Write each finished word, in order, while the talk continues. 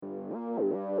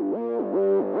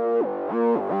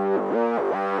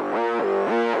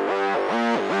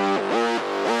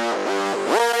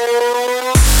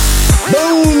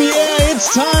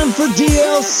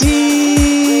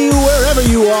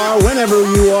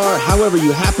are, however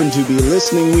you happen to be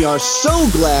listening, we are so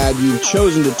glad you've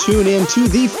chosen to tune in to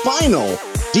the final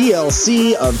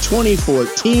DLC of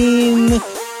 2014.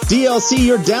 DLC,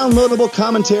 your downloadable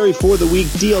commentary for the week.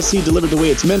 DLC delivered the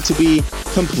way it's meant to be,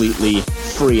 completely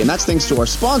free. And that's thanks to our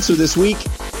sponsor this week,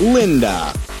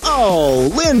 Lynda. Oh,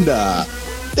 Lynda.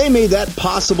 They made that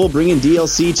possible, bringing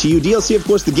DLC to you. DLC, of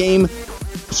course, the game.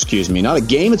 Excuse me, not a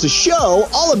game, it's a show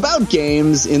all about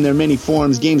games in their many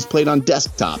forms. Games played on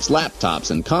desktops, laptops,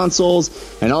 and consoles,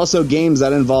 and also games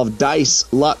that involve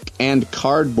dice, luck, and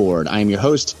cardboard. I am your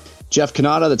host, Jeff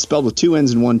Cannata, that's spelled with 2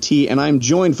 N's and 1 T, and I'm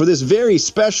joined for this very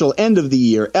special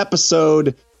end-of-the-year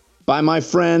episode by my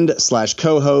friend /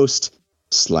 co-host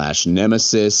 /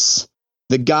 nemesis,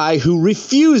 the guy who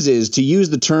refuses to use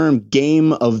the term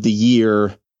Game of the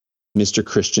Year, Mr.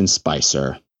 Christian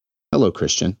Spicer. Hello,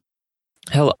 Christian.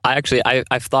 Hell,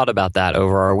 I've thought about that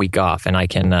over our week off, and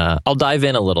I'll dive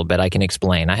in a little bit. I can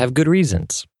explain. I have good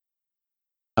reasons.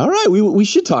 All right, we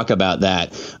should talk about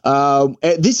that.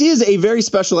 This is a very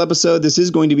special episode. This is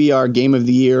going to be our Game of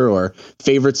the Year or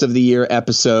Favorites of the Year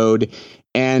episode,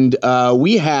 and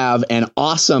we have an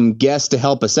awesome guest to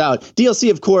help us out. DLC,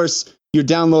 of course, your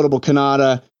downloadable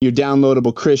Cannata, your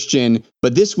downloadable Christian,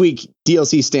 but this week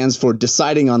DLC stands for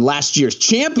deciding on last year's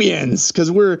champions,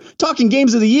 because we're talking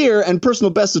games of the year and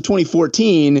personal best of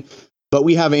 2014, but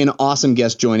we have an awesome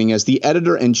guest joining us, the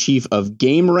editor-in-chief of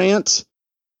Game Rant,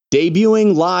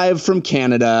 debuting live from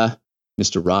Canada,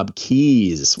 Mr. Rob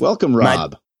Keyes. Welcome,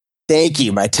 Rob. Thank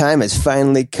you. My time has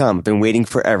finally come. Been waiting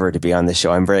forever to be on the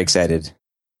show. I'm very excited.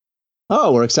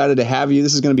 Oh, we're excited to have you.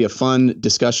 This is going to be a fun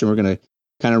discussion. We're going to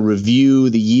kind of review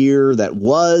the year that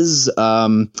was,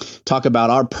 talk about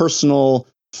our personal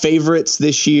favorites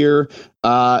this year.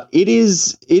 It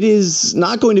is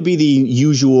not going to be the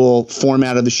usual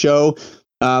format of the show,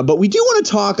 but we do want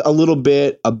to talk a little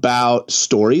bit about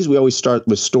stories. We always start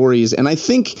with stories, and I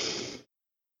think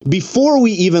before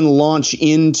we even launch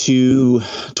into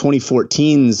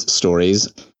 2014's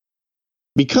stories,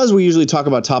 because we usually talk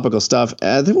about topical stuff,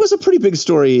 there was a pretty big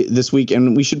story this week,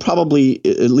 and we should probably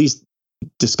at least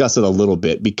discuss it a little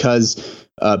bit, because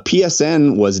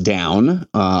PSN was down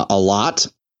a lot.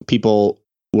 People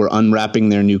were unwrapping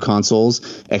their new consoles.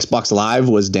 Xbox Live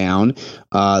was down.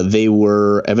 They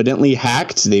were evidently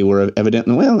hacked.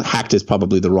 Hacked is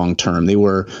probably the wrong term. They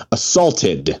were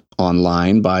assaulted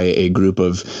online by a group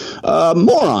of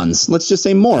morons. Let's just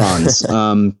say morons.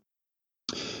 Were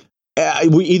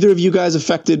either of you guys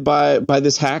affected by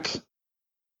this hack?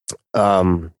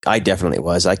 I definitely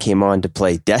was. I came on to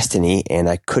play Destiny, and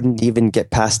I couldn't even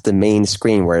get past the main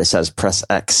screen where it says press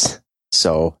X.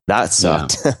 So that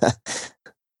sucked.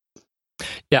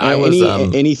 Yeah, I was. Go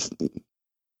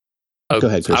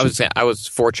ahead, Christian. I was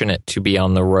fortunate to be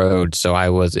on the road, so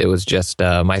it was just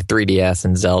my 3DS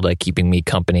and Zelda keeping me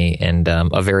company, and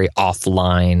a very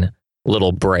offline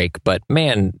little break. But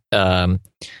man, DDoS,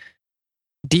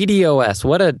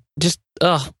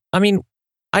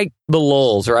 the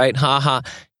lulz, right? Haha.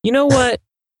 You know what?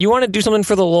 You want to do something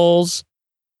for the lulz?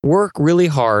 Work really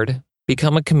hard,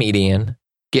 become a comedian,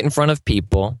 get in front of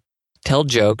people, tell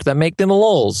jokes that make them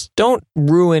lulz. Don't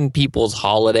ruin people's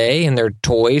holiday and their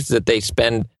toys that they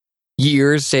spend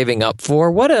years saving up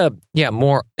for. What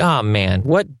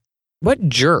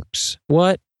jerks.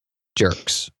 What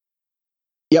jerks.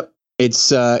 Yep.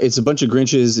 It's a bunch of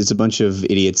Grinches. It's a bunch of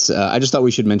idiots. I just thought we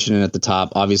should mention it at the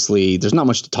top. Obviously, there's not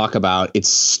much to talk about. It's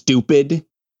stupid.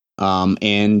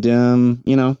 It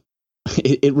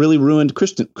really ruined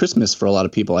Christmas for a lot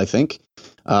of people, I think.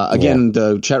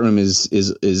 The chat room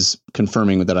is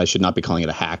confirming that I should not be calling it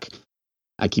a hack.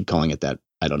 I keep calling it that.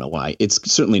 I don't know why. It's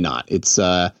certainly not. It's,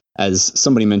 as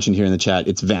somebody mentioned here in the chat,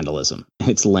 it's vandalism.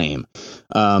 It's lame.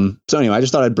 So anyway, I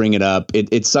just thought I'd bring it up.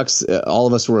 It sucks. All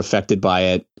of us were affected by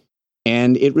it.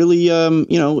 And it really,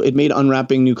 it made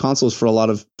unwrapping new consoles for a lot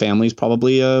of families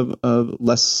probably a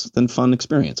less than fun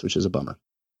experience, which is a bummer.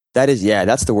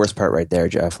 That's the worst part right there,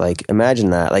 Jeff. Like,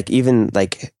 imagine that. Like, even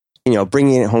like,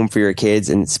 bringing it home for your kids.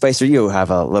 And Spicer, you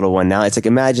have a little one now. It's like,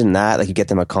 imagine that. Like, you get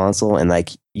them a console, and like,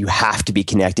 you have to be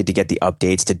connected to get the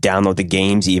updates, to download the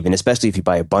games, even, especially if you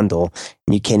buy a bundle,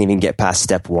 and you can't even get past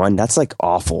step one. That's like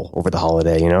awful over the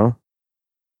holiday,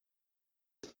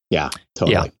 Yeah,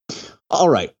 totally. Yeah. All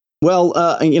right. Well,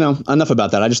 enough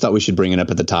about that. I just thought we should bring it up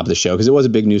at the top of the show because it was a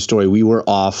big news story. We were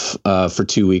off for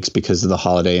 2 weeks because of the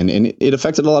holiday, and it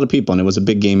affected a lot of people, and it was a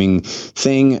big gaming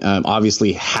thing.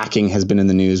 Obviously, hacking has been in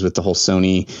the news with the whole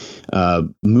Sony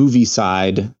movie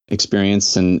side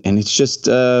experience, and it's just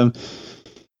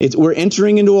we're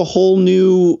entering into a whole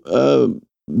new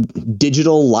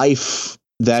digital life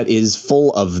that is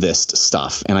full of this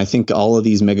stuff. And I think all of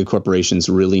these mega corporations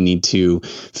really need to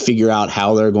figure out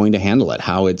how they're going to handle it,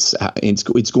 how it's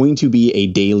going to be a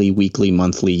daily, weekly,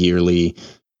 monthly, yearly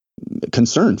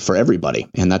concern for everybody.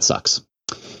 And that sucks.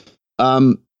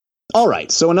 All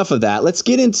right. So enough of that. Let's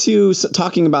get into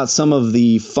talking about some of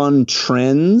the fun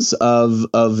trends of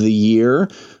the year.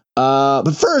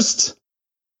 But first,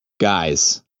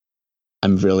 guys,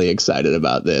 I'm really excited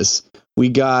about this. We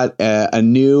got a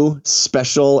new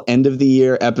special end of the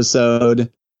year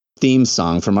episode theme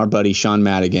song from our buddy Sean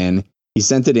Madigan. He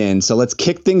sent it in. So let's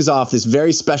kick things off this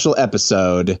very special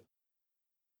episode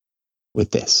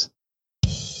with this.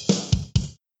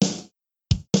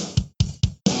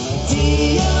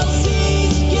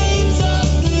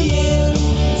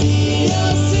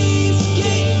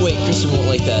 Wait, Christian won't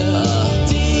like that.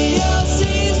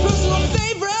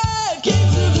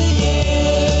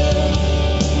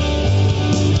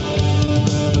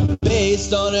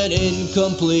 Based on an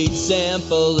incomplete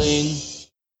sampling.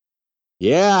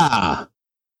 Yeah.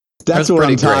 That's what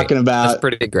I'm talking about. That's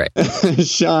pretty great.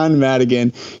 Sean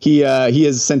Madigan. He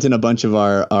has sent in a bunch of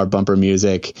our bumper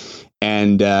music.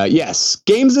 And yes,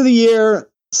 games of the year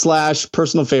 /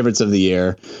 personal favorites of the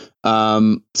year.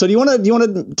 So do you want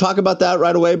to talk about that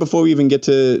right away before we even get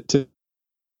to the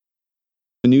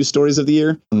news stories of the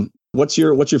year? What's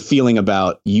your feeling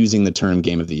about using the term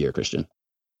game of the year, Christian?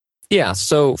 Yeah,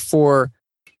 so for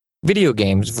video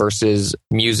games versus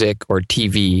music or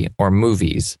TV or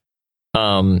movies,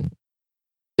 the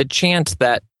chance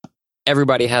that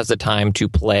everybody has the time to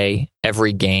play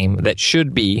every game that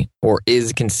should be or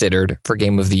is considered for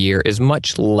game of the year is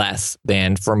much less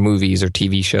than for movies or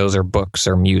TV shows or books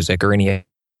or music or any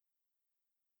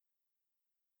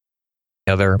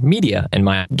other media. In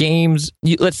my games,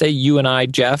 let's say you and I,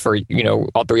 Jeff, or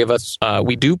all three of us,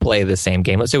 we do play the same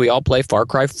game. Let's say we all play Far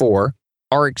Cry 4.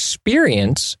 Our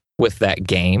experience with that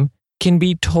game can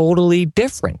be totally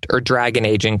different, or Dragon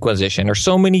Age Inquisition, or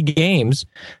so many games.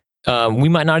 We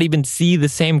might not even see the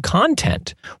same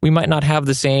content. We might not have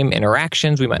the same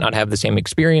interactions. We might not have the same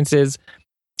experiences.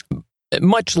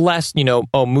 Much less,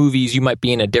 movies, you might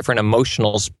be in a different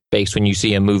emotional space when you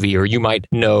see a movie, or you might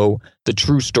know the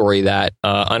true story that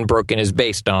Unbroken is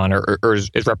based on or is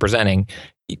representing.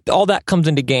 All that comes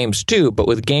into games too, but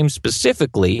with games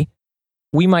specifically,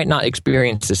 we might not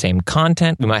experience the same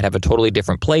content. We might have a totally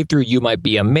different playthrough. You might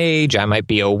be a mage. I might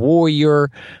be a warrior.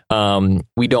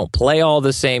 We don't play all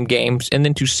the same games. And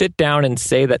then to sit down and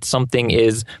say that something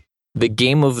is the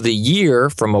game of the year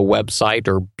from a website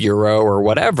or bureau or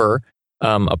whatever,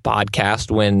 a podcast,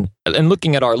 and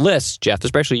looking at our lists, Jeff,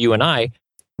 especially you and I,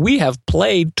 we have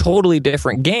played totally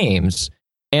different games.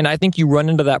 And I think you run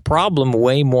into that problem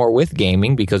way more with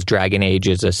gaming, because Dragon Age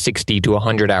is a 60 to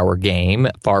 100 hour game.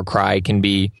 Far Cry can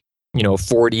be,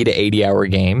 40 to 80 hour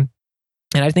game.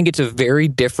 And I think it's a very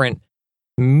different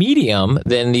medium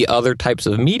than the other types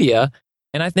of media.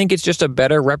 And I think it's just a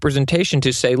better representation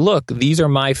to say, look, these are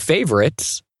my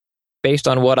favorites based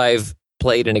on what I've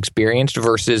played and experienced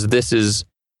versus this is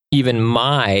even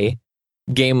my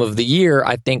game of the year.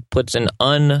 I think puts an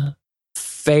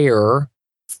unfair,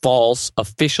 false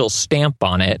official stamp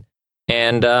on it.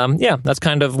 And that's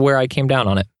kind of where I came down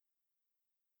on it.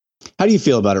 How do you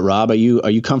feel about it, Rob? Are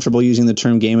you comfortable using the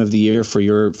term game of the year for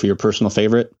your personal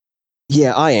favorite?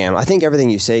 Yeah, I am. I think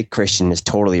everything you say, Christian, is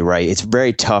totally right. It's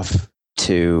very tough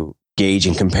to gauge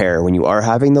and compare when you are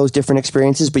having those different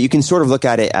experiences, but you can sort of look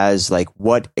at it as like,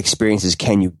 what experiences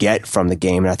can you get from the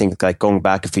game? And I think like going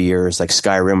back a few years, like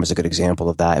Skyrim was a good example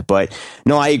of that. But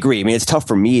no, I agree. I mean, it's tough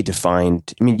for me to find,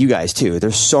 you guys too,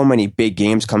 there's so many big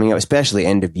games coming out, especially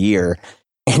end of year.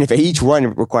 And if each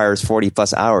one requires 40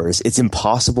 plus hours, it's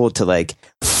impossible to like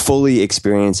fully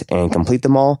experience and complete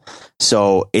them all.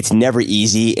 So it's never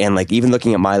easy. And like, even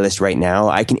looking at my list right now,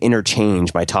 I can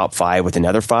interchange my top 5 with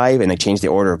another 5 and like change the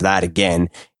order of that again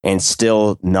and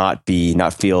still not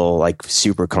feel like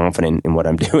super confident in what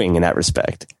I'm doing in that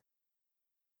respect.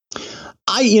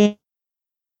 I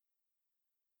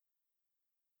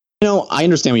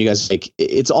understand what you guys like.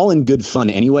 It's all in good fun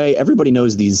anyway. Everybody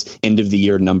knows these end of the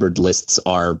year numbered lists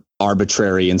are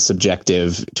arbitrary and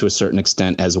subjective to a certain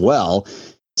extent as well.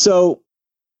 So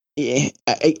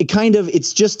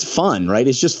it's just fun, right?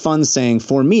 It's just fun saying,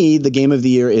 for me, the game of the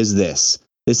year is this.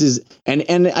 This is,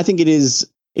 and I think it is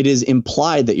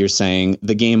implied that you're saying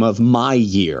the game of my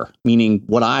year, meaning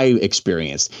what I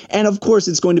experienced. And of course,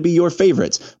 it's going to be your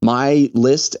favorites. My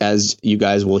list, as you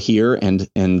guys will hear and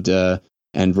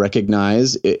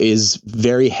recognize, is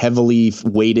very heavily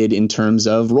weighted in terms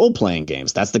of role-playing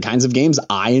games. That's the kinds of games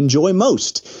I enjoy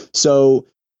most. So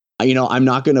I'm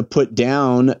not going to put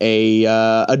down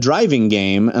a driving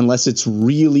game unless it's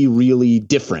really, really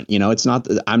different.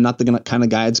 I'm not the kind of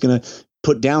guy that's going to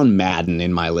put down Madden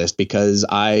in my list because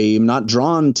I'm not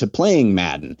drawn to playing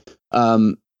Madden.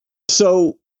 I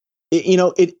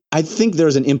think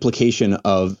there's an implication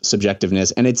of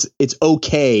subjectiveness, and it's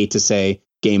okay to say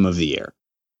game of the year.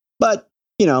 But,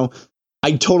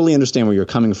 I totally understand where you're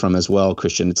coming from as well,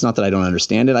 Christian. It's not that I don't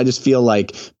understand it. I just feel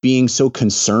like being so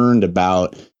concerned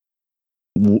about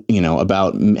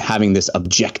having this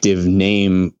objective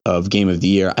name of game of the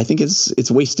year, I think it's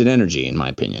wasted energy, in my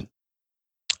opinion.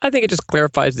 I think it just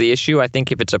clarifies the issue. I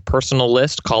think if it's a personal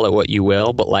list, call it what you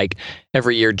will. But like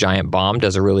every year, Giant Bomb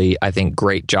does a really, I think,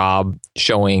 great job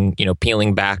showing,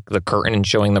 peeling back the curtain and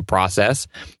showing the process.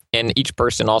 And each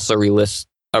person also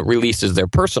releases their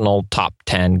personal top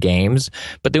 10 games.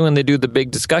 But then when they do the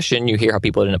big discussion, you hear how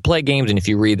people didn't play games. And if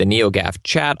you read the NeoGAF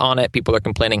chat on it, people are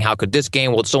complaining, how could this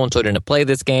game? Well, so-and-so didn't play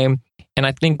this game. And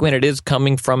I think when it is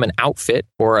coming from an outfit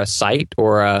or a site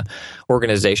or a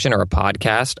organization or a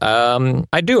podcast,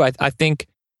 I think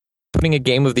putting a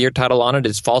game of the year title on it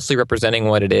is falsely representing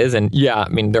what it is. And yeah, I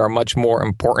mean, there are much more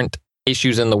important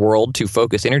issues in the world to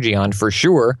focus energy on for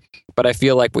sure. But I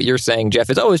feel like what you're saying, Jeff,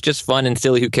 is, it's just fun and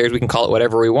silly. Who cares? We can call it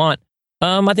whatever we want.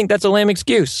 I think that's a lame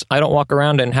excuse. I don't walk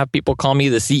around and have people call me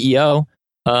the CEO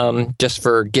just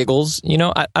for giggles.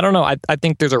 I don't know. I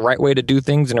think there's a right way to do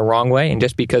things and a wrong way. And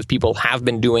just because people have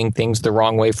been doing things the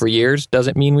wrong way for years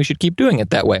doesn't mean we should keep doing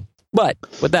it that way. But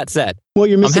with that said, well,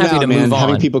 you're missing out, man.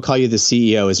 Having people call you the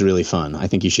CEO is really fun. I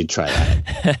think you should try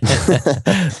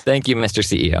that. Thank you, Mr.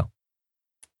 CEO.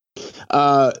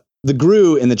 The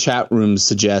Gru in the chat room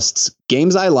suggests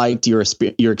games I liked. Your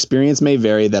experience may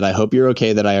vary. That I hope you're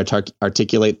okay that I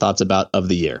articulate thoughts about of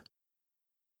the year.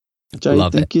 Which I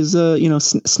think is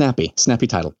snappy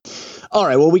title. All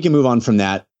right, well, we can move on from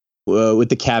that with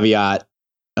the caveat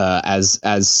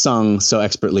as sung so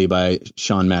expertly by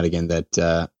Sean Madigan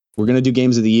that we're going to do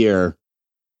games of the year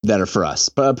that are for us,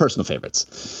 personal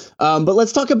favorites. But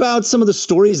let's talk about some of the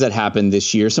stories that happened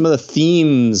this year, some of the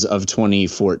themes of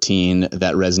 2014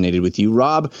 that resonated with you.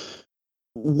 Rob,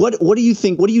 what do you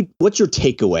think? What's your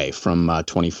takeaway from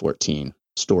 2014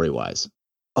 story-wise?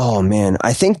 Oh, man,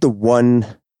 I think the one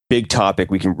big topic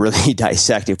we can really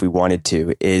dissect if we wanted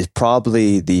to is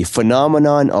probably the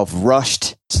phenomenon of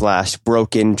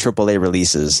rushed/broken AAA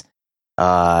releases.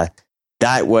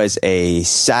 That was a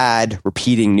sad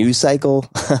repeating news cycle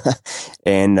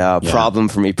and problem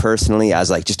for me personally as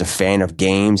like just a fan of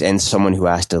games and someone who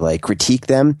has to like critique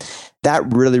them.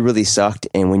 That really, really sucked.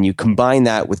 And when you combine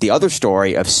that with the other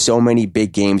story of so many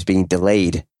big games being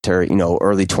delayed to,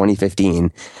 early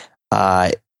 2015,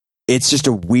 it's just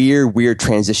a weird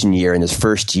transition year in this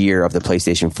first year of the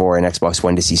PlayStation 4 and Xbox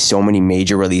One to see so many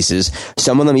major releases,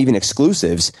 some of them even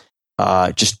exclusives,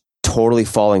 just totally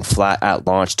falling flat at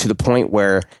launch to the point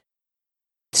where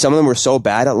some of them were so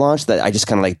bad at launch that I just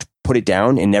kind of like put it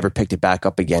down and never picked it back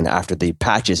up again after the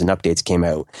patches and updates came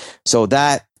out. So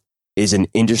that is an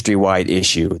industry-wide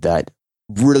issue that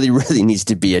really, really needs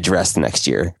to be addressed next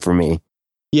year for me.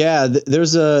 Yeah,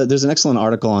 there's an excellent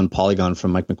article on Polygon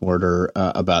from Mike McWhorter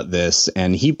about this,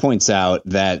 and he points out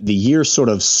that the year sort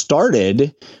of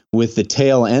started with the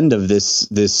tail end of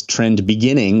this trend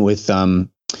beginning with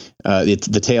it's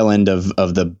the tail end of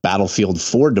the Battlefield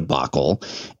 4 debacle.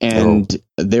 And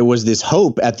there was this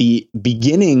hope at the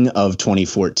beginning of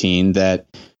 2014 that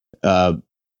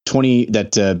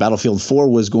Battlefield 4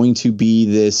 was going to be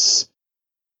this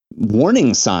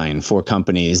warning sign for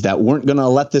companies that weren't going to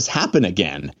let this happen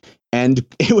again. And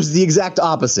it was the exact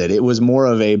opposite. It was more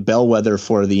of a bellwether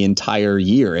for the entire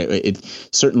year. It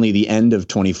certainly the end of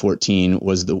 2014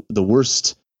 was the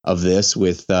worst of this,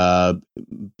 with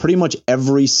pretty much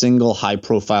every single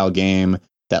high-profile game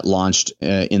that launched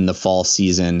in the fall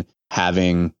season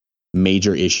having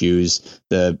major issues.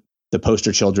 The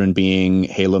poster children being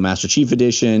Halo Master Chief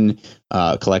Edition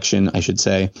collection, I should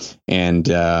say, and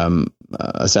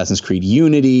Assassin's Creed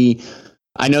Unity.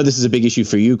 I know this is a big issue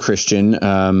for you, Christian.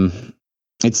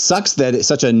 It sucks that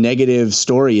such a negative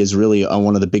story is really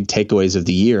one of the big takeaways of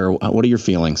the year. What are your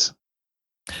feelings?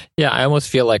 Yeah, I almost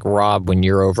feel like, Rob, when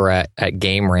you're over at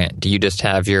Game Rant, do you just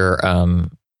have your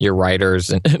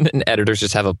writers and editors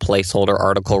just have a placeholder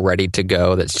article ready to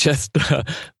go that's just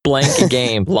blank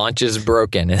game launches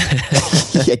broken?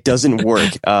 It doesn't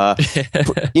work.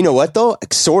 You know what, though?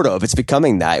 Sort of. It's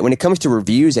becoming that. When it comes to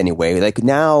reviews anyway, like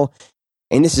now,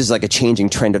 and this is like a changing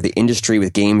trend of the industry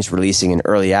with games releasing in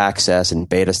early access and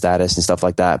beta status and stuff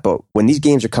like that. But when these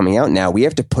games are coming out now, we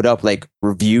have to put up like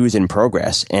reviews in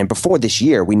progress. And before this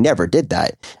year, we never did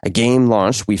that. A game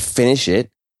launched, we finish it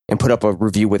and put up a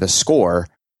review with a score.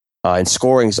 And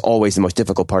scoring is always the most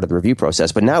difficult part of the review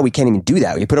process. But now we can't even do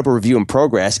that. We put up a review in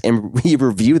progress and we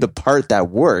review the part that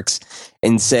works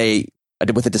and say,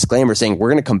 with a disclaimer saying,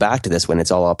 we're going to come back to this when it's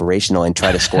all operational and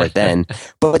try to score it then.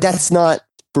 But that's not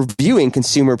reviewing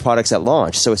consumer products at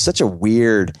launch. So it's such a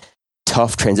weird,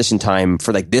 tough transition time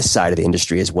for like this side of the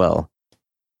industry as well.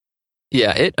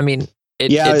 Yeah,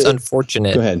 it's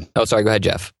unfortunate. Go ahead. Oh, sorry. Go ahead,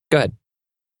 Jeff. Go ahead.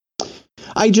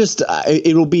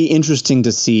 It'll be interesting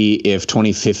to see if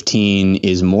 2015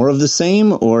 is more of the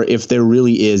same or if there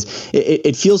really is.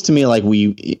 It feels to me like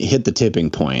we hit the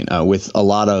tipping point with a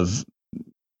lot of,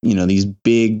 these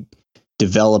big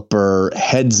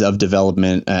heads of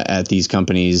development at these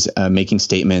companies making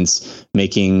statements,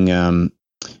 making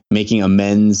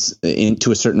amends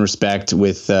to a certain respect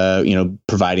with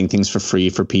providing things for free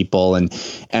for people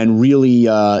and really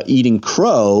eating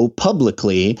crow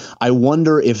publicly. I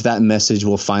wonder if that message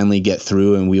will finally get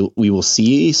through and we will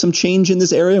see some change in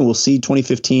this area, and we'll see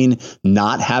 2015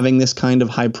 not having this kind of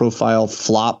high profile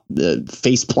flop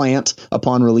face plant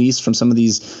upon release from some of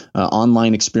these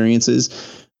online experiences.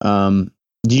 Do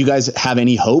you guys have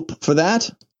any hope for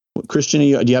that? Christian,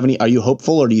 are you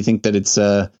hopeful, or do you think that it's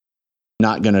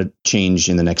not going to change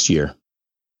in the next year?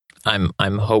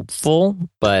 I'm hopeful,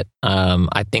 but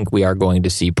I think we are going to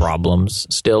see problems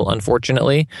still,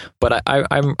 unfortunately. But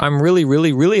I'm really,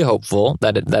 really, really hopeful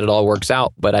that it all works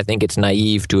out. But I think it's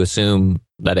naive to assume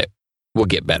that it will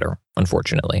get better,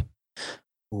 unfortunately.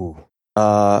 Ooh.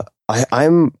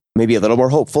 I'm maybe a little more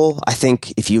hopeful. I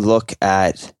think if you look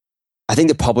at, I think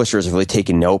the publishers have really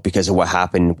taken note because of what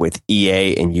happened with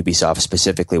EA and Ubisoft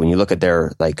specifically. When you look at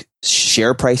their like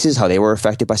share prices, how they were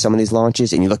affected by some of these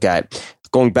launches, and you look at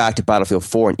going back to Battlefield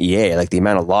 4 and EA, like the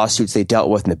amount of lawsuits they dealt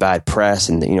with and the bad press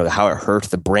and how it hurt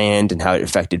the brand and how it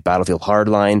affected Battlefield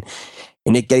Hardline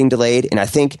and it getting delayed. And I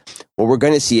think what we're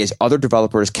going to see is other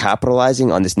developers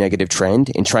capitalizing on this negative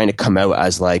trend and trying to come out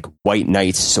as like white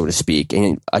knights, so to speak.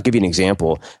 And I'll give you an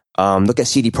example. Look at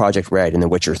CD Projekt Red and The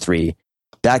Witcher 3.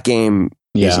 That game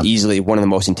is easily one of the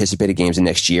most anticipated games of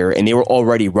next year. And they were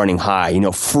already running high,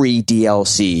 free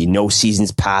DLC, no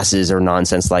seasons passes or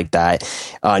nonsense like that.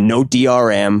 No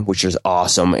DRM, which is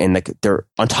awesome. And like they're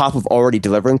on top of already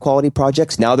delivering quality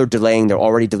projects. Now they're delaying their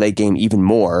already delayed game even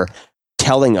more,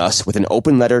 telling us with an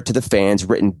open letter to the fans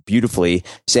written beautifully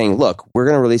saying, look, we're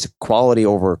going to release quality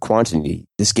over quantity.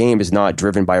 This game is not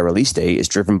driven by a release date. It's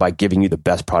driven by giving you the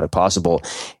best product possible.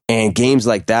 And games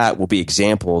like that will be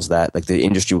examples that like the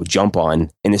industry will jump on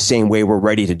in the same way we're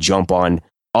ready to jump on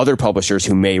other publishers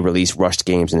who may release rushed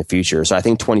games in the future. So I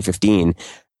think 2015,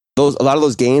 a lot of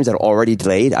those games that are already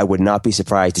delayed, I would not be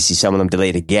surprised to see some of them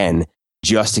delayed again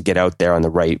just to get out there on the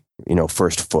right,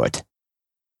 first foot.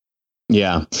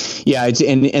 Yeah. It's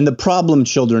and the problem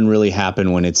children really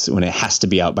happen when it has to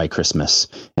be out by Christmas,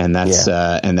 and that's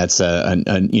a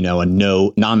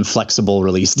no non-flexible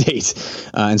release date,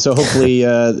 and so hopefully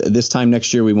this time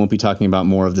next year we won't be talking about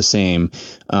more of the same.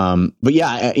 But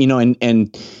yeah,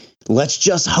 and let's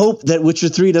just hope that Witcher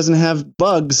 3 doesn't have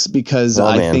bugs, because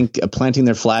I think planting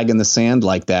their flag in the sand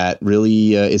like that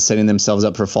really is setting themselves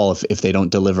up for fall if they don't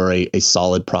deliver a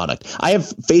solid product. I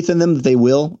have faith in them that they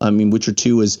will. I mean, Witcher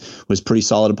 2 was pretty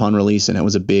solid upon release, and it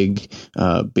was a big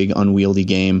unwieldy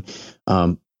game.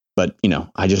 But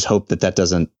I just hope that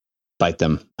doesn't bite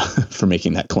them for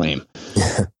making that claim.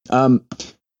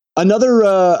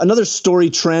 Another story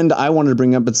trend I wanted to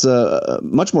bring up, it's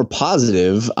much more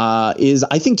positive, is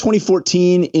I think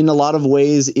 2014 in a lot of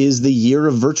ways is the year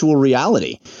of virtual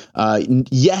reality.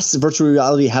 Yes, virtual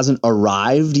reality hasn't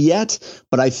arrived yet,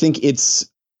 but I think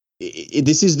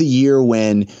this is the year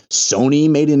when Sony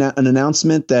made an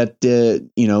announcement that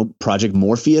Project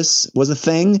Morpheus was a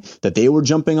thing, that they were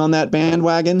jumping on that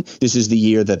bandwagon. This is the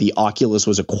year that the Oculus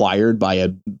was acquired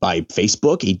by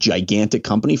Facebook, a gigantic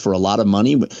company, for a lot of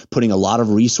money, putting a lot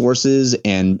of resources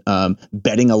and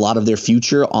betting a lot of their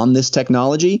future on this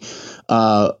technology.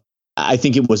 I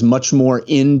think it was much more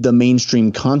in the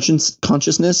mainstream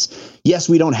consciousness. Yes,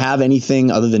 we don't have anything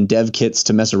other than dev kits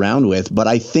to mess around with, but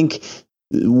I think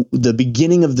the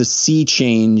beginning of the sea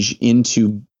change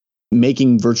into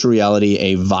making virtual reality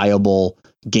a viable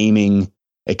gaming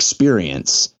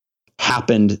experience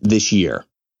happened this year.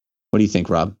 What do you think,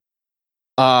 Rob?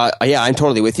 Yeah, I'm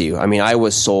totally with you. I mean, I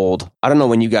was sold. I don't know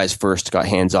when you guys first got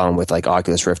hands on with like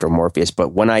Oculus Rift or Morpheus, but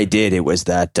when I did, it was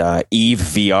that Eve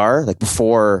VR, like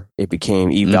before it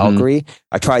became Eve Valkyrie.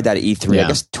 I tried that at E3, I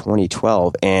guess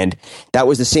 2012. And that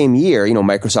was the same year,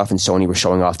 Microsoft and Sony were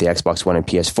showing off the Xbox One and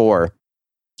PS4.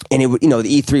 And the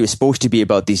E3 was supposed to be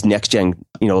about these next gen,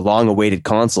 long awaited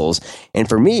consoles. And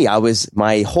for me,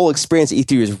 my whole experience at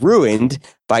E3 was ruined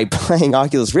by playing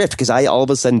Oculus Rift because I all of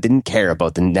a sudden didn't care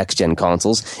about the next gen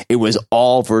consoles. It was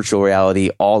all virtual reality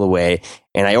all the way.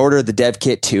 And I ordered the dev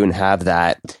kit too and have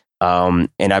that. And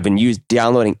I've been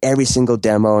downloading every single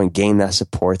demo and game that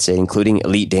supports it, including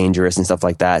Elite Dangerous and stuff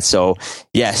like that. So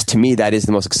yes, to me, that is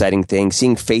the most exciting thing.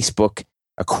 Seeing Facebook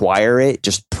acquire it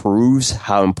just proves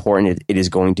how important it is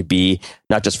going to be,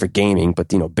 not just for gaming, but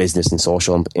business and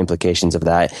social implications of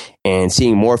that. And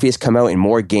seeing Morpheus come out in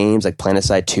more games like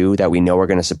PlanetSide 2 that we know are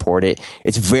going to support it,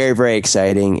 it's very, very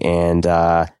exciting. And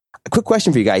a quick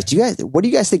question for you guys: what do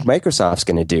you guys think Microsoft's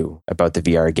going to do about the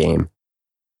VR game?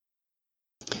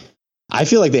 I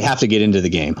feel like they have to get into the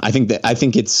game. I think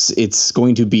it's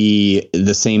going to be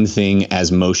the same thing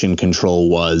as motion control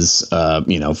was, 4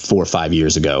 or 5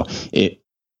 years ago.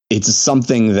 It's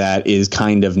something that is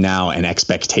kind of now an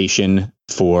expectation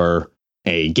for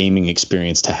a gaming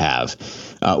experience to have.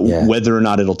 Whether or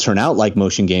not it'll turn out like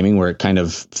motion gaming, where it kind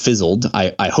of fizzled,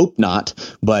 I hope not.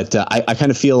 But I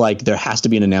kind of feel like there has to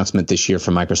be an announcement this year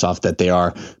from Microsoft that they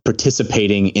are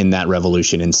participating in that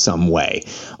revolution in some way.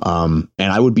 And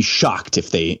I would be shocked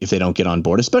if they don't get on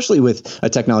board, especially with a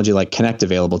technology like Kinect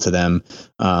available to them.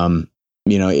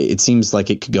 It seems like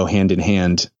it could go hand in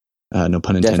hand. No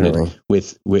pun intended. Definitely.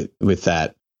 with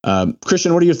that.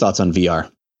 Christian, what are your thoughts on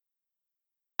VR?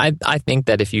 I think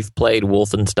that if you've played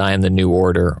Wolfenstein: The New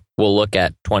Order, we'll look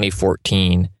at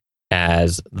 2014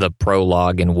 as the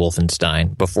prologue in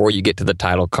Wolfenstein, before you get to the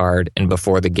title card and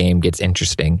before the game gets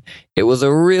interesting. It was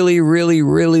a really, really,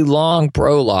 really long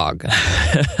prologue.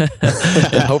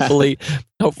 And hopefully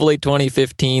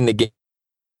 2015, the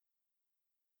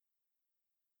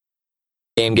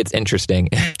game gets interesting.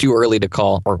 Too early to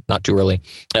call, or not too early.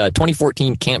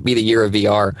 2014 can't be the year of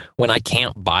VR when I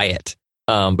can't buy it.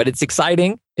 But it's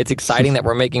exciting. It's exciting that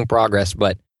we're making progress,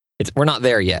 but we're not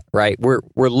there yet, right? We're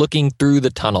looking through the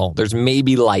tunnel. There's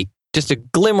maybe light, just a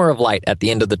glimmer of light at the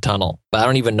end of the tunnel. But I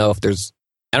don't even know if there's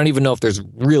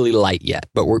really light yet.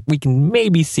 But we can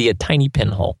maybe see a tiny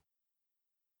pinhole.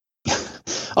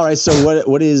 All right. So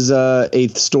what is a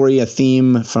story, a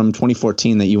theme from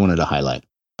 2014 that you wanted to highlight?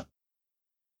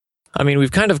 I mean,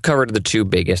 we've kind of covered the two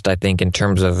biggest, I think, in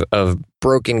terms of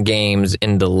broken games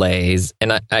and delays.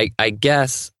 And I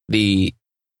guess the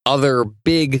other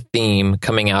big theme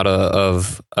coming out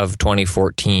of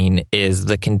 2014 is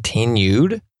the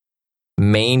continued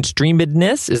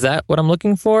mainstreamedness. Is that what I'm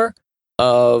looking for?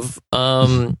 Of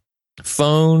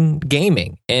phone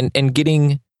gaming and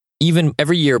getting, even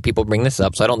every year people bring this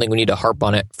up, so I don't think we need to harp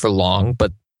on it for long,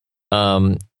 but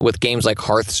with games like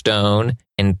Hearthstone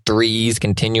and Threes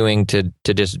continuing to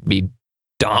just be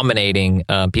dominating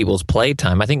people's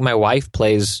playtime. I think my wife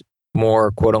plays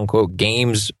more quote unquote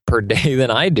games per day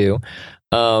than I do.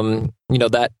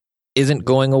 That isn't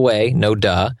going away, no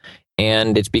duh.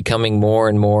 And it's becoming more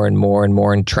and more and more and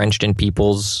more entrenched in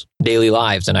people's daily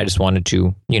lives. And I just wanted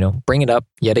to, bring it up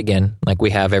yet again, like we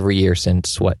have every year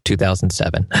since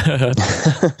 2007.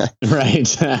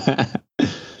 Right.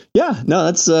 Yeah, no,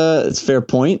 that's a fair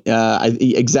point.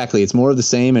 Exactly. It's more of the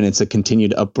same, and it's a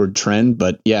continued upward trend.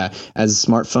 But yeah, as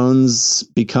smartphones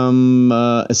become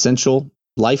essential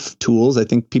life tools, I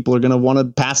think people are going to want to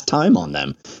pass time on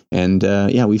them. And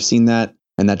we've seen that,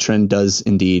 and that trend does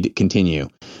indeed continue.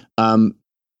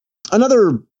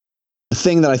 Another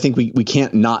thing that I think we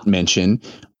can't not mention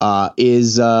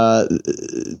is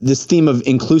this theme of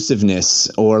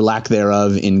inclusiveness or lack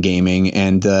thereof in gaming,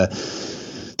 and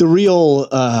the real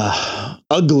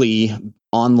ugly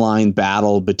online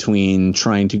battle between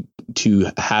trying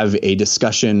to have a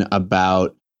discussion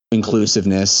about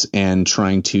inclusiveness and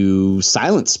trying to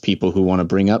silence people who want to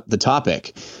bring up the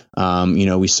topic.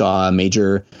 We saw a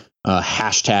major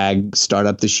hashtag start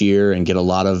up this year and get a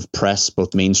lot of press,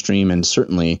 both mainstream and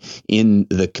certainly in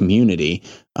the community.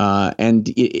 And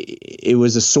it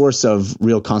was a source of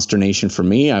real consternation for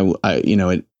me.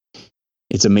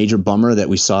 It's a major bummer that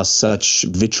we saw such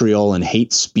vitriol and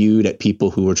hate spewed at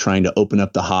people who were trying to open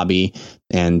up the hobby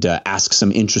and ask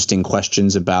some interesting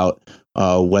questions about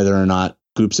whether or not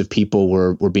groups of people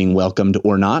were being welcomed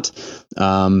or not.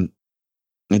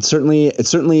 It's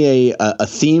certainly a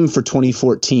theme for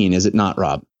 2014, is it not,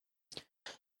 Rob?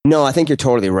 No, I think you're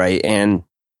totally right. And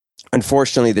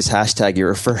unfortunately, this hashtag you're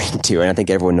referring to, and I think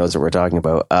everyone knows what we're talking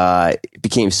about,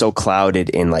 became so clouded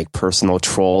in like personal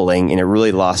trolling, and it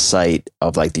really lost sight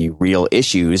of like the real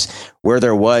issues where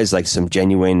there was like some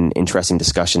genuine, interesting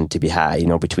discussion to be had,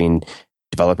 between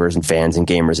developers and fans and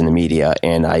gamers and the media.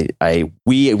 And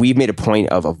we've made a point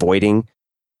of avoiding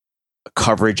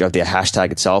coverage of the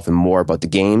hashtag itself and more about the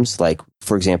games. Like,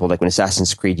 for example, like when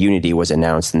Assassin's Creed Unity was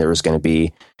announced and there was going to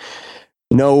be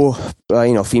no,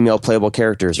 female playable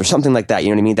characters or something like that. You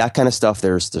know what I mean? That kind of stuff.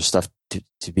 There's stuff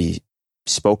to be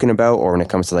spoken about, or when it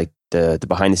comes to like the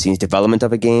behind the scenes development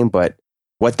of a game. But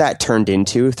what that turned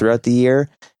into throughout the year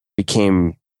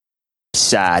became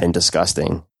sad and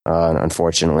disgusting,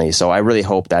 unfortunately. So I really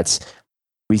hope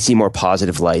we see more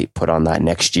positive light put on that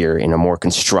next year in a more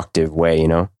constructive way, you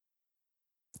know?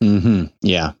 Mm-hmm.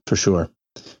 Yeah, for sure.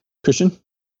 Christian?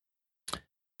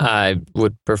 I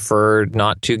would prefer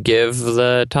not to give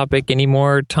the topic any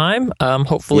more time.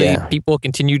 Hopefully people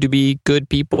continue to be good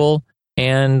people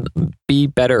and be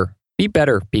better. Be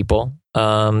better people.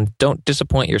 Don't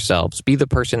disappoint yourselves. Be the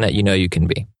person that you know you can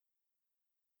be.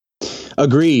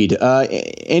 Agreed.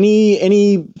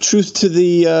 Any truth to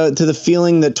the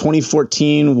feeling that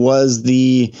 2014 was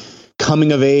the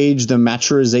coming of age, the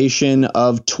maturization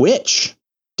of Twitch?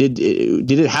 Did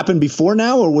it happen before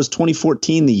now, or was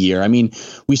 2014 the year? I mean,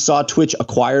 we saw Twitch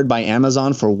acquired by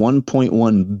Amazon for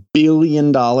 $1.1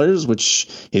 billion, which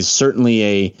is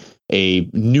certainly a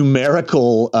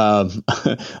numerical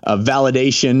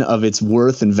validation of its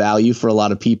worth and value for a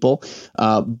lot of people.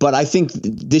 But I think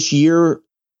this year,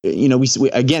 we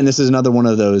again, this is another one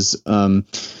of those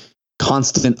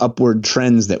constant upward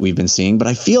trends that we've been seeing. But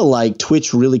I feel like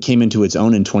Twitch really came into its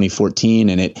own in 2014,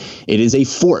 and it is a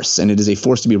force, and it is a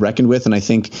force to be reckoned with. And I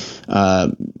think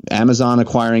Amazon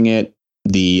acquiring it,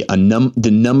 the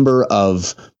number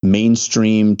of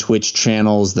mainstream Twitch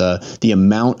channels, the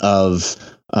amount of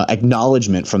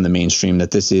acknowledgement from the mainstream that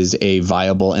this is a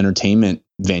viable entertainment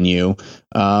venue.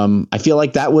 I feel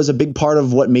like that was a big part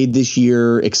of what made this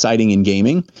year exciting in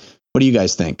gaming. What do you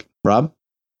guys think, Rob?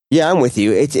 Yeah, I'm with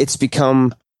you. It's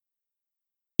become.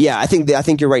 Yeah, I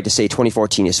think you're right to say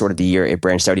 2014 is sort of the year it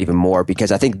branched out even more,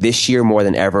 because I think this year more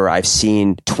than ever I've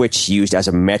seen Twitch used as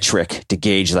a metric to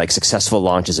gauge like successful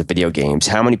launches of video games.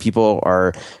 How many people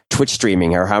are Twitch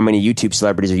streaming, or how many YouTube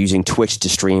celebrities are using Twitch to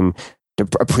stream a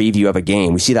preview of a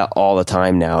game? We see that all the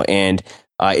time now, and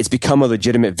it's become a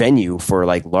legitimate venue for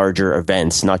like larger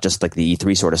events, not just like the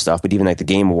E3 sort of stuff, but even like the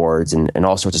Game Awards and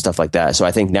all sorts of stuff like that. So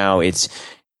I think now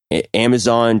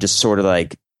Amazon just sort of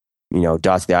like,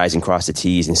 dots the I's and cross the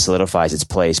T's and solidifies its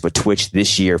place. But Twitch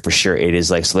this year, for sure, it is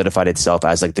like solidified itself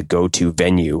as like the go-to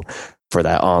venue for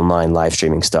that online live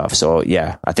streaming stuff. So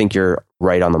yeah, I think you're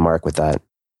right on the mark with that.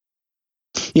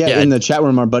 Yeah, in the chat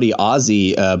room, our buddy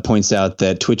Ozzy points out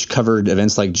that Twitch covered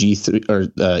events like G3 or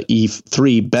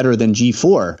E3 better than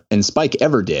G4 and Spike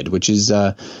ever did, which is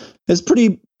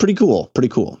pretty cool. Pretty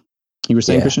cool. You were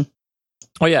saying, Christian?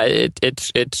 Oh yeah,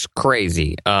 it's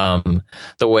crazy. The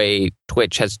way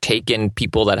Twitch has taken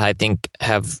people that I think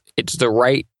it's the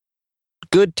right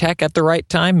good tech at the right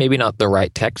time, maybe not the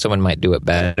right tech, someone might do it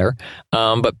better.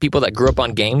 But people that grew up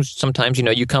on games, sometimes,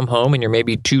 you come home and you're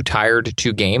maybe too tired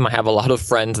to game. I have a lot of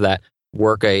friends that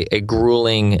work a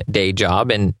grueling day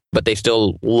job, but they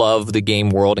still love the game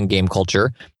world and game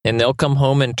culture, and they'll come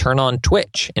home and turn on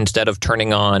Twitch instead of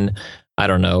turning on, I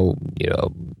don't know,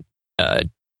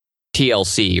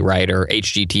 TLC, right, or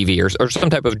HGTV, or some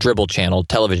type of dribble channel,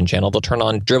 television channel. They'll turn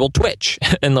on Dribble Twitch,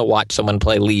 and they'll watch someone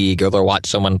play League, or they'll watch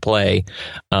someone play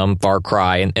Far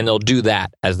Cry, and they'll do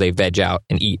that as they veg out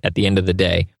and eat at the end of the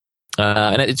day.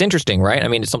 And it's interesting, right? I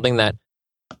mean, it's something that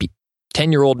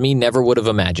 10-year-old me never would have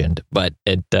imagined, but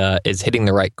it is hitting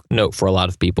the right note for a lot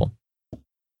of people.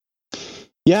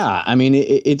 Yeah, I mean,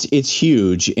 it's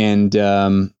huge, and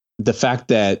the fact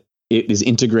that it is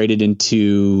integrated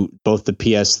into both the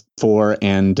PS4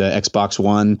 and Xbox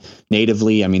One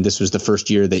natively. I mean, this was the first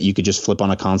year that you could just flip on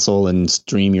a console and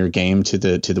stream your game to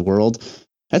the world.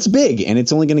 That's big, and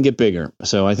it's only going to get bigger.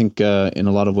 So I think in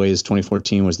a lot of ways,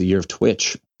 2014 was the year of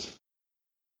Twitch.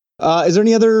 Is there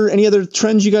any other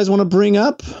trends you guys want to bring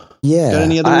up? Yeah,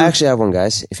 I actually have one,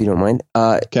 guys, if you don't mind.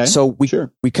 Okay. So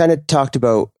we kind of talked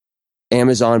about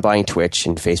Amazon buying Twitch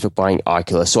and Facebook buying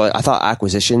Oculus. So I thought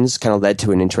acquisitions kind of led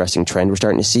to an interesting trend we're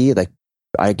starting to see. Like,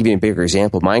 I'll give you a bigger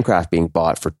example: Minecraft being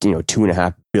bought for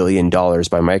 $2.5 billion by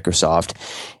Microsoft,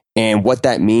 and what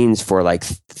that means for like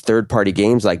third-party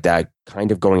games like that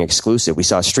kind of going exclusive. We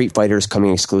saw Street Fighters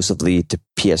coming exclusively to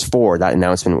PS4. That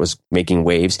announcement was making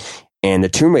waves, and the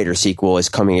Tomb Raider sequel is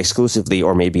coming exclusively,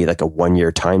 or maybe like a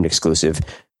 1-year timed exclusive,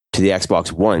 to the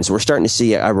Xbox One. So we're starting to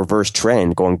see a reverse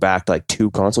trend going back to like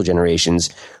 2 console generations,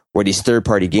 where these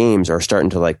third-party games are starting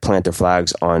to like plant their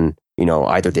flags on,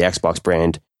 either the Xbox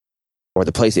brand or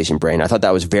the PlayStation brand. I thought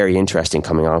that was very interesting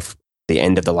coming off the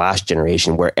end of the last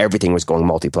generation where everything was going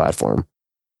multi-platform.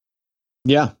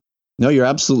 Yeah. No, you're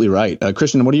absolutely right.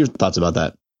 Christian, what are your thoughts about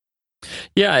that?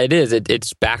 Yeah, it is.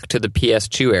 It's back to the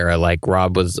PS2 era, like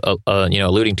Rob was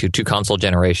alluding to 2 console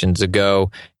generations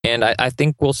ago, and I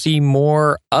think we'll see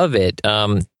more of it.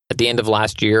 At the end of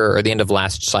last year or the end of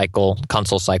last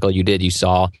console cycle, you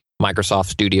saw Microsoft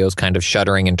Studios kind of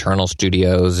shuttering internal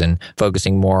studios and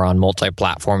focusing more on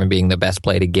multi-platform and being the best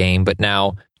play to game. But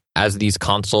now, as these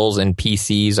consoles and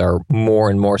PCs are more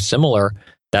and more similar,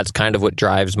 that's kind of what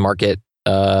drives market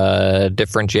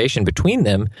differentiation between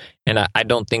them. And I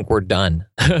don't think we're done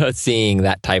seeing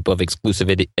that type of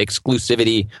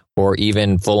exclusivity or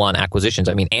even full-on acquisitions.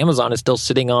 I mean, Amazon is still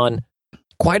sitting on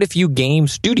quite a few game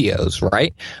studios,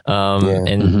 right?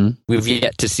 And we've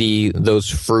yet to see those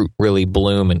fruit really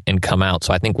bloom and come out.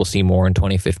 So I think we'll see more in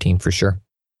 2015 for sure.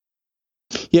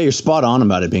 Yeah, you're spot on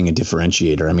about it being a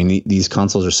differentiator. I mean, these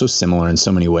consoles are so similar in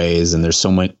so many ways, and there's so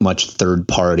much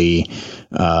third-party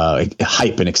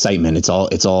hype and excitement. It's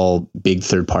all big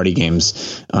third-party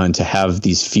games, and to have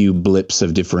these few blips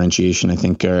of differentiation, I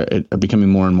think, are becoming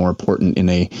more and more important in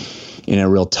a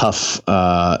real tough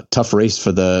race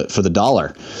for the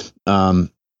dollar.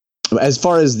 As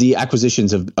far as the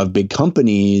acquisitions of big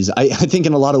companies, I think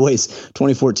in a lot of ways,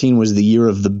 2014 was the year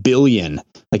of the billion.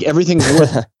 Like everything's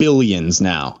worth billions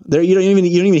now. You don't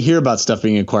even hear about stuff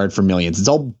being acquired for millions. It's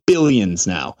all billions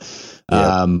now.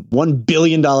 Yeah. $1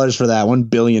 billion for that. $1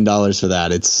 billion for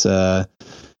that. It's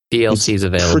DLC's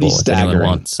available. Pretty if anyone staggering.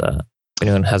 wants,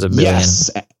 anyone has $1 billion,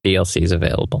 DLC's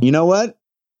available. You know what?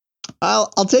 I'll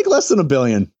take less than $1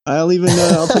 billion. I'll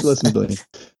take less than $1 billion.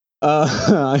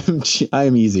 I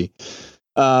am easy.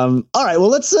 All right. Well,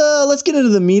 let's get into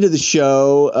the meat of the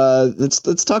show.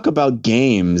 Let's talk about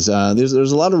games. There's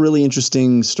a lot of really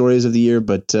interesting stories of the year,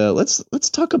 but let's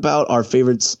talk about our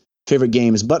favorite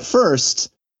games. But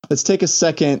first, let's take a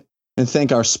second and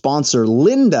thank our sponsor,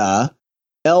 Lynda,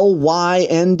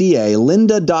 Lynda,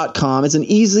 lynda.com. It's an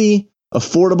easy,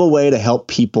 affordable way to help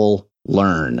people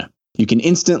learn. You can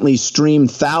instantly stream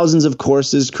thousands of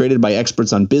courses created by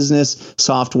experts on business,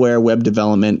 software, web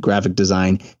development, graphic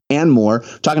design, and more.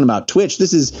 Talking about Twitch,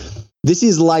 this is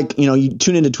like, you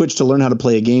tune into Twitch to learn how to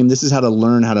play a game. This is how to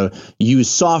learn how to use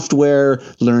software,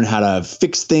 learn how to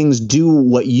fix things, do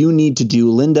what you need to do.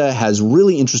 Lynda has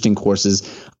really interesting courses.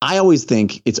 I always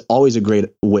think it's always a great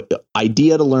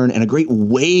idea to learn and a great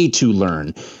way to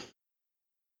learn.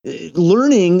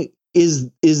 Learning is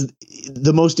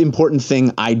the most important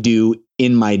thing I do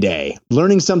in my day.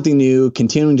 Learning something new,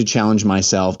 continuing to challenge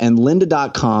myself, and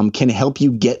lynda.com can help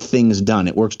you get things done.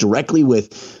 It works directly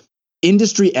with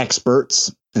industry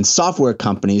experts and software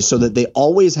companies so that they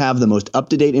always have the most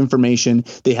up-to-date information.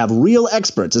 They have real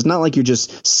experts. It's not like you're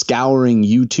just scouring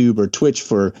YouTube or Twitch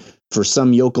for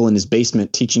some yokel in his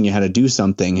basement teaching you how to do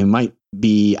something who might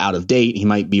be out of date. He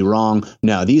might be wrong.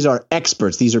 No, these are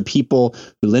experts. These are people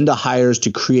who Lynda hires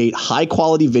to create high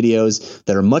quality videos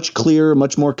that are much clearer,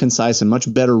 much more concise, and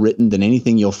much better written than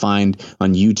anything you'll find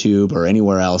on YouTube or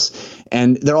anywhere else.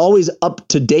 And they're always up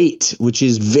to date, which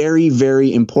is very,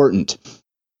 very important.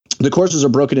 The courses are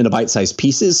broken into bite-sized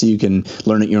pieces, so you can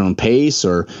learn at your own pace,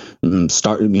 or learn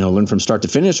from start to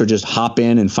finish, or just hop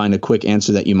in and find a quick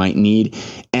answer that you might need.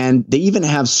 And they even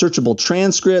have searchable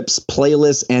transcripts,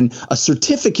 playlists, and a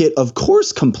certificate of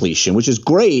course completion, which is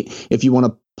great if you want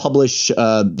to publish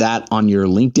that on your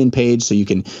LinkedIn page, so you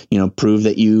can prove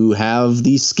that you have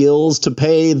the skills to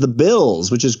pay the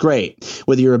bills, which is great.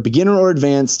 Whether you're a beginner or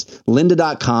advanced,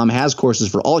 lynda.com has courses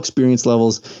for all experience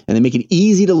levels, and they make it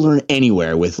easy to learn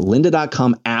anywhere with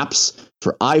lynda.com apps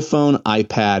for iPhone,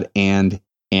 iPad, and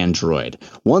Android.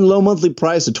 One low monthly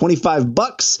price of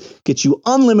 $25 gets you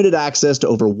unlimited access to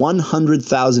over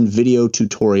 100,000 video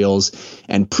tutorials,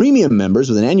 and premium members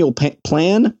with an annual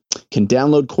plan can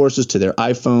download courses to their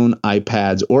iPhone,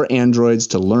 iPads, or Androids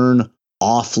to learn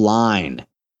offline.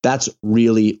 That's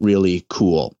really, really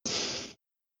cool.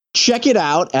 Check it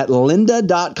out at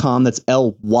lynda.com. That's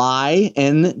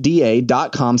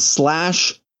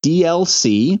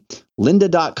lynda.com/DLC,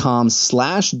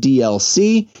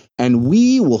 lynda.com/DLC, and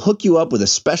we will hook you up with a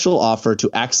special offer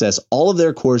to access all of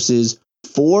their courses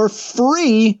for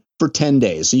free for 10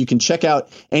 days. So you can check out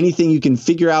anything. You can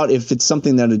figure out if it's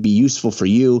something that would be useful for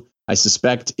you. I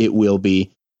suspect it will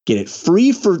be. Get it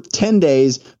free for 10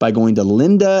 days by going to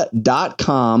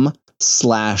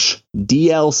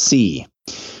lynda.com/DLC.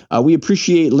 We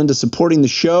appreciate Lynda supporting the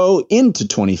show into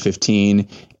 2015,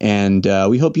 and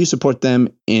we hope you support them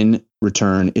in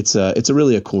return. It's a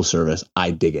really a cool service.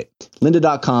 I dig it.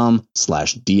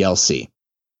 lynda.com/DLC.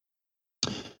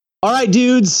 All right,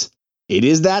 dudes, it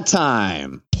is that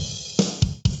time.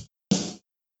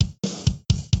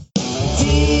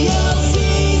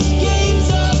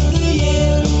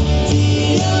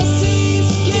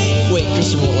 Wait,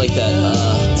 Christian won't like that.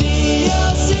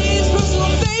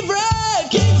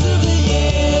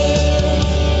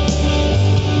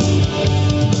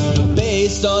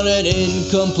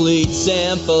 incomplete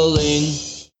sampling.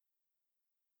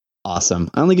 Awesome.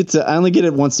 I only get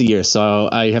it once a year, so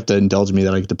I have to indulge me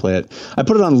that I get to play it. I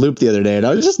put it on loop the other day, and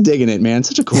I was just digging it, man.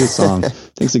 Such a cool song.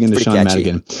 Thanks again to Sean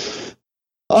catchy. Madigan.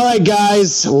 All right,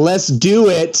 guys, let's do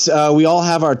it. We all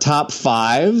have our top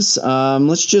fives.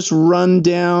 Let's just run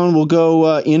down. We'll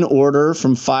go in order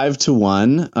from 5 to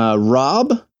 1.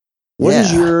 Rob, what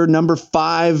is your number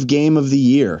 5 game of the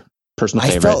year? Personal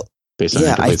favorite based on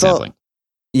incomplete sampling.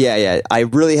 Yeah. I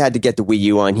really had to get the Wii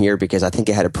U on here because I think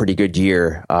it had a pretty good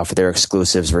year for their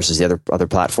exclusives versus the other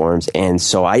platforms. And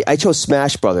so I chose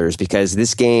Smash Brothers because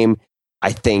this game,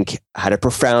 I think, had a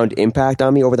profound impact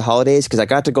on me over the holidays because I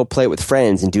got to go play it with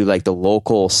friends and do like the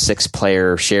local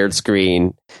 6-player shared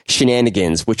screen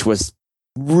shenanigans, which was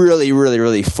really, really,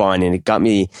 really fun. And it got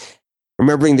me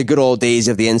remembering the good old days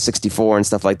of the N64 and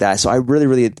stuff like that. So I really,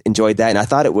 really enjoyed that. And I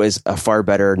thought it was a far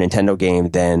better Nintendo game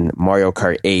than Mario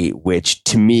Kart 8, which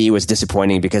to me was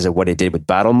disappointing because of what it did with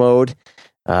battle mode.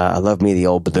 I love me the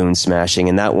old balloon smashing,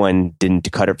 and that one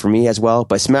didn't cut it for me as well.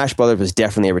 But Smash Brothers was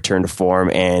definitely a return to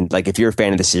form. And like, if you're a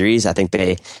fan of the series, I think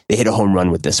they hit a home run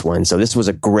with this one. So this was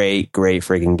a great, great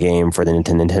friggin' game for the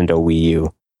Nintendo Wii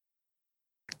U.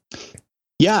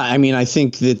 Yeah, I mean, I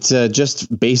think that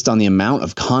just based on the amount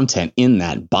of content in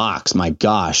that box, my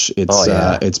gosh,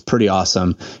 it's pretty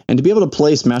awesome. And to be able to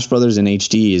play Smash Brothers in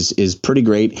HD is pretty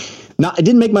great. It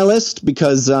didn't make my list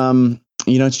because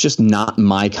it's just not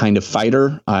my kind of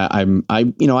fighter.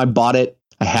 I bought it,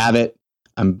 I have it,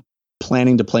 I'm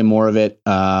planning to play more of it,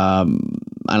 and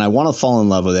I want to fall in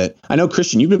love with it. I know,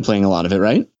 Christian, you've been playing a lot of it,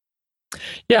 right?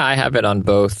 Yeah, I have it on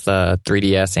both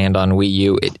 3DS and on Wii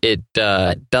U. It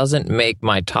doesn't make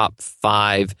my top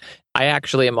 5. I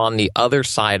actually am on the other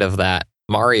side of that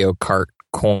Mario Kart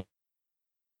coin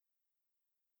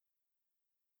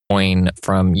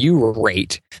from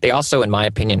U-Rate. They also, in my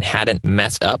opinion, hadn't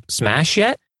messed up Smash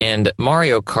yet, and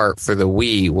Mario Kart for the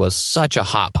Wii was such a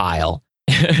hot pile.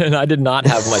 And I did not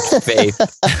have much faith.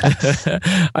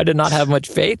 I did not have much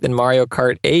faith in Mario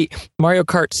Kart 8. Mario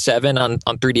Kart 7 on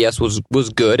 3DS was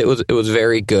good. It was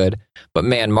very good. But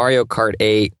man, Mario Kart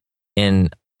 8 in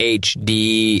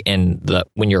HD and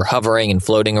when you're hovering and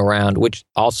floating around, which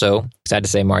also, sad to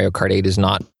say, Mario Kart 8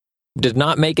 did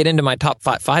not make it into my top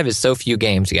 5. 5 is so few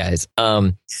games, guys.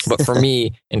 But for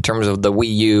me, in terms of the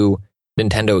Wii U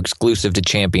Nintendo exclusive to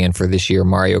champion for this year,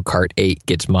 Mario Kart 8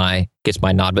 gets my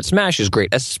nod. But Smash is great,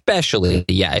 especially,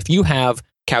 if you have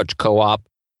couch co-op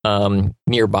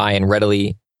nearby and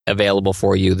readily available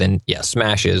for you, then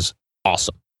Smash is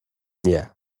awesome. Yeah.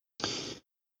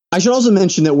 I should also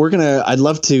mention that I'd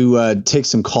love to take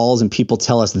some calls and people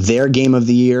tell us their game of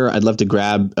the year. I'd love to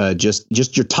grab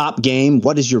just your top game.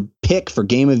 What is your pick for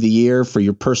game of the year for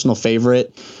your personal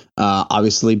favorite?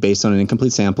 Obviously based on an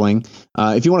incomplete sampling.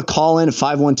 If you want to call in at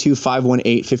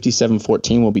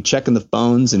 512-518-5714, we'll be checking the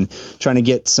phones and trying to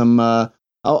get some a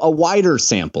wider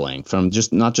sampling from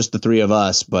not just the three of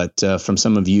us, but from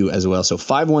some of you as well. So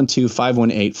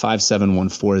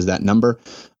 512-518-5714 is that number.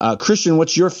 Christian,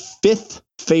 what's your 5th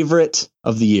favorite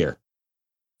of the year?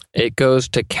 It goes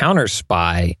to Counter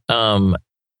Spy.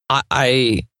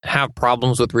 I have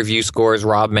problems with review scores.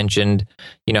 Rob mentioned,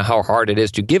 how hard it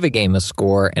is to give a game a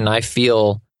score, and I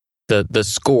feel the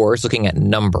scores, looking at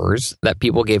numbers that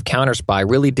people gave Counter Spy,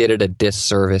 really did it a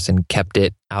disservice and kept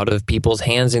it out of people's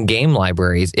hands in game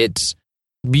libraries. It's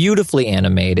beautifully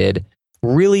animated,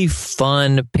 really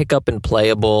fun, pick up and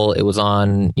playable. It was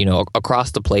on,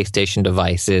 across the PlayStation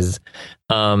devices,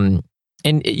 and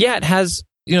it has.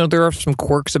 There are some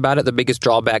quirks about it. The biggest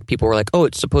drawback, people were like, oh,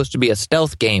 it's supposed to be a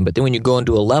stealth game, but then when you go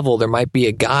into a level, there might be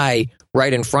a guy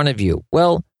right in front of you.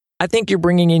 Well, I think you're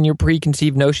bringing in your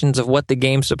preconceived notions of what the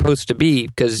game's supposed to be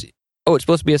because, it's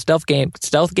supposed to be a stealth game.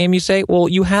 Stealth game, you say? Well,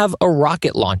 you have a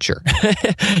rocket launcher.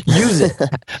 Use it.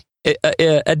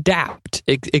 Adapt,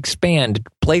 expand,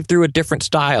 play through a different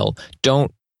style.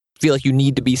 Don't feel like you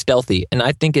need to be stealthy. And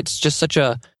I think it's just such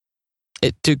a...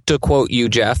 To quote you,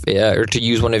 Jeff, or to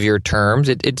use one of your terms,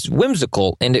 it's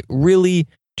whimsical, and it really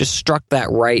just struck that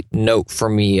right note for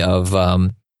me of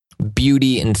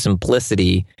beauty and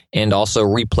simplicity, and also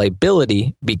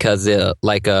replayability, because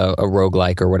like a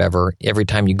roguelike or whatever, every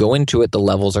time you go into it, the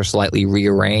levels are slightly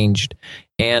rearranged,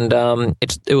 and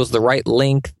it was the right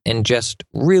length, and just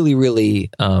really, really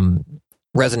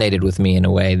resonated with me in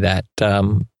a way that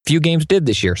few games did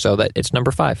this year. So that it's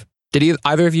number 5. Did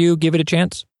either of you give it a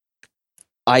chance?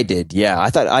 I did, yeah.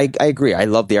 I agree. I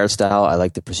love the art style. I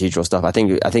like the procedural stuff. I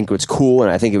think it's cool,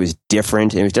 and I think it was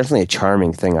different. It was definitely a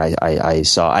charming thing I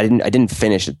saw. I didn't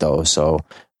finish it though, so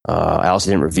I also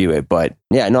didn't review it. But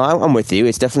yeah, no, I'm with you.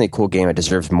 It's definitely a cool game. It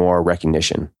deserves more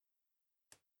recognition.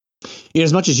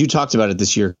 As much as you talked about it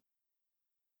this year,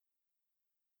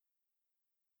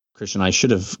 Christian, I should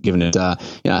have given it.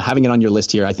 Having it on your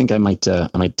list here, I think I might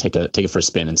take it for a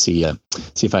spin and see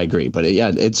if I agree. But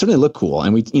it certainly looked cool,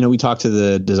 and we talked to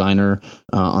the designer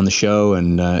on the show,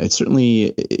 and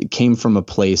it came from a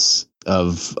place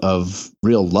of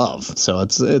real love. So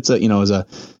it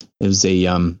was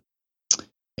a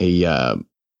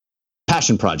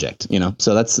passion project,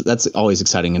 So that's always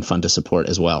exciting and fun to support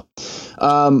as well.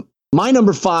 My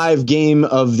number 5 game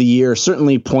of the year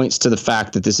certainly points to the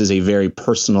fact that this is a very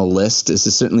personal list. This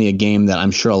is certainly a game that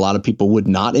I'm sure a lot of people would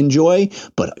not enjoy,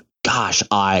 but gosh,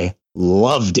 I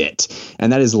loved it.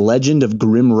 And that is Legend of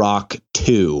Grimrock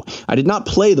 2. I did not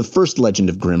play the first Legend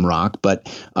of Grimrock, but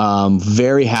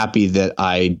very happy that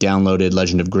I downloaded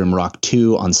Legend of Grimrock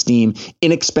 2 on Steam.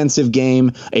 Inexpensive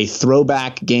game, a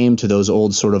throwback game to those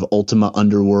old sort of Ultima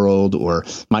Underworld or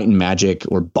Might and Magic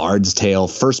or Bard's Tale,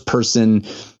 first person,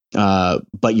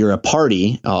 but you're a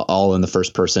party all in the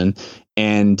first person,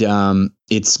 and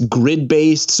it's grid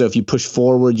based. So if you push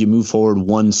forward, you move forward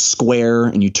 1 square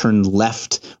and you turn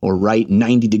left or right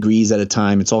 90 degrees at a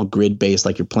time. It's all grid based,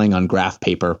 like you're playing on graph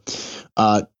paper.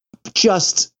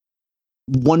 Just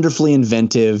wonderfully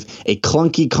inventive, a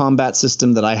clunky combat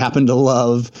system that I happen to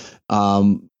love,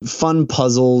 fun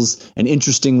puzzles, an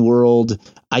interesting world.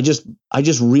 I just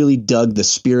really dug the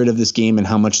spirit of this game and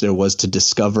how much there was to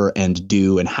discover and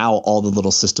do and how all the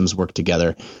little systems work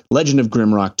together. Legend of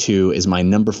Grimrock 2 is my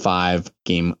number 5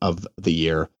 game of the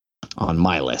year on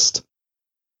my list.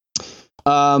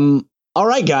 All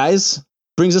right, guys.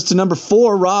 Brings us to number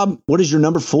 4. Rob, what is your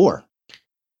number 4?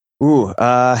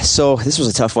 So this was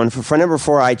a tough one. For number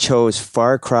 4, I chose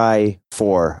Far Cry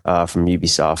 4 from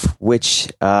Ubisoft, which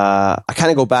I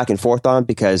kind of go back and forth on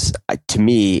because to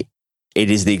me, it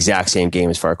is the exact same game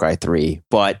as Far Cry 3,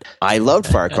 but I loved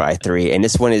Far Cry 3, and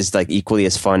this one is like equally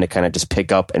as fun to kind of just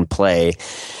pick up and play,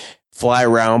 fly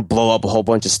around, blow up a whole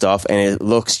bunch of stuff, and it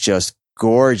looks just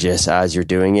gorgeous as you're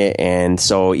doing it. And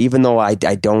so even though I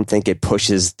don't think it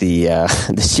pushes the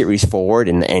series forward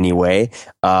in any way,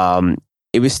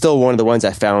 it was still one of the ones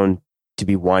I found to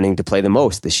be wanting to play the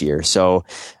most this year. So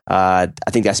I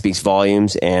think that speaks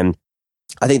volumes, and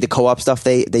I think the co-op stuff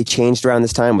they changed around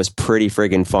this time was pretty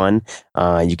friggin' fun.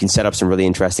 You can set up some really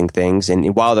interesting things.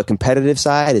 And while the competitive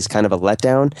side is kind of a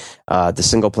letdown, the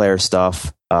single player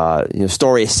stuff,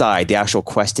 story aside, the actual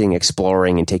questing,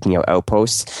 exploring, and taking out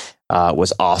outposts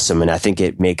was awesome. And I think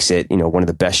it makes it, one of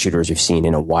the best shooters we've seen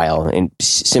in a while. And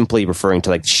simply referring to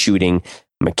like shooting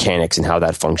mechanics and how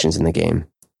that functions in the game.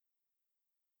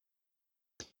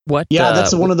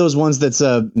 That's one of those ones that's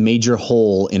a major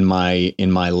hole in my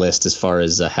list as far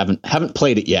as haven't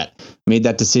played it yet. Made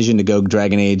that decision to go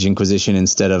Dragon Age Inquisition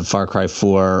instead of Far Cry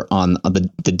 4 on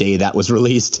the day that was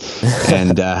released,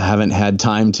 and haven't had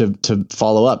time to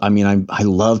follow up. I mean, I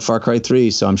loved Far Cry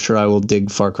 3, so I'm sure I will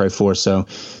dig Far Cry 4. So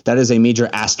that is a major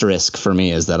asterisk for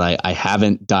me, is that I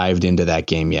haven't dived into that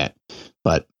game yet,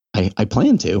 but I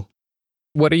plan to.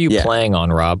 What are you playing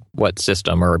on, Rob? What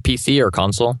system, or PC or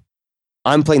console?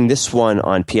 I'm playing this one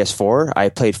on PS4. I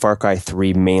played Far Cry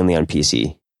 3 mainly on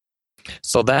PC.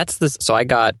 So so I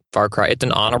got Far Cry. It's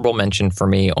an honorable mention for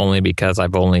me only because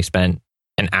I've only spent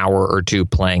an hour or two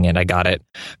playing it. I got it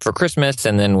for Christmas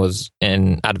and then was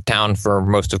out of town for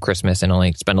most of Christmas and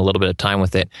only spent a little bit of time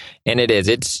with it. And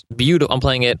it's beautiful. I'm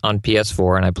playing it on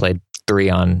PS4 and I played 3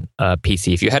 on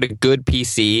PC. If you had a good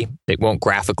PC, it won't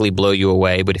graphically blow you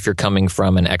away. But if you're coming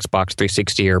from an Xbox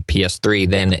 360 or PS3,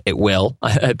 then it will.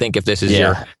 I think if this is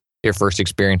your first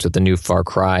experience with the new Far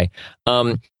Cry.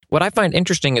 What I find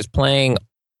interesting is playing,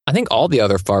 I think all the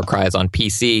other Far Cries on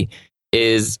PC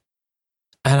is,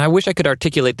 and I wish I could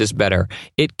articulate this better,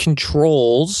 it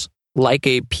controls like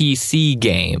a PC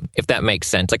game, if that makes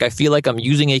sense. Like I feel like I'm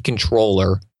using a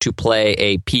controller to play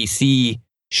a PC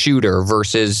shooter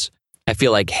versus I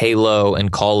feel like Halo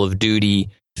and Call of Duty,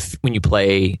 when you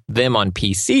play them on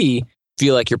PC,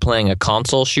 feel like you're playing a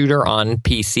console shooter on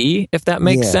PC, if that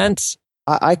makes sense.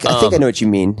 I think I know what you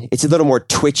mean. It's a little more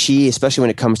twitchy, especially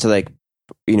when it comes to like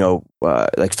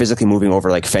physically moving over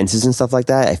like fences and stuff like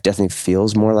that. It definitely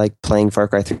feels more like playing Far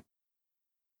Cry 3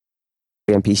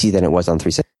 on PC than it was on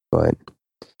 360. But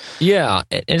yeah,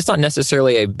 and it's not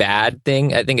necessarily a bad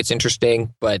thing. I think it's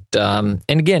interesting, but and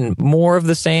again, more of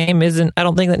the same isn't. I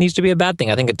don't think that needs to be a bad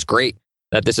thing. I think it's great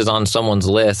that this is on someone's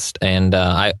list, and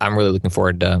I'm really looking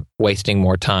forward to wasting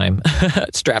more time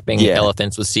strapping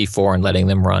elephants with C4 and letting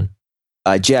them run.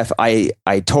 Jeff, I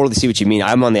totally see what you mean.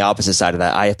 I'm on the opposite side of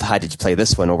that. I had to play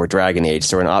this one over Dragon Age.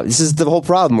 So this is the whole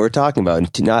problem we're talking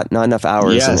about. Not enough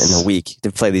hours in a week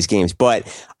to play these games. But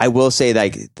I will say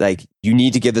like you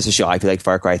need to give this a shot. I feel like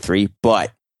Far Cry 3,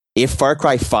 but If Far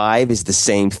Cry 5 is the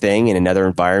same thing in another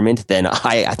environment, then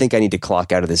I think I need to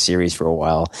clock out of the series for a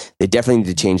while. They definitely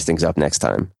need to change things up next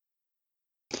time.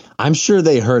 I'm sure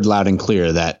they heard loud and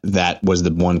clear that that was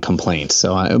the one complaint.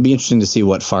 So it'll be interesting to see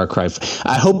what Far Cry.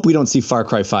 I hope we don't see Far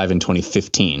Cry 5 in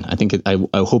 2015.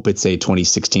 I hope it's a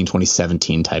 2016,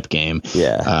 2017 type game.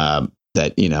 Yeah.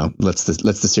 That, you know, lets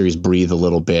the series breathe a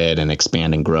little bit and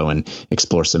expand and grow and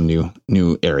explore some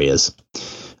new areas.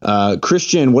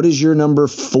 Christian, what is your number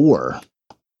 4?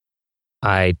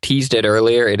 I teased it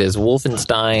earlier. It is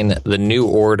Wolfenstein: The New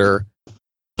Order.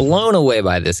 Blown away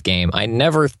by this game. I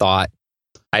never thought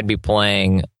I'd be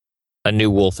playing a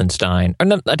new Wolfenstein. Or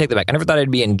no, I take that back. I never thought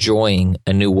I'd be enjoying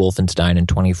a new Wolfenstein in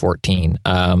 2014.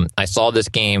 I saw this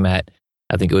game at,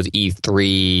 I think it was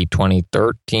E3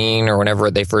 2013 or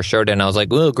whenever they first showed it, and I was like,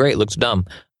 "Oh, great, looks dumb."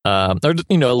 Or,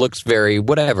 you know, it looks very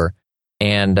whatever.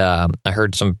 And I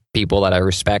heard some people that I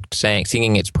respect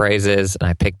singing its praises, and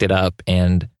I picked it up.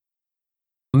 And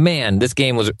man, this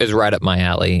game is right up my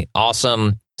alley.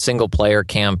 Awesome single-player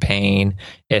campaign.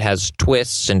 It has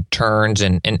twists and turns,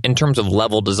 and in terms of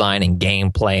level design and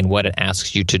gameplay and what it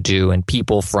asks you to do, and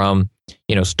people from,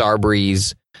 you know,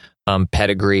 Starbreeze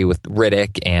pedigree with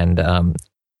Riddick, and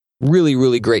really,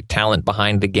 really great talent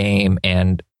behind the game.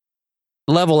 And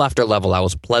level after level, I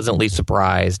was pleasantly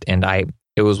surprised, and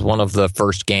it was one of the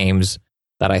first games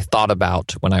that I thought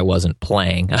about when I wasn't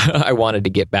playing. I wanted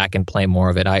to get back and play more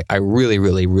of it. I really,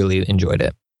 really, really enjoyed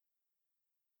it.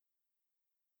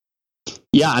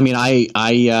 Yeah, I mean,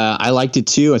 I liked it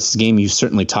too. It's a game you've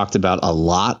certainly talked about a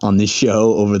lot on this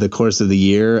show over the course of the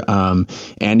year,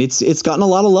 and it's gotten a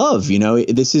lot of love. You know,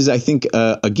 this is, I think,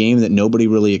 a game that nobody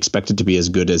really expected to be as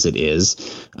good as it is.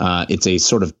 It's a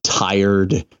sort of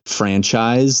tired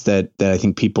franchise that I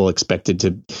think people expected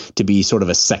to be sort of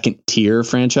a second tier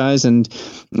franchise, and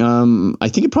I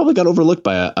think it probably got overlooked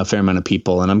by a fair amount of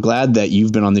people. And I'm glad that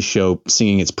you've been on this show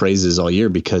singing its praises all year,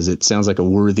 because it sounds like a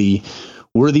worthy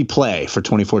play for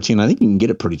 2014. I think you can get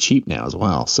it pretty cheap now as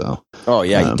well. So, oh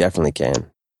yeah, you definitely can.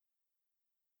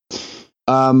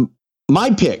 My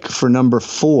pick for number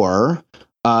 4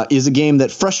 is a game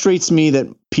that frustrates me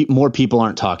that more people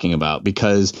aren't talking about,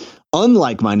 because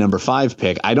unlike my number 5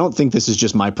 pick, I don't think this is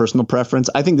just my personal preference.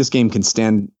 I think this game can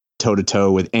stand toe to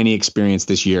toe with any experience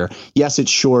this year. Yes,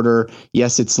 it's shorter.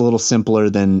 Yes, it's a little simpler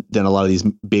than a lot of these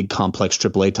big complex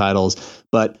AAA titles,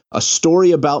 but A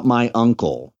Story About My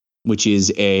Uncle, which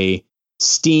is a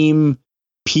Steam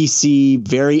PC,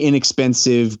 very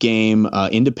inexpensive game,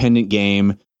 independent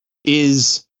game,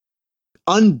 is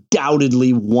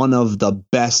undoubtedly one of the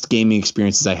best gaming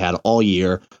experiences I had all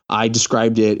year. I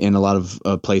described it in a lot of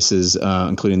places,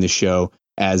 including this show,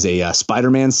 as a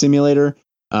Spider-Man simulator,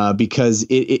 because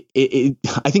it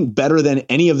I think better than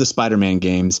any of the Spider-Man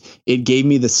games, it gave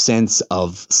me the sense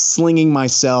of slinging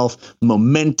myself,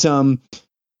 momentum,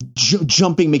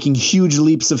 jumping, making huge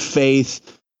leaps of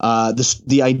faith.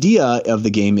 The idea of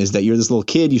the game is that you're this little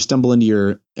kid. You stumble into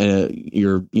your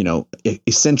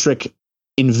eccentric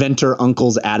inventor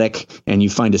uncle's attic, and you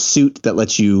find a suit that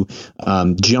lets you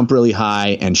jump really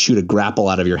high and shoot a grapple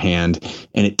out of your hand,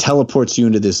 and it teleports you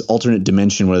into this alternate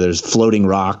dimension where there's floating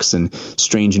rocks and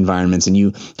strange environments, and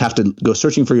you have to go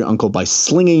searching for your uncle by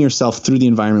slinging yourself through the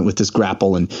environment with this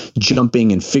grapple and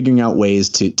jumping and figuring out ways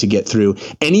to get through.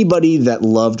 Anybody that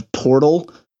loved Portal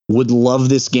would love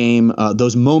this game.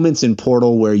 Those moments in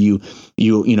Portal where you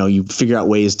figure out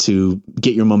ways to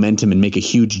get your momentum and make a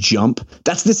huge jump.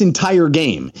 That's this entire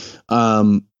game.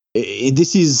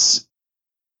 This is,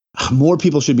 more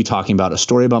people should be talking about A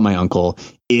Story About My Uncle.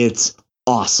 It's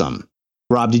awesome.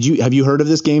 Rob, have you heard of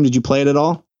this game? Did you play it at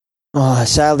all?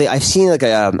 Sadly, I've seen like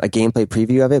a gameplay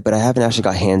preview of it, but I haven't actually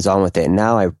got hands on with it. And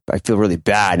now I feel really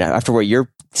bad. Now, after what you're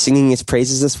singing its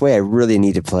praises this way, I really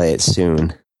need to play it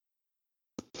soon.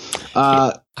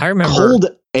 I remember Cold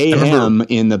AM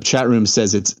in the chat room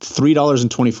says it's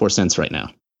 $3.24 right now.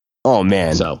 Oh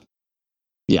man. So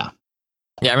yeah.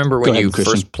 I remember when you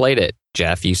Christian. first played it,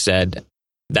 Jeff, you said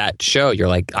that show, you're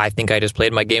like, I think I just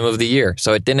played my game of the year.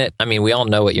 So it didn't, I mean, we all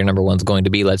know what your number one's going to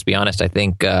be. Let's be honest. I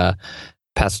think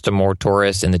Pastor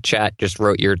Mortoris in the chat just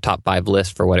wrote your top 5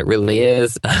 list for what it really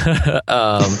is. It's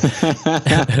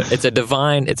a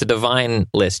divine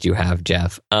list you have,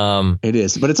 Jeff. It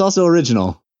is, but it's also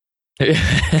original.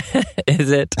 Is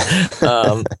it?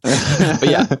 But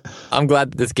yeah, I'm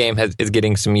glad that this game is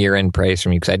getting some year-end praise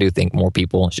from you, because I do think more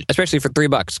people, especially for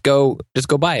 $3, just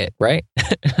go buy it, right?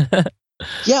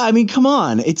 Yeah, I mean, come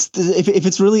on. If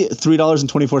it's really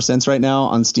 $3.24 right now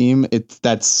on Steam,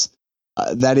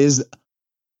 that is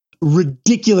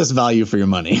ridiculous value for your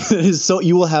money. It is so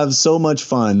you will have so much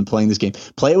fun playing this game.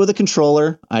 Play it with a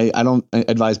controller. I don't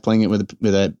advise playing it with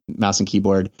a mouse and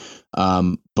keyboard.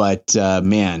 But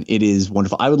man, it is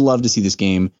wonderful. I would love to see this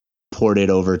game ported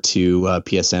over to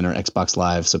PSN or Xbox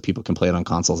Live so people can play it on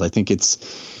consoles. I think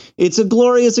it's a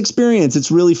glorious experience.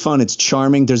 It's really fun. It's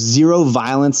charming. There's zero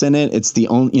violence in it. It's the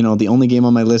only game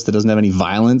on my list that doesn't have any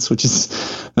violence, which is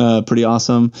pretty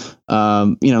awesome.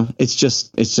 It's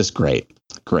just great.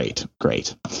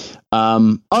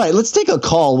 All right, let's take a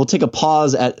call. We'll take a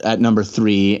pause at number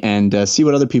 3 and see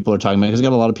what other people are talking about, because we've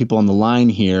got a lot of people on the line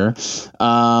here.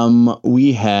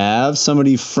 We have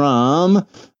somebody from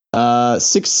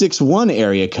 661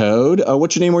 area code.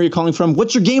 What's your name? Where are you calling from?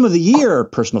 What's your game of the year?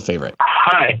 Personal favorite.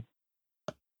 Hi.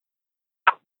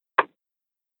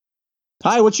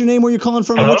 What's your name? Where are you calling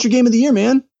from? Hello? What's your game of the year,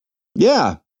 man?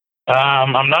 Yeah.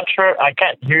 I'm not sure. I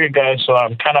can't hear you guys, so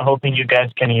I'm kind of hoping you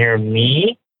guys can hear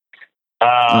me.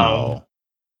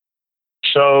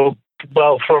 So,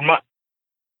 well, for my...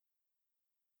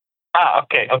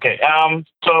 Okay.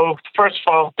 So, first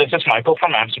of all, this is Michael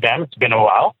from Amsterdam. It's been a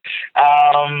while.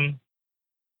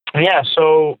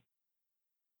 So,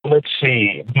 let's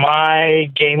see. My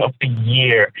game of the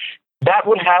year. That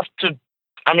would have to...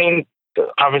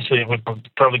 obviously, it would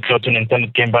probably go to an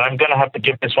intended game, but I'm going to have to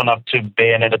give this one up to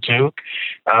Bayonetta 2.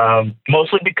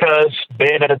 Mostly because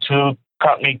Bayonetta 2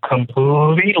 caught me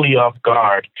completely off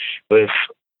guard with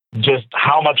just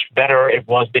how much better it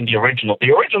was than the original.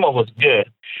 The original was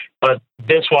good, but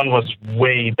this one was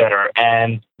way better.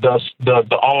 And the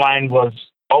online was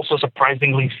also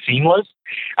surprisingly seamless.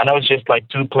 I know it's just like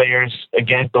 2 players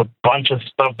against a bunch of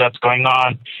stuff that's going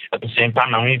on at the same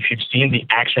time. If you've seen the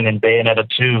action in Bayonetta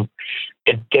 2,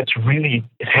 it gets really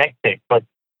hectic. But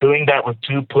doing that with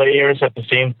 2 players at the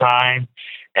same time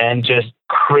and just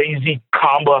crazy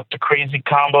combo after crazy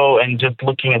combo and just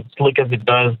looking as slick as it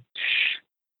does,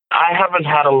 I haven't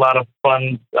had a lot of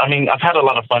fun. I've had a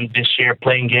lot of fun this year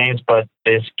playing games, but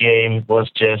this game was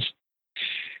just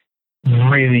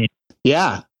really...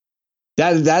 Yeah.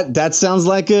 That sounds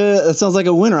like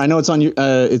a winner. I know it's on your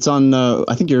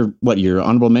I think your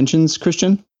honorable mentions,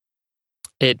 Christian.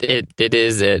 It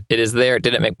is there. It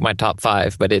didn't make my top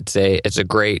 5, but it's a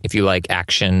great, if you like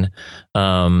action,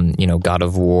 God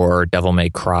of War, Devil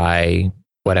May Cry,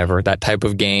 whatever, that type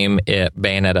of game.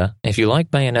 Bayonetta. If you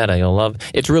like Bayonetta, you'll love.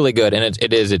 It's really good, and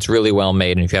it's really well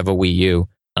made. And if you have a Wii U,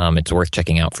 it's worth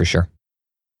checking out for sure.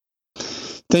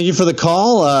 Thank you for the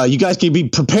call. You guys can be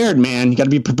prepared, man. You got to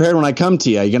be prepared when I come to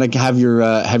you. You're gonna have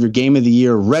your game of the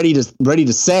year ready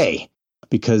to say,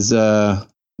 because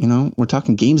we're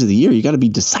talking games of the year. You got to be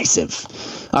decisive.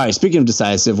 All right. Speaking of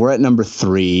decisive, we're at number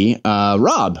 3.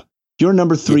 Rob, your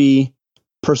number 3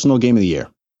 personal game of the year.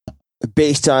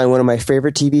 Based on one of my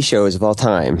favorite TV shows of all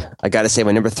time, I got to say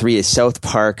my number 3 is South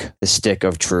Park: The Stick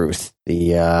of Truth.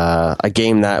 A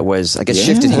game that was, I guess,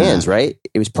 shifted hands, right?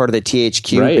 It was part of the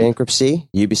THQ bankruptcy.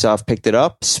 Ubisoft picked it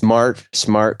up. Smart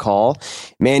call.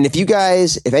 Man,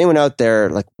 if anyone out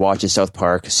there watches South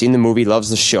Park, seen the movie,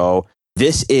 loves the show,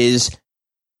 this is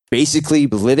basically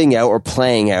living out or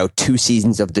playing out 2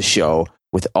 seasons of the show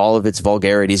with all of its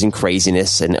vulgarities and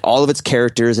craziness and all of its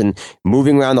characters and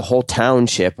moving around the whole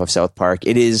township of South Park.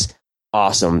 It is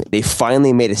awesome. They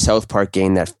finally made a South Park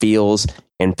game that feels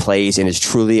and plays and is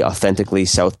truly authentically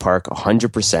South Park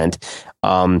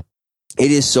 100%. It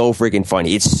is so freaking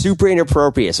funny. It's super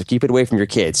inappropriate, so keep it away from your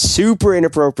kids. Super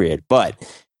inappropriate, but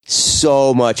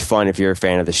so much fun if you're a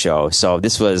fan of the show. So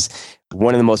this was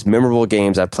one of the most memorable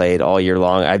games I played all year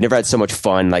long. I've never had so much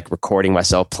fun recording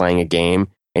myself playing a game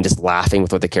and just laughing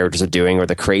with what the characters are doing or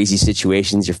the crazy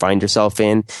situations you find yourself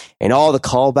in, and all the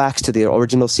callbacks to the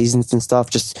original seasons and stuff.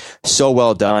 Just so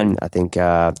well done. I think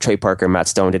Trey Parker and Matt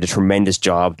Stone did a tremendous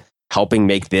job helping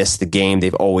make this the game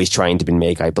they've always trying to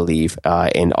make, I believe.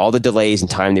 And all the delays and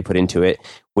time they put into it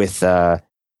with the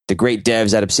great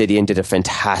devs at Obsidian did a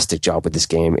fantastic job with this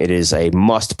game. It is a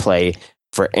must play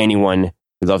for anyone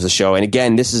who loves the show. And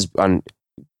again, this is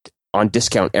on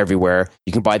discount everywhere.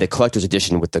 You can buy the collector's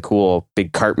edition with the cool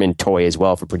big Cartman toy as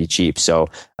well for pretty cheap. So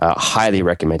highly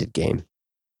recommended game.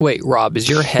 Wait, Rob, is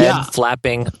your head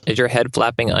flapping? Is your head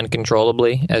flapping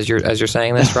uncontrollably as you're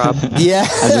saying this, Rob? Yeah,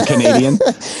 as a Canadian.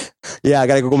 Yeah, I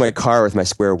got to go in my car with my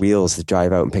square wheels to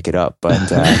drive out and pick it up. But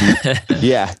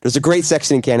yeah, there's a great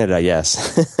section in Canada.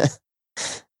 Yes.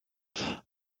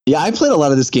 Yeah, I played a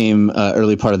lot of this game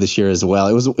early part of this year as well.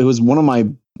 It was one of my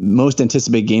most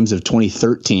anticipated games of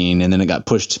 2013, and then it got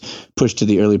pushed to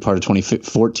the early part of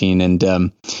 2014.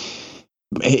 And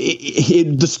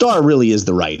the star really is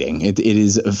the writing. It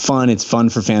is fun. It's fun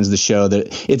for fans of the show. That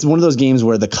it's one of those games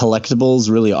where the collectibles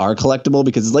really are collectible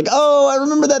because it's like, oh, I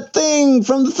remember that thing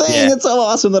from the thing. Yeah. It's so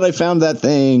awesome that I found that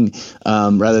thing.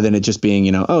 Rather than it just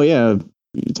being, oh yeah,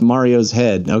 it's Mario's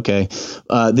head. Okay,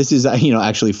 this is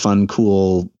actually fun,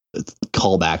 cool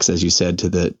callbacks, as you said, to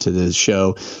the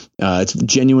show. It's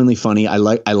genuinely funny. I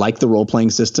like the role playing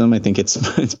system. I think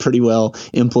it's pretty well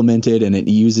implemented, and it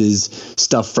uses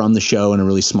stuff from the show in a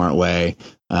really smart way.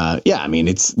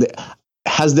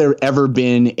 Has there ever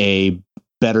been a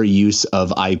better use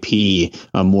of IP,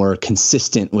 more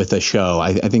consistent with a show?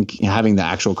 I think having the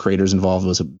actual creators involved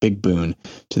was a big boon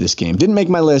to this game. Didn't make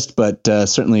my list, but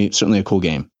certainly a cool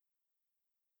game.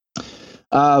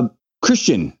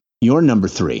 Christian, your number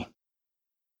 3.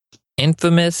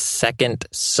 Infamous Second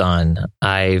Son.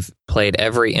 I've played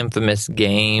every Infamous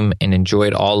game and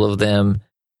enjoyed all of them.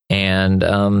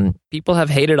 And people have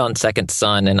hated on Second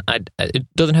Son, and it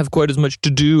doesn't have quite as much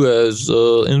to do as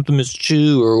Infamous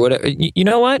 2 or whatever. You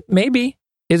know what? Maybe.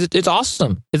 It's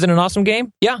awesome. Is it an awesome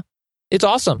game? Yeah, it's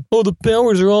awesome. Oh, the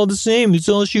powers are all the same. It's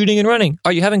all shooting and running.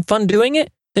 Are you having fun doing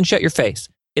it? Then shut your face.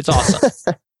 It's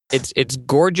awesome. It's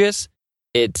gorgeous.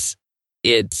 It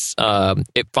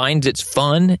finds its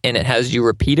fun, and it has you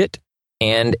repeat it,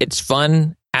 and it's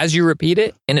fun as you repeat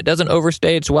it, and it doesn't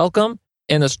overstay its welcome,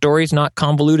 and the story's not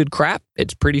convoluted crap.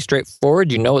 It's pretty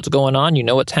straightforward. You know what's going on, you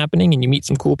know what's happening, and you meet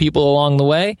some cool people along the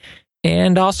way,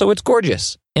 and also it's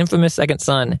gorgeous. Infamous Second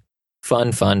Son.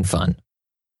 Fun.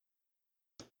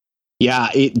 Yeah,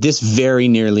 this very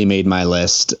nearly made my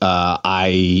list.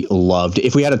 I loved it.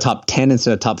 If we had a top 10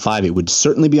 instead of top 5, it would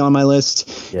certainly be on my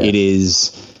list. Yeah. It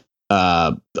is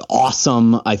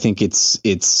awesome. I think it's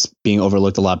being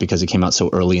overlooked a lot because it came out so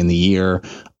early in the year.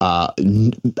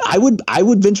 I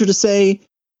would venture to say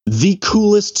the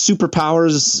coolest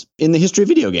superpowers in the history of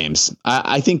video games.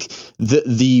 I think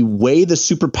the way the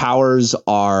superpowers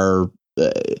are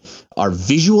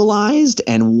visualized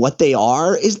and what they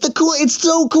are is it's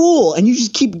so cool, and you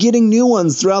just keep getting new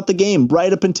ones throughout the game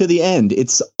right up until the end.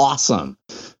 It's awesome.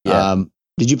 Yeah.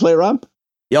 Did you play it, Rob?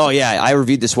 Oh, yeah. I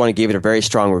reviewed this one and gave it a very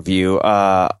strong review.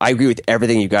 I agree with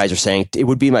everything you guys are saying. It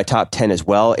would be my top 10 as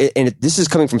well. This is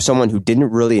coming from someone who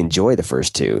didn't really enjoy the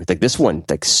first two. Like, this one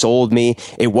sold me.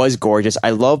 It was gorgeous.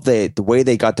 I love the way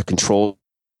they got the controls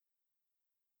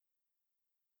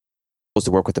to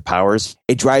work with the powers.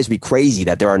 It drives me crazy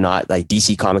that there are not like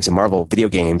DC Comics and Marvel video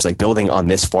games like building on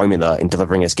this formula and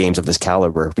delivering us games of this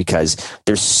caliber, because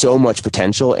there's so much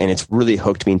potential, and it's really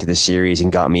hooked me into the series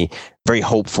and got me very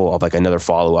hopeful of like another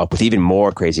follow-up with even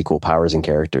more crazy cool powers and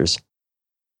characters.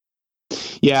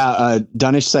 Yeah,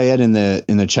 Danish Syed in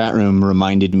the chat room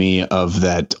reminded me of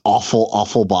that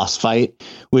awful boss fight,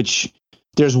 which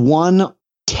there's one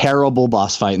terrible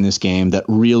boss fight in this game that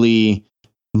really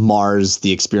mars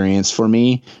the experience for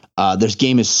me. This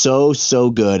game is so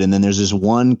good, and then there's this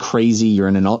one crazy, you're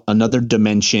in another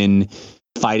dimension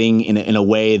fighting in a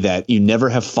way that you never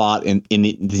have fought in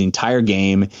the entire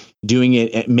game, doing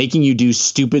it, making you do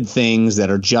stupid things that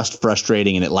are just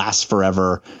frustrating, and it lasts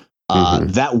forever.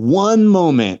 That one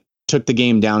moment took the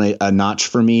game down a notch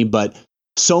for me, but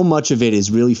so much of it is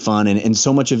really fun, and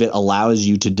so much of it allows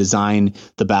you to design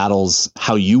the battles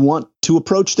how you want to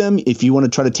approach them. If you want to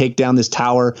try to take down this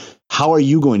tower, how are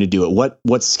you going to do it?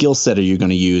 What skill set are you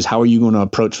going to use? How are you going to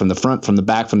approach from the front, from the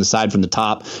back, from the side, from the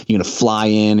top? You're going to fly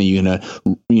in, and you're going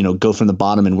to go from the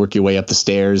bottom and work your way up the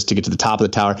stairs to get to the top of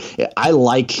the tower. I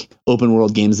like open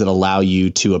world games that allow you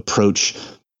to approach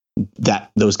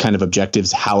those kind of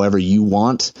objectives however you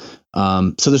want.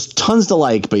 So there's tons to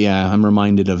like, but yeah, I'm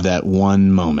reminded of that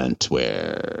one moment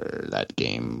where that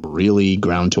game really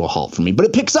ground to a halt for me, but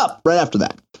it picks up right after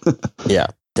that. Yeah,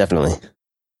 definitely.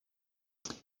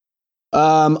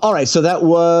 All right, so that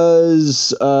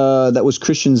was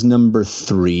Christian's number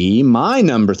 3. My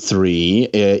number 3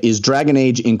 is Dragon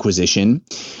Age Inquisition,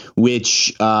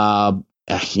 which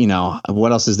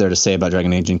what else is there to say about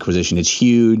Dragon Age Inquisition? It's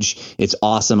huge. It's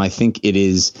awesome. I think it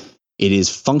is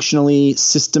functionally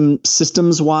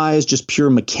systems wise, just pure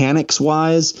mechanics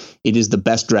wise, it is the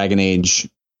best Dragon Age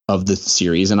of the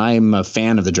series. And I am a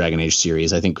fan of the Dragon Age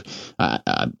series. I think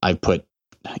I've put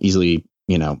easily,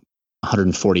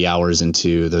 140 hours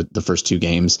into the first 2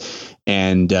 games,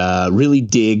 and really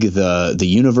dig the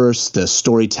universe, the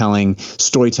storytelling.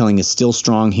 Storytelling is still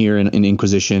strong here in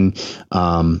Inquisition.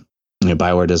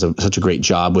 BioWare does such a great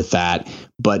job with that,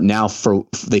 but now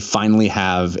they finally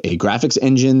have a graphics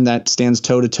engine that stands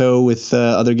toe to toe with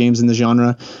other games in the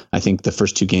genre. I think the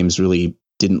first 2 games really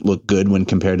didn't look good when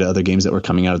compared to other games that were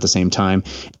coming out at the same time,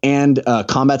 and a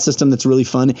combat system that's really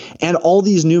fun, and all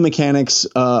these new mechanics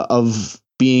of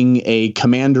being a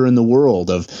commander in the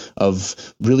world,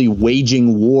 of really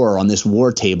waging war on this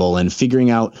war table and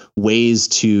figuring out ways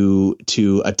to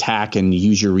attack and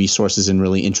use your resources in a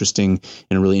really interesting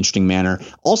manner.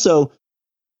 Also,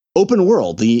 open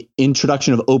world. The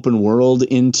introduction of open world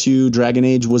into Dragon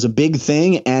Age was a big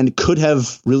thing and could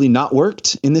have really not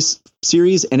worked in this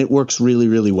series, and it works really,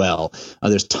 really well.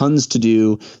 There's tons to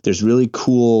do. There's really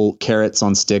cool carrots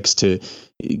on sticks to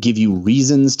give you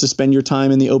reasons to spend your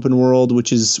time in the open world,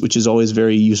 which is always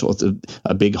very useful. It's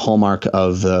a big hallmark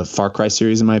of the Far Cry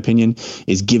series, in my opinion,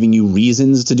 is giving you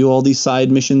reasons to do all these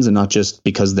side missions and not just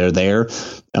because they're there.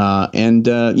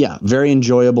 Very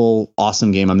enjoyable,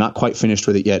 awesome game. I'm not quite finished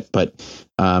with it yet, but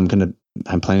I'm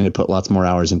planning to put lots more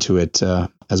hours into it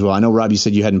as well. I know, Rob, you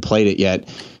said you hadn't played it yet.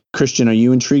 Christian, are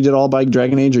you intrigued at all by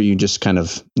Dragon Age, or are you just kind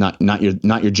of not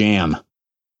your jam?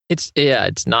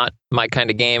 It's not my kind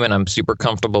of game, and I'm super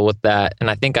comfortable with that. And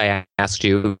I think I asked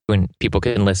you, and people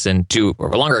can listen to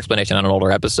a longer explanation on an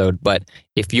older episode, but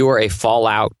if you're a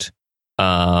Fallout,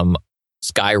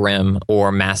 Skyrim,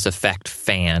 or Mass Effect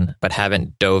fan, but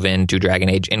haven't dove into Dragon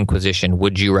Age Inquisition,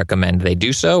 would you recommend they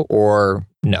do so, or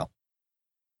no?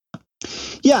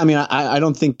 Yeah, I mean, I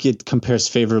don't think it compares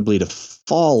favorably to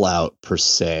Fallout per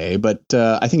se, but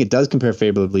I think it does compare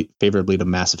favorably to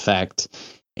Mass Effect.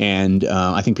 And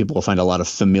I think people will find a lot of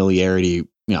familiarity.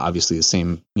 Obviously the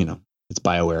same. It's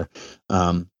BioWare.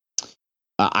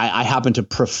 I happen to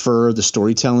prefer the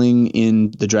storytelling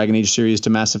in the Dragon Age series to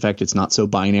Mass Effect. It's not so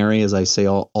binary, as I say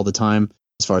all the time,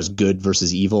 as far as good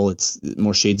versus evil. It's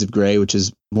more shades of gray, which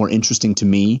is more interesting to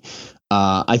me.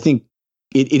 I think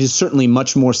it is certainly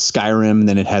much more Skyrim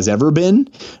than it has ever been.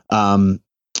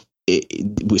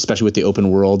 Especially with the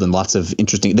open world and lots of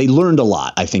interesting. They learned a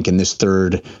lot, I think, in this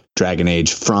third Dragon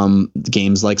Age from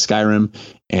games like Skyrim,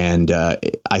 and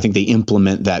I think they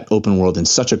implement that open world in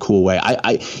such a cool way.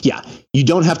 You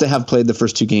don't have to have played the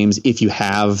first two games. If you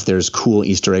have, there's cool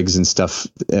Easter eggs and stuff,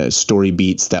 story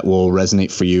beats that will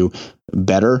resonate for you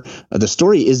better. The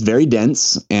story is very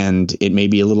dense, and it may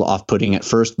be a little off-putting at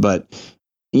first, but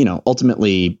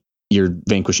ultimately, you're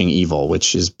vanquishing evil,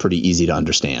 which is pretty easy to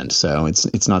understand. So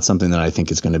it's not something that I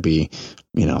think is going to be,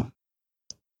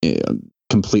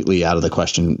 completely out of the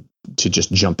question to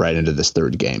just jump right into this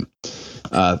third game.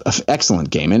 Excellent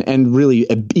game, and really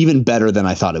even better than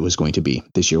I thought it was going to be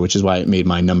this year, which is why it made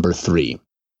my number 3.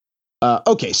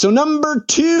 Okay, so number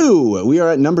 2. We are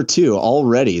at number 2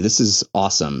 already. This is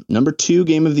awesome. Number 2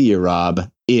 game of the year,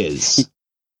 Rob, is...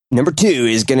 Number 2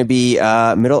 is going to be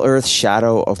Middle-earth: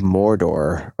 Shadow of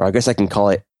Mordor, or I guess I can call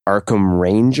it Arkham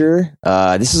Ranger.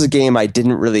 This is a game I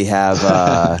didn't really have.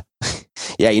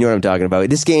 Yeah, you know what I'm talking about.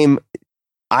 This game,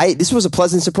 this was a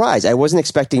pleasant surprise. I wasn't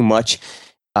expecting much.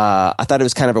 I thought it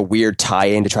was kind of a weird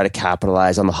tie-in to try to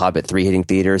capitalize on The Hobbit 3 hitting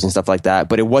theaters and stuff like that,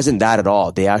 but it wasn't that at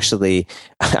all. I actually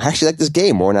like this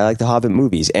game more than I like the Hobbit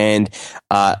movies, and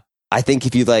I think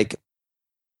if you like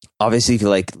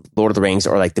Lord of the Rings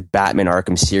or like the Batman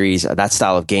Arkham series, that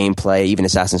style of gameplay, even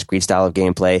Assassin's Creed style of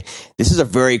gameplay, this is a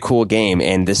very cool game.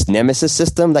 And this Nemesis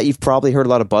system that you've probably heard a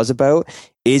lot of buzz about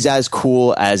is as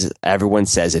cool as everyone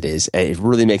says it is. It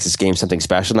really makes this game something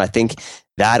special. And I think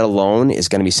that alone is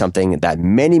going to be something that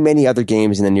many, many other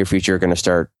games in the near future are going to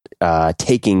start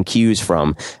taking cues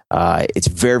from. It's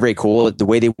very, very cool. The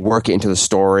way they work it into the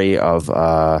story of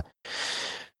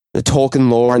the Tolkien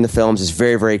lore in the films is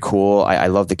very, very cool. I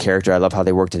love the character. I love how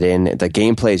they worked it in. The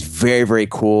gameplay is very, very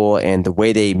cool. And the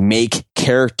way they make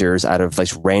characters out of like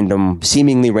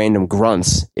seemingly random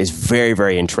grunts is very,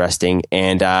 very interesting.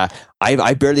 And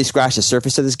I barely scratched the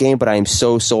surface of this game, but I am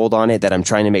so sold on it that I'm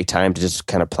trying to make time to just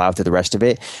kind of plow through the rest of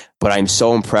it. But I'm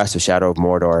so impressed with Shadow of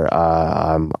Mordor.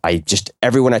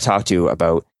 Everyone I talk to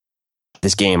about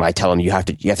this game, I tell them you have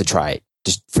to try it.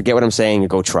 Just forget what I'm saying and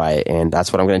go try it. And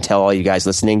that's what I'm going to tell all you guys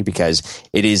listening, because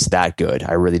it is that good.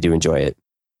 I really do enjoy it.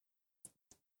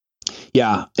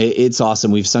 Yeah, it's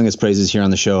awesome. We've sung its praises here on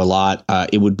the show a lot.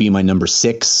 It would be my number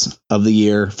 6 of the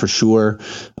year for sure.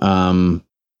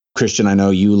 Christian, I know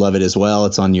you love it as well.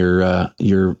 It's on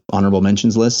your honorable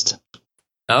mentions list.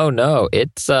 Oh no,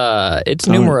 it's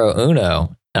numero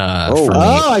uno. For me.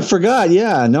 I forgot.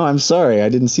 Yeah, no, I'm sorry. I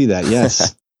didn't see that.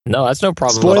 Yes. No, that's no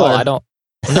problem Spoiler. at all.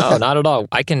 No, not at all.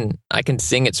 I can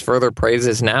sing its further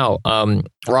praises now.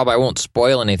 Rob, I won't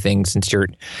spoil anything since you're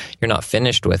not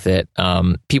finished with it.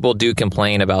 People do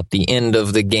complain about the end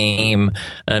of the game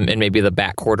and maybe the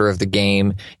back quarter of the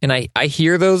game, and I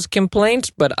hear those complaints,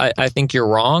 but I think you're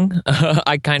wrong.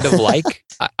 I kind of like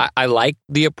I like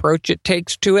the approach it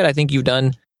takes to it. I think you've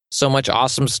done so much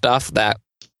awesome stuff that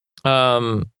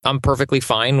I'm perfectly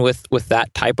fine with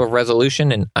that type of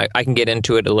resolution, and I can get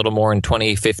into it a little more in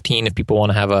 2015 if people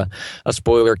want to have a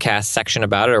spoiler cast section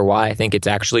about it, or why I think it's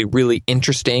actually really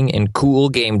interesting and cool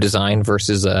game design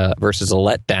versus a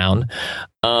letdown.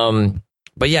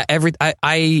 But yeah,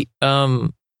 I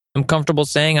am comfortable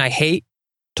saying I hate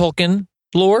Tolkien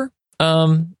lore.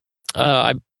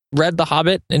 I read The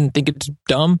Hobbit and think it's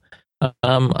dumb.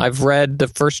 I've read the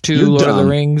first two Lord of the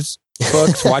Rings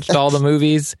books, watched all the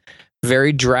movies.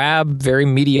 Very drab, very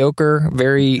mediocre,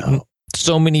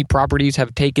 so many properties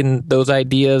have taken those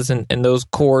ideas and those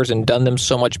cores and done them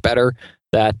so much better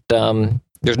that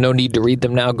there's no need to read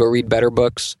them now. Go read better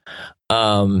books.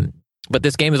 But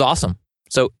this game is awesome.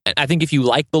 So I think if you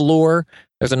like the lore,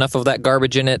 there's enough of that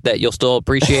garbage in it that you'll still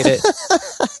appreciate it.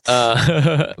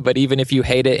 But even if you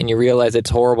hate it and you realize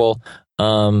it's horrible,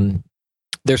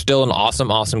 there's still an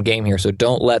awesome game here. So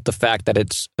don't let the fact that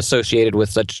it's associated with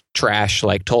such trash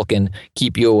like Tolkien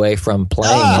keep you away from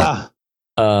playing it.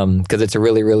 Because it's a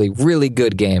really, really, really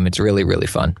good game. It's really, really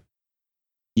fun.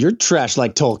 You're trash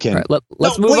like Tolkien. Right,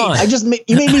 let's move on.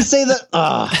 You made me say that.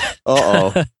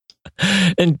 Uh-oh.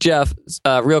 And Jeff,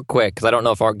 real quick, because I don't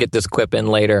know if I'll get this quip in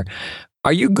later.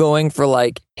 Are you going for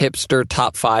like hipster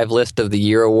top 5 list of the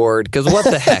year award? Because what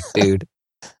the heck, dude?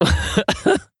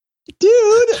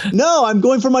 Dude, no, I'm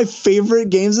going for my favorite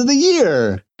games of the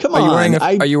year. Come on.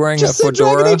 Are you wearing a fedora?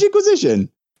 Dragon Age Inquisition.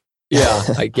 Yeah,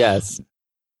 I guess.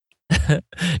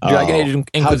 Dragon Age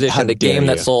Inquisition, the game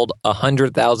that sold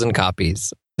 100,000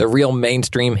 copies. The real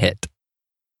mainstream hit.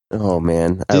 Oh,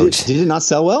 man. Did it not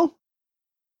sell well?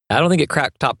 I don't think it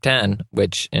cracked top 10,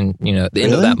 which, the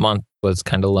end of that month was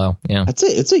kind of low. Yeah. That's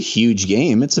it. It's a huge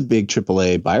game. It's a big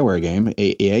AAA Bioware game,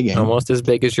 EA game. Almost as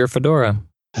big as your fedora.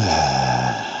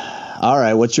 All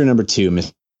right, what's your number 2,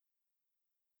 Mister?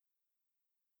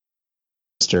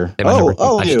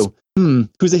 You.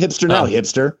 Who's a hipster now,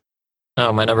 hipster?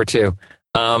 Oh, my number 2.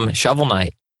 Shovel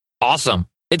Knight. Awesome.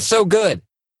 It's so good.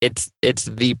 It's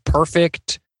the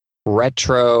perfect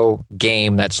retro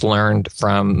game that's learned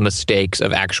from mistakes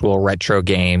of actual retro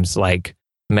games like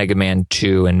Mega Man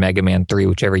 2 and Mega Man 3,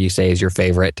 whichever you say is your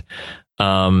favorite.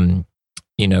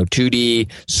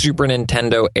 2D Super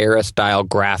Nintendo era style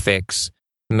graphics,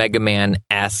 Mega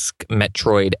Man-esque,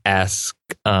 Metroid-esque,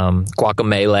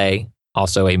 Guacamelee,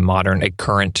 also a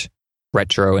current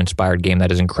retro-inspired game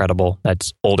that is incredible.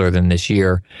 That's older than this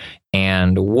year.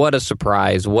 And what a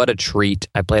surprise, what a treat.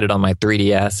 I played it on my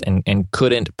 3DS and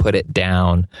couldn't put it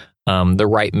down. The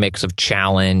right mix of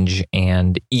challenge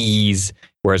and ease,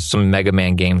 whereas some Mega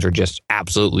Man games are just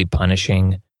absolutely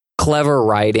punishing. Clever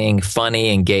writing,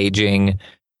 funny, engaging,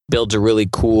 builds a really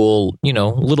cool,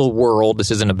 little world.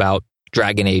 This isn't about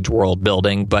Dragon Age world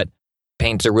building, but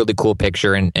paints a really cool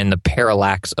picture, and the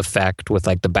parallax effect with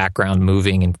like the background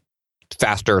moving and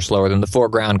faster or slower than the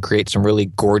foreground creates some really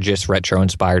gorgeous retro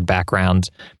inspired backgrounds.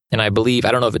 And I believe,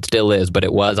 I don't know if it still is, but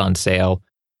it was on sale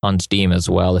on Steam as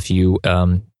well. If you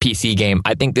PC game,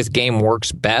 I think this game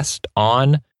works best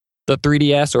on the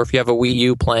 3DS, or if you have a Wii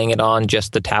U, playing it on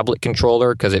just the tablet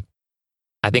controller, because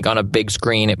I think on a big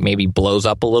screen it maybe blows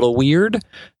up a little weird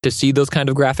to see those kind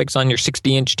of graphics on your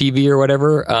 60-inch TV or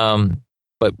whatever.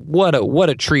 But what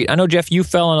a treat! I know, Jeff, you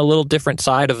fell on a little different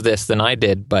side of this than I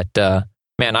did, but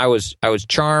man, I was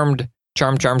charmed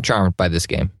by this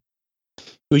game.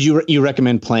 Would you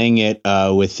recommend playing it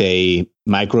with a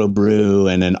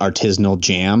microbrew and an artisanal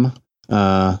jam,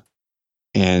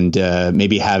 and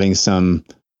maybe having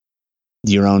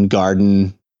your own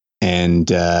garden and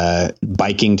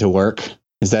biking to work?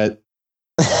 Is that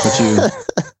what you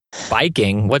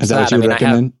biking? What's that? What you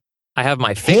recommend? I have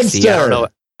my fixie. Hipster.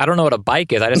 I don't know what a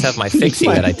bike is. I just have my fixie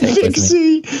that I take with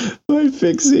me. My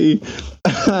fixie.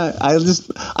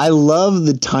 I love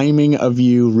the timing of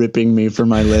you ripping me for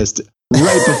my list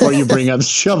right before you bring up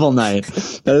Shovel Knight.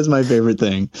 That is my favorite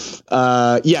thing.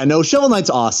 Shovel Knight's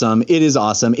awesome. It is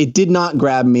awesome. It did not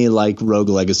grab me like Rogue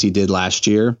Legacy did last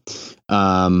year.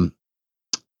 And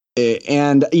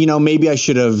maybe I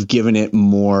should have given it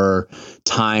more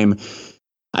time.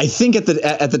 I think at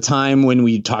the time when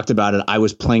we talked about it, I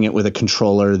was playing it with a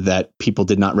controller that people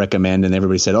did not recommend, and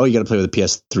everybody said, "Oh, you got to play with a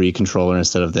PS3 controller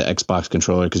instead of the Xbox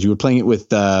controller," because you were playing it with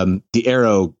the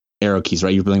arrow keys,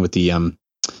 right? You were playing with the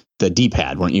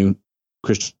D-pad, weren't you,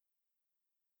 Christian?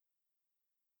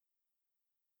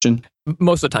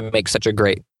 Most of the time, it makes such a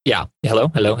great Hello.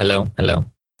 Oh,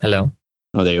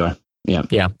 there you are.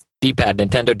 Yeah. D-pad,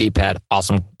 Nintendo D-pad,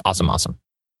 awesome.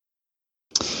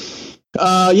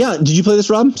 Did you play this,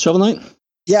 Rob? Shovel Knight?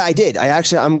 Yeah, I did.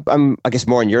 I'm I guess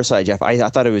more on your side, Jeff. I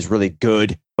thought it was really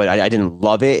good, but I didn't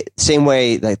love it. Same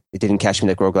way that it didn't catch me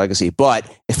like Rogue Legacy. But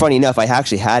funny enough, I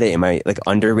actually had it in my like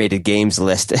underrated games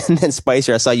list. And then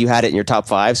Spicer, I saw you had it in your top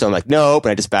 5, so I'm like, nope,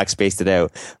 and I just backspaced it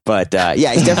out. But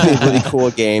yeah, it's definitely a really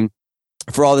cool game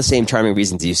for all the same charming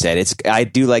reasons you said. I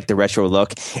do like the retro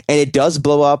look, and it does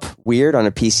blow up weird on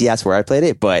a PC. That's where I played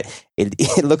it, but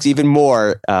it looks even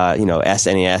more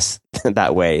SNES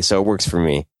that way, so it works for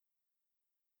me.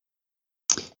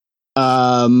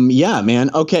 Yeah, man.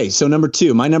 Okay, so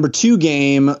my number 2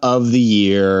 game of the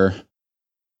year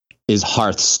is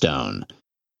Hearthstone.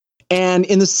 And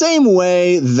in the same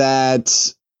way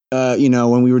that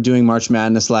when we were doing March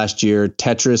Madness last year,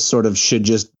 Tetris sort of should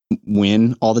just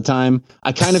win all the time.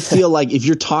 I kind of feel like if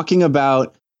you're talking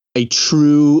about a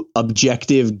true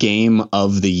objective game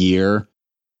of the year,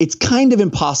 it's kind of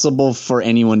impossible for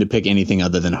anyone to pick anything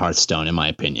other than Hearthstone, in my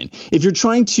opinion. If you're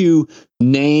trying to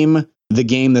name the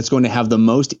game that's going to have the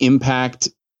most impact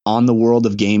on the world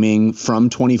of gaming from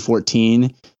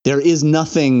 2014, there is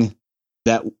nothing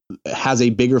that has a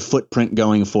bigger footprint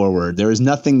going forward. There is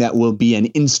nothing that will be an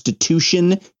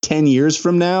institution 10 years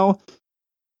from now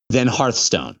than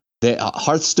Hearthstone.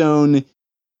 Hearthstone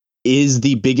is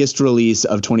the biggest release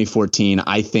of 2014,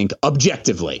 I think,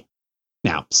 objectively.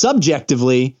 Now,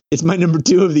 subjectively, it's my number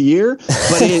 2 of the year,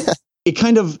 but it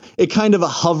kind of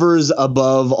hovers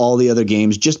above all the other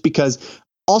games just because.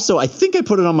 Also, I think I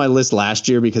put it on my list last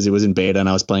year because it was in beta and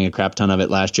I was playing a crap ton of it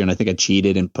last year, and I think I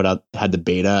cheated and had the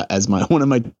beta as one of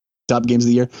my top games of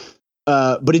the year.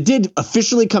 But it did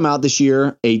officially come out this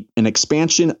year. An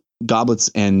expansion, Goblets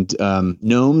and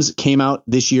Gnomes, came out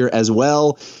this year as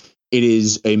well. It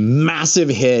is a massive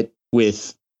hit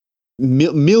with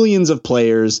millions of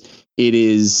players. It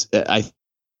is, I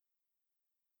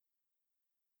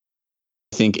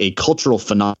think, a cultural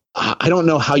phenomenon. I don't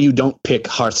know how you don't pick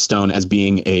Hearthstone as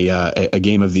being a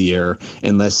game of the year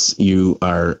unless you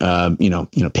are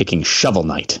picking Shovel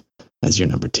Knight as your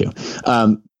number 2.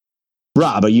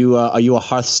 Rob, are you a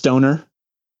Hearthstoner?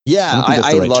 Yeah,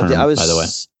 I loved it. I was, by the way.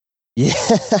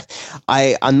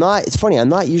 Yeah, I'm not. It's funny. I'm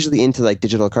not usually into like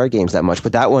digital card games that much,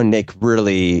 but that one, Nick,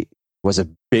 really was a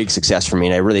big success for me,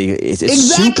 and it's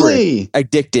exactly super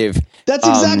addictive. That's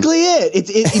exactly it.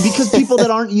 It's because people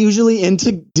that aren't usually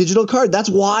into digital card,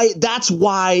 that's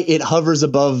why it hovers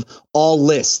above all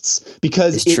lists,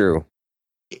 because it's true.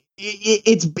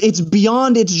 It's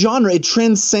beyond its genre. It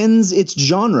transcends its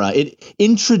genre. It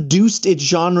introduced its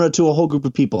genre to a whole group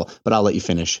of people. But I'll let you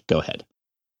finish. Go ahead.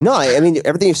 No, I mean,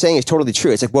 everything you're saying is totally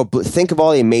true. It's like, well, think of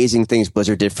all the amazing things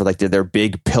Blizzard did for like their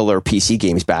big pillar PC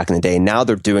games back in the day. Now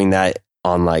they're doing that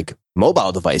on like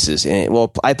mobile devices. And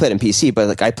well, I played it on PC, but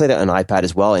like I played it on iPad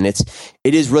as well. And it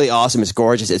is really awesome. It's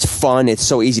gorgeous. It's fun. It's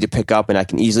so easy to pick up, and I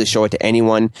can easily show it to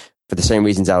anyone for the same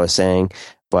reasons I was saying.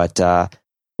 But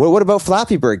what about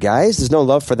Flappy Bird, guys? There's no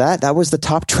love for that. That was the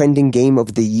top trending game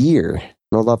of the year.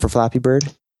 No love for Flappy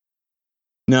Bird?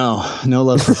 No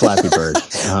love for Flappy Bird.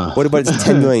 What about its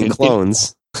 10 million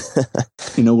clones?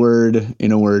 In a word,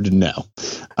 no.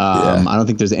 I don't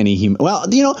think there's any human. Well,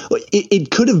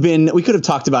 it could have been. We could have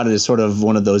talked about it as sort of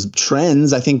one of those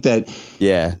trends. I think that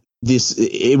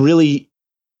it really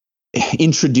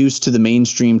introduced to the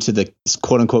mainstream, to the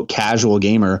quote unquote casual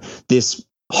gamer, this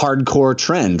hardcore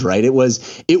trend. Right? It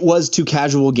was to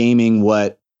casual gaming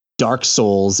what Dark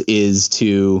Souls is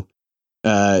to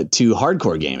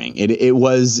hardcore gaming. It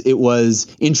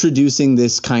was introducing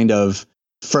this kind of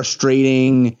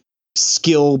frustrating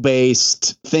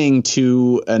skill-based thing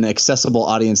to an accessible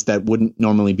audience that wouldn't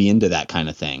normally be into that kind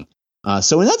of thing.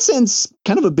 So in that sense,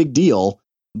 kind of a big deal,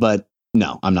 but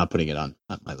no, I'm not putting it on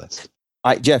my list.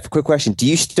 All right, Jeff, quick question. Do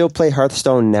you still play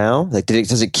Hearthstone now? Like,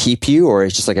 does it keep you, or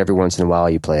it's just like every once in a while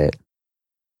you play it?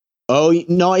 Oh,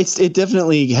 no, it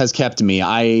definitely has kept me.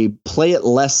 I play it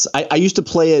less. I used to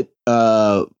play it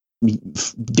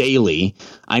daily.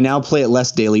 I now play it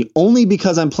less daily, only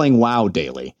because I'm playing WoW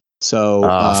daily. So,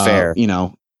 fair.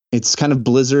 It's kind of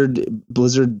Blizzard,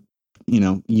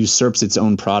 usurps its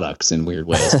own products in weird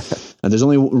ways. There's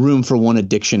only room for one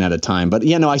addiction at a time. But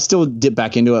I still dip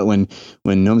back into it when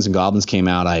Gnomes and Goblins came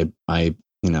out. I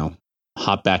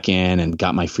hopped back in and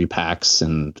got my free packs,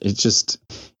 and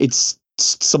it's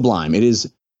sublime. It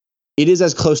is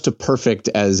as close to perfect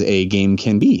as a game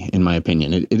can be, in my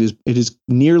opinion. It is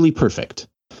nearly perfect.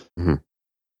 Mm-hmm.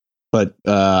 But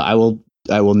I will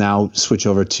now switch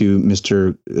over to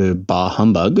Mr. Bah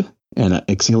Humbug, and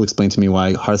he'll explain to me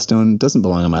why Hearthstone doesn't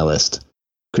belong on my list.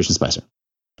 Christian Spicer.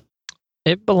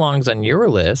 It belongs on your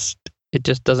list. It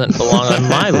just doesn't belong on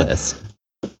my list.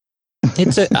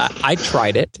 I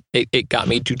tried it. It got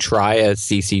me to try a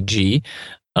CCG.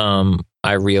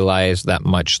 I realized that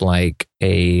much like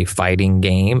a fighting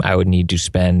game, I would need to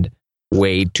spend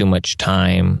way too much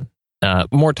time,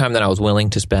 more time than I was willing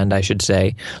to spend, I should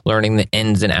say, learning the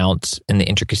ins and outs and the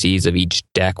intricacies of each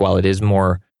deck. While it is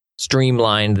more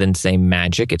streamlined than, say,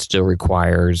 Magic, it still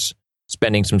requires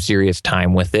spending some serious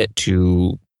time with it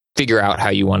to figure out how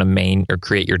you want to main or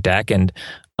create your deck. And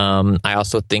I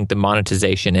also think the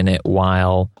monetization in it,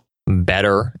 while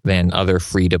better than other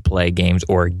free-to-play games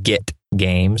or get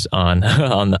games on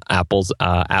on the Apple's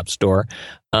App Store.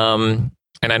 And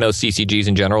I know CCGs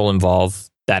in general involve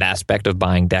that aspect of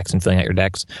buying decks and filling out your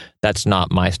decks. That's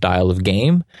not my style of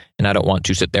game, and I don't want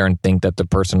to sit there and think that the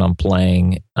person I'm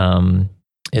playing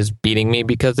is beating me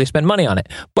because they spend money on it.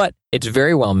 But it's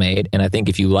very well made, and I think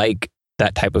if you like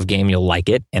that type of game, you'll like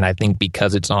it. And I think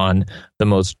because it's on the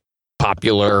most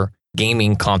popular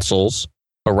gaming consoles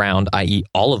around, i.e.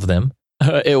 all of them,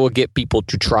 it will get people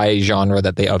to try a genre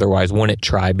that they otherwise wouldn't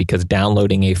try, because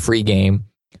downloading a free game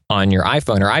on your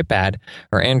iPhone or iPad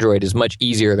or Android is much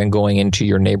easier than going into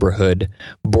your neighborhood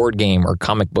board game or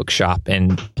comic book shop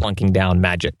and plunking down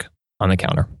Magic on the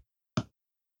counter.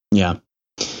 Yeah.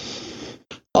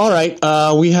 All right.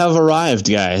 We have arrived,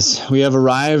 guys. We have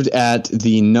arrived at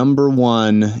the number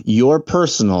one, your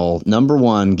personal number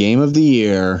one game of the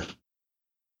year.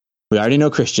 We already know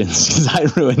Christian's because I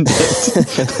ruined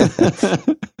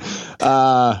it.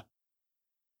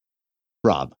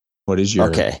 Rob, what is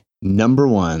your number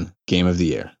one game of the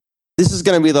year? This is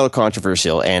going to be a little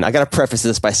controversial, and I got to preface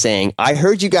this by saying I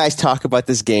heard you guys talk about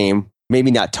this game. Maybe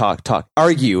not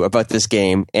argue about this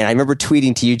game. And I remember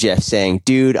tweeting to you, Jeff, saying,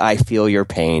 dude, I feel your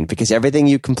pain, because everything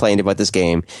you complained about this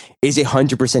game is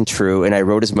 100% true. And I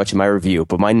wrote as much in my review,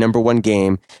 but my number one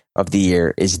game of the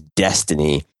year is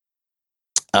Destiny.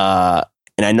 And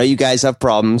I know you guys have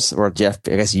problems, or Jeff,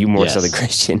 I guess you more so than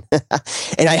Christian.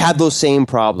 And I have those same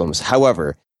problems.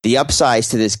 However, the upsides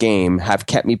to this game have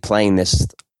kept me playing this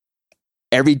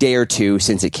every day or two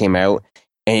since it came out.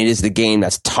 And it is the game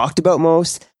that's talked about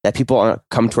most, that people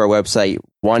come to our website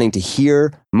wanting to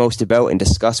hear most about and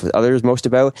discuss with others most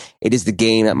about. It is the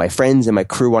game that my friends and my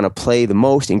crew want to play the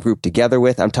most and group together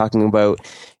with. I'm talking about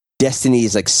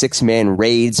Destiny's like 6-man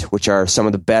raids, which are some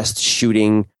of the best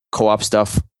shooting co-op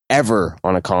stuff ever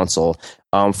on a console.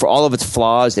 For all of its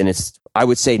flaws and its, I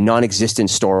would say,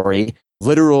 non-existent story,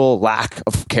 literal lack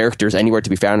of characters anywhere to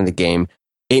be found in the game,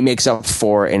 it makes up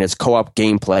for in its co-op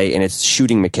gameplay and its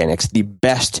shooting mechanics, the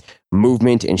best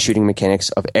movement and shooting mechanics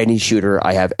of any shooter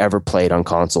I have ever played on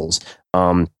consoles.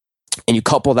 And you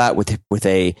couple that with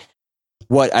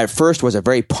what at first was a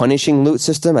very punishing loot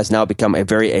system has now become a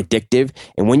very addictive.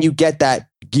 And when you get that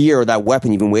gear or that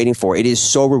weapon you've been waiting for, it is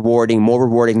so rewarding, more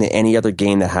rewarding than any other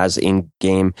game that has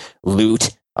in-game loot.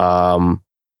 They've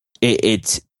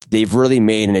really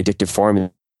made an addictive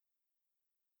formula.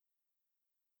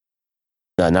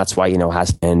 And that's why,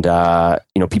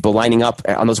 people lining up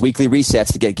on those weekly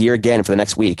resets to get gear again for the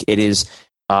next week. It is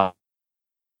such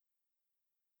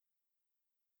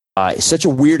a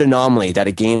weird anomaly that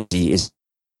a game is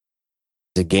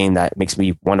a game that makes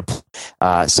me want to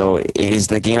play. So it is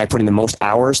the game I put in the most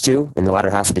hours to in the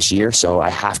latter half of this year. So I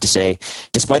have to say,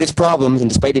 despite its problems and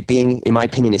despite it being, in my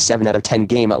opinion, a 7 out of 10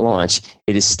 game at launch,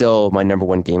 it is still my number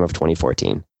one game of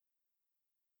 2014.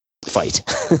 Fight.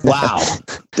 Wow.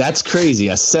 That's crazy.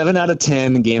 A 7 out of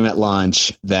 10 game at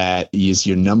launch that is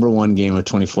your number one game of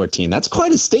 2014. That's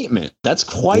quite a statement. That's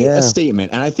quite a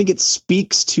statement. And I think it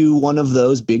speaks to one of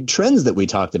those big trends that we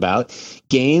talked about.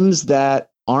 Games that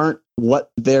aren't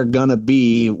what they're going to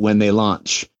be when they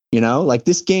launch. Like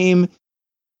this game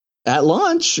at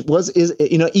launch is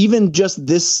even just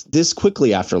this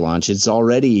quickly after launch, it's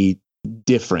already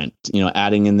different,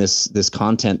 adding in this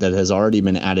content that has already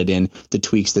been added in, the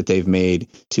tweaks that they've made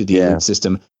to the Elite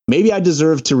system. Maybe I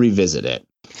deserve to revisit it.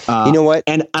 You know what?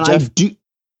 And Jeff, I do.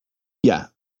 Yeah.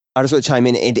 I just want to chime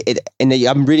in, and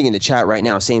I'm reading in the chat right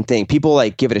now, same thing. People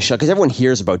give it a shot because everyone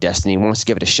hears about Destiny and wants to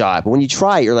give it a shot. But when you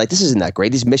try it, you're like, this isn't that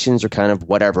great. These missions are kind of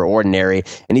whatever, ordinary,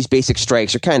 and these basic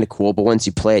strikes are kind of cool. But once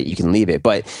you play it, you can leave it.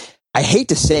 But I hate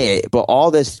to say it, but all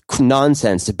this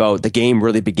nonsense about the game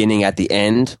really beginning at the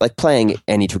end, like playing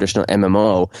any traditional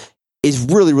MMO, is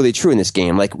really, really true in this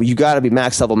game. Like, you got to be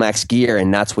max level, max gear,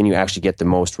 and that's when you actually get the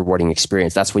most rewarding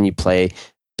experience. That's when you play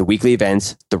the weekly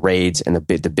events, the raids, and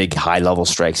the big high level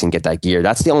strikes and get that gear.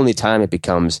 That's the only time it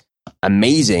becomes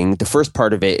amazing. The first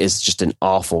part of it is just an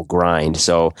awful grind.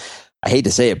 So I hate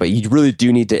to say it, but you really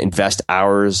do need to invest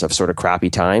hours of sort of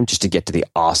crappy time just to get to the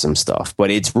awesome stuff.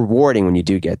 But it's rewarding when you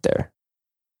do get there.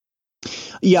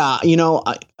 Yeah,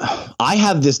 I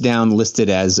have this down listed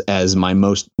as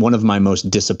one of my most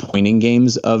disappointing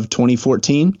games of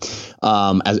 2014.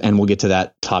 And we'll get to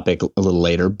that topic a little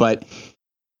later, but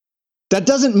that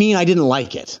doesn't mean I didn't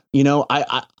like it.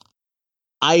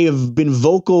 I have been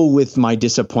vocal with my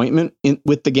disappointment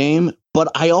with the game,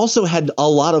 but I also had a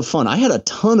lot of fun. I had a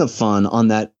ton of fun on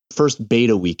that first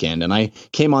beta weekend, and I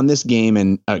came on this game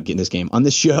on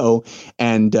this show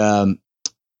and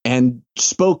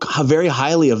spoke very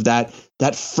highly of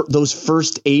those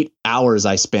first 8 hours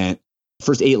I spent,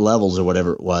 first 8 levels or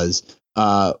whatever it was,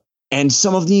 and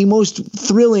some of the most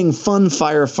thrilling, fun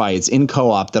firefights in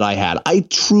co-op that I had. I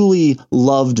truly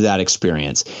loved that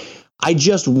experience. I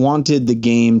just wanted the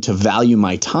game to value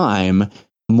my time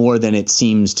more than it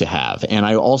seems to have. And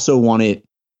I also wanted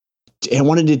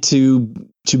it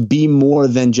to be more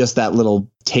than just that little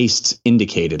taste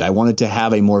indicated. I wanted to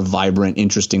have a more vibrant,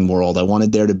 interesting world. I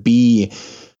wanted there to be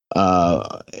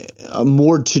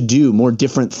more to do, more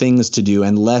different things to do,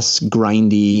 and less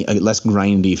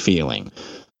grindy feeling.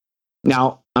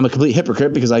 Now, I'm a complete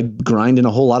hypocrite because I grind in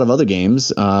a whole lot of other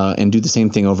games and do the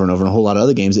same thing over and over in a whole lot of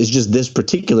other games. It's just this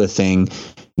particular thing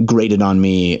grated on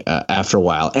me after a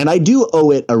while. And I do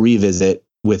owe it a revisit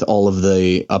with all of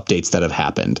the updates that have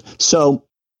happened. So,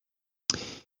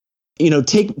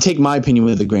 take my opinion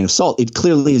with a grain of salt. It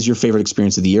clearly is your favorite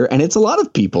experience of the year, and it's a lot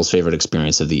of people's favorite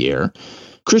experience of the year.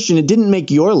 Christian, it didn't make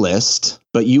your list,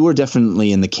 but you were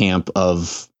definitely in the camp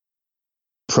of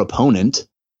proponent.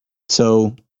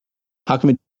 So how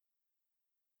come it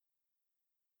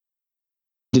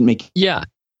didn't make? Yeah,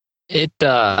 it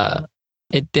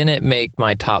didn't make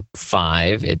my top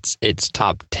 5. It's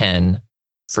top 10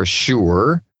 for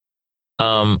sure.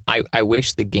 I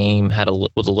wish the game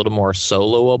was a little more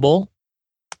soloable,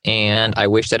 and I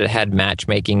wish that it had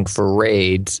matchmaking for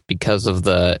raids because of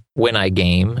the when I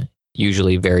game,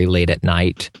 usually very late at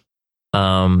night.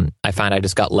 I find I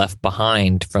just got left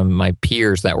behind from my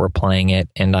peers that were playing it,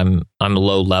 and I'm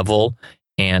low level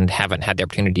and haven't had the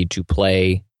opportunity to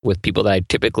play with people that I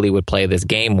typically would play this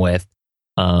game with,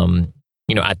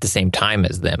 at the same time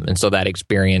as them. And so that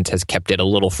experience has kept it a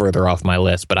little further off my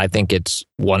list, but I think it's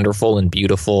wonderful and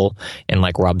beautiful. And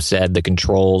like Rob said, the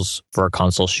controls for a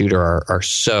console shooter are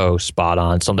so spot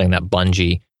on, something that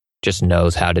Bungie just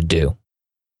knows how to do.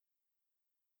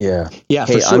 Yeah. Yeah,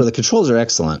 for sure. The controls are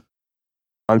excellent.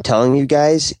 I'm telling you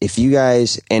guys,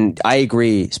 and I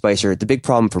agree, Spicer, the big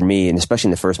problem for me, and especially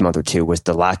in the first month or two, was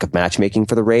the lack of matchmaking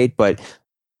for the raid. But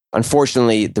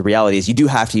unfortunately, the reality is you do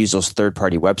have to use those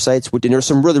third-party websites, and there's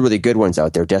some really, really good ones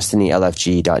out there.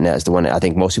 DestinyLFG.net is the one I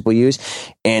think most people use.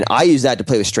 And I use that to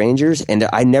play with strangers, and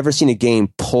I never seen a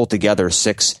game pull together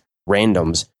 6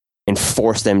 randoms and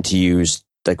force them to use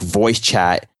like voice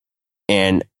chat.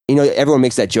 And, everyone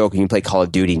makes that joke when you play Call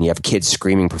of Duty and you have kids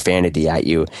screaming profanity at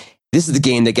you. This is the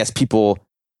game that gets people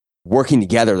working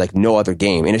together like no other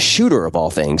game, in a shooter of all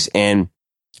things. And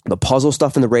the puzzle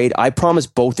stuff in the raid, I promise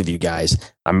both of you guys,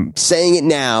 I'm saying it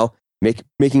now,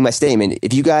 making my statement.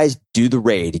 If you guys do the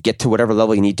raid, get to whatever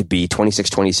level you need to be, 26,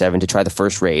 27, to try the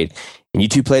first raid, and you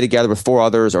two play together with 4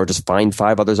 others or just find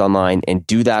 5 others online and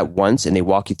do that once and they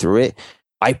walk you through it,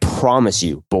 I promise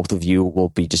you, both of you will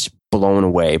be just blown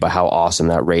away by how awesome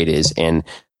that raid is. And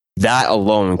that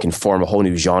alone can form a whole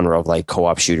new genre of like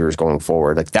co-op shooters going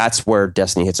forward. Like that's where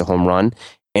Destiny hits a home run.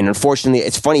 And unfortunately,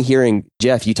 it's funny hearing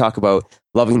Jeff, you talk about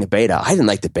loving the beta. I didn't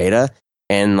like the beta.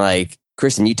 And like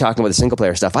Kristen, you talking about the single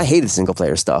player stuff. I hated the single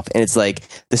player stuff. And it's like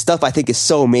the stuff I think is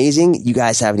so amazing, you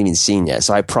guys haven't even seen yet.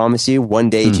 So I promise you, one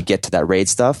day if you get to that raid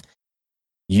stuff,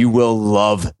 you will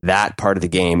love that part of the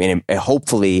game. And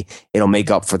hopefully it'll make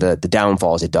up for the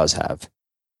downfalls it does have.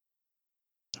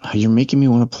 You're making me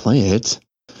want to play it.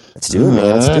 Let's do it,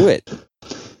 man. Let's do it.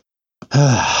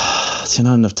 It's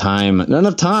not enough time. Not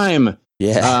enough time.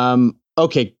 Yeah.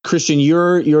 Okay, Christian,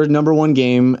 your number one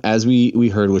game, as we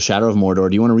heard, was Shadow of Mordor.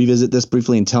 Do you want to revisit this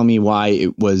briefly and tell me why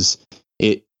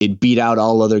it beat out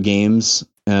all other games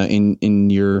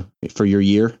for your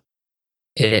year?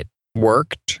 It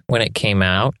worked when it came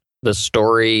out. The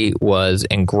story was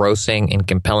engrossing and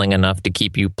compelling enough to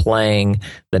keep you playing.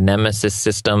 The Nemesis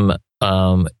system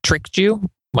tricked you,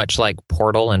 much like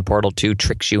Portal, and Portal 2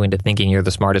 tricks you into thinking you're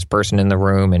the smartest person in the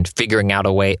room and figuring out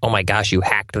a way, oh my gosh, you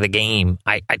hacked the game.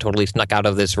 I totally snuck out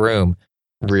of this room.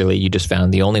 Really, you just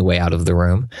found the only way out of the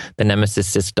room. The Nemesis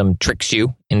system tricks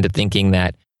you into thinking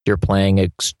that you're playing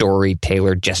a story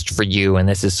tailored just for you, and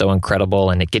this is so incredible,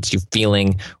 and it gets you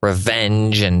feeling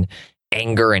revenge and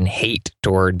anger and hate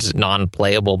towards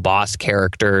non-playable boss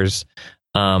characters.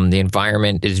 The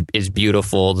environment is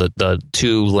beautiful. The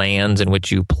 2 lands in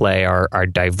which you play are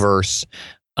diverse.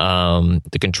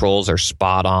 The controls are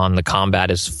spot on. The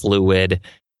combat is fluid,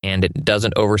 and it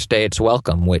doesn't overstay its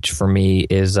welcome, which for me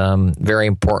is very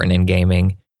important in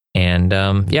gaming. And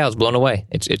I was blown away.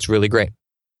 It's really great.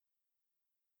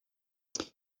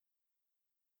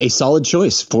 A solid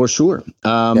choice for sure.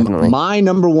 Definitely. My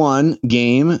number one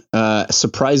game,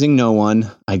 surprising no one,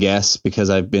 I guess, because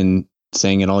I've been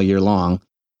saying it all year long.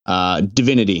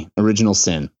 Divinity: Original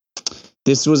Sin.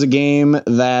 This was a game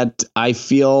that I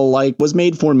feel like was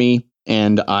made for me,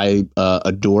 and I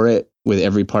adore it with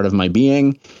every part of my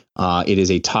being. It is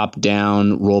a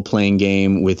top-down role-playing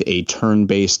game with a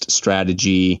turn-based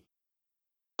strategy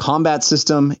combat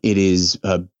system. It is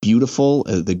beautiful.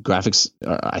 The graphics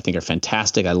I think are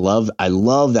fantastic. I love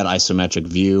that isometric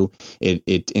view.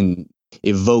 It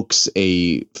evokes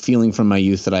a feeling from my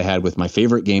youth that I had with my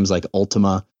favorite games like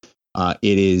Ultima.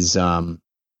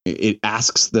 It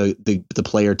asks the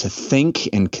player to think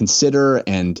and consider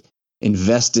and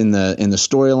invest in the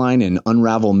storyline and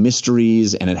unravel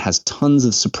mysteries, and it has tons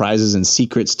of surprises and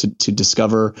secrets to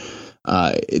discover.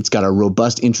 It's got a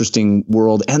robust, interesting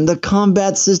world, and the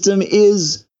combat system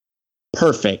is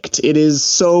perfect. It is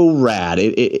so rad.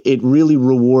 It really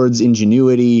rewards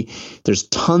ingenuity. There's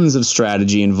tons of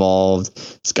strategy involved.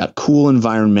 It's got cool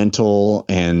environmental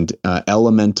and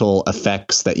elemental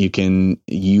effects that you can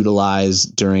utilize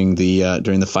during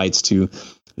the fights to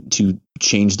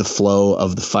change the flow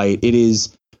of the fight. It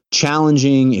is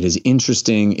challenging. It is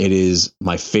interesting. It is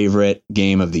my favorite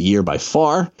game of the year by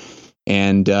far.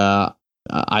 And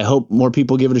I hope more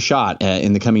people give it a shot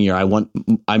in the coming year.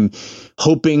 I'm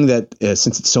hoping that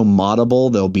since it's so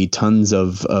moddable, there'll be tons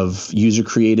of user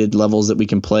created levels that we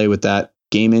can play with that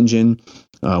game engine.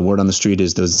 Word on the street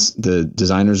is the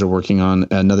designers are working on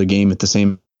another game with the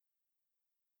same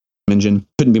engine.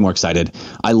 Couldn't be more excited.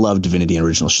 I love Divinity: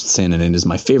 Original Sin, and it is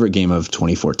my favorite game of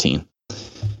 2014.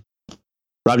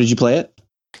 Rob, did you play it?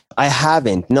 I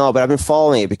haven't, no, but I've been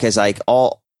following it because like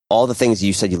all the things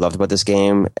you said you loved about this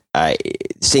game,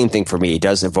 same thing for me. It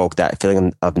does evoke that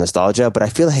feeling of nostalgia, but I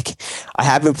feel like I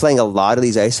have been playing a lot of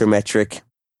these isometric,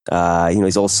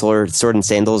 these old sword and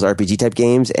sandals RPG type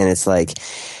games, and it's like,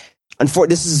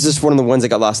 this is just one of the ones that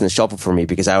got lost in the shuffle for me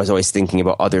because I was always thinking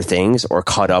about other things or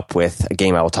caught up with a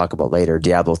game I will talk about later,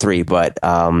 Diablo 3. But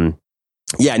I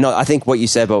think what you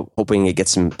said about hoping it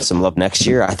gets some love next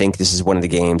year, I think this is one of the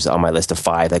games on my list of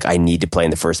 5 like I need to play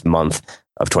in the first month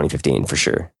of 2015 for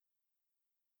sure.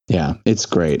 Yeah, it's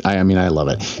great. I mean, I love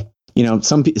it.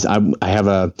 Some I have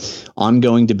a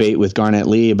ongoing debate with Garnett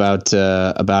Lee about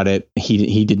it.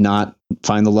 He did not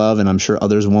find the love, and I'm sure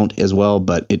others won't as well.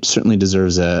 But it certainly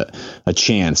deserves a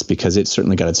chance because it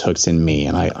certainly got its hooks in me,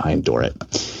 and I adore it.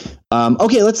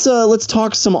 Okay, let's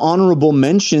talk some honorable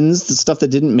mentions, the stuff that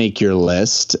didn't make your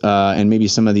list, and maybe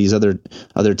some of these other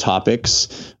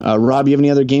topics. Rob, you have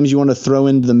any other games you want to throw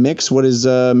into the mix? What is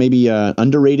maybe an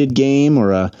underrated game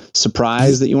or a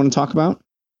surprise that you want to talk about?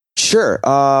 Sure.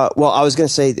 Well, I was going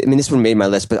to say, this one made my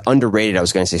list, but underrated, I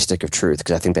was going to say Stick of Truth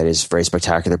because I think that is very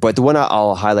spectacular. But the one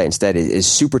I'll highlight instead is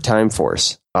Super Time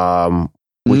Force,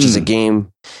 which is a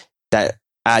game that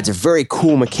adds a very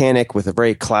cool mechanic with a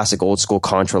very classic old school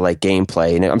Contra-like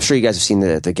gameplay. And I'm sure you guys have seen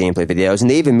the gameplay videos. And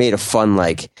they even made a fun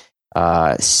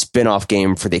spin-off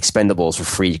game for the Expendables for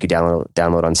free. You could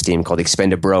download on Steam called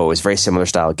Expendabros. It's a very similar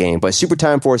style game. But Super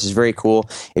Time Force is very cool.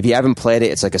 If you haven't played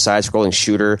it, it's like a side-scrolling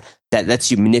shooter that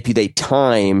lets you manipulate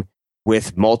time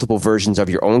with multiple versions of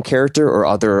your own character or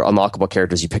other unlockable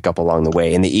characters you pick up along the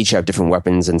way. And they each have different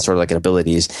weapons and sort of like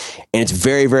abilities. And it's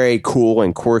very, very cool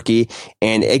and quirky.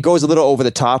 And it goes a little over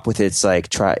the top with its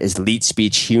elite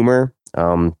speech humor.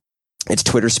 It's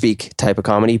Twitter speak type of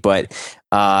comedy, but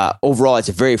overall, it's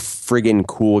a very friggin'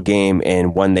 cool game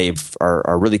and one they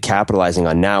are really capitalizing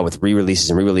on now with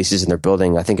re-releases, and they're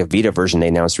building, I think, a Vita version they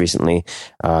announced recently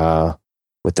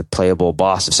with the playable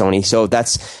boss of Sony. So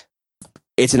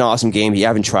it's an awesome game. If you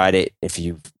haven't tried it, if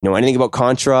you know anything about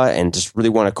Contra and just really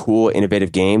want a cool,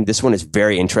 innovative game, this one is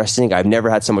very interesting. I've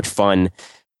never had so much fun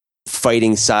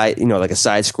fighting like a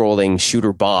side-scrolling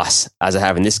shooter boss as I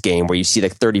have in this game, where you see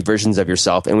like 30 versions of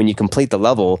yourself, and when you complete the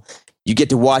level, you get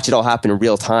to watch it all happen in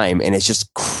real time, and it's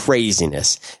just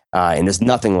craziness. And there's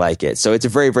nothing like it. So it's a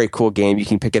very, very cool game. You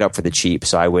can pick it up for the cheap.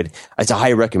 So it's a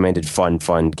highly recommended, fun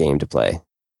game to play.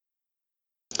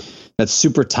 That's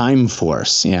Super Time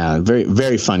Force. Yeah, very,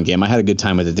 very fun game. I had a good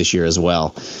time with it this year as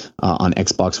well on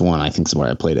Xbox One. I think is where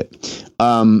I played it.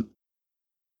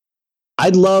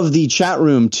 I'd love the chat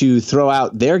room to throw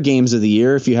out their games of the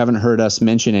year if you haven't heard us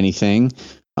mention anything.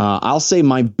 I'll say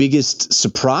my biggest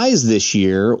surprise this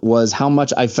year was how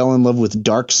much I fell in love with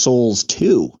Dark Souls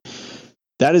 2.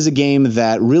 that is a game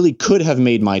that really could have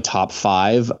made my top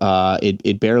 5.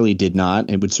 It barely did not.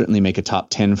 It would certainly make a top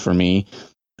 10 for me.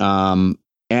 And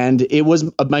it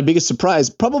was my biggest surprise,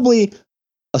 probably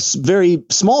a very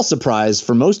small surprise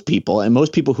for most people. And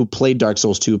most people who played Dark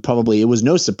Souls 2, probably it was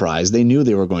no surprise. They knew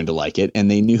they were going to like it,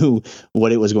 and they knew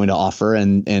what it was going to offer.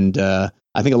 And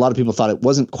I think a lot of people thought it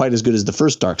wasn't quite as good as the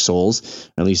first Dark Souls,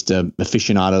 or at least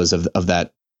aficionados of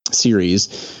that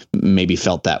series maybe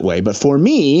felt that way. But for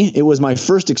me, it was my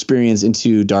first experience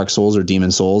into Dark Souls or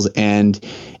Demon Souls, and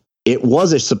it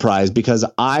was a surprise because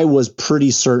I was pretty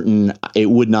certain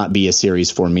it would not be a series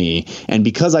for me. And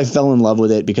because I fell in love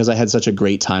with it, because I had such a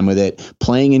great time with it,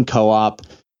 playing in co-op,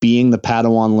 being the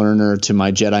Padawan learner to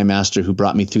my Jedi Master who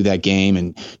brought me through that game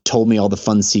and told me all the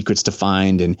fun secrets to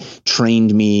find and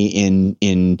trained me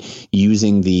in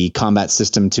using the combat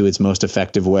system to its most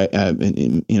effective way,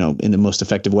 in the most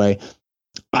effective way.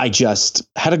 I just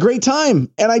had a great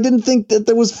time, and I didn't think that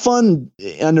there was fun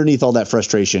underneath all that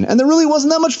frustration. And there really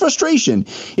wasn't that much frustration.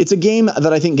 It's a game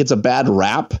that I think gets a bad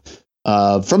rap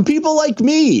from people like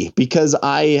me because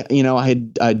I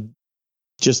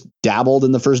just dabbled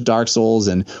in the first Dark Souls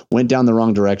and went down the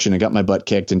wrong direction and got my butt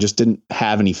kicked and just didn't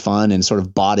have any fun and sort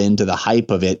of bought into the hype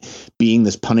of it being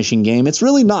this punishing game. It's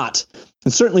really not.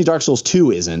 And certainly Dark Souls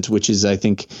 2 isn't, which is, I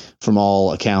think, from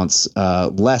all accounts,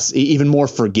 even more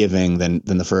forgiving than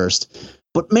the first.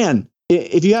 But man,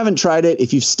 if you haven't tried it,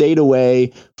 if you've stayed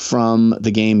away from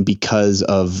the game because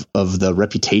of the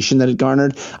reputation that it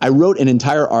garnered, I wrote an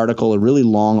entire article, a really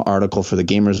long article for the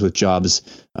Gamers with Jobs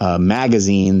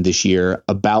magazine this year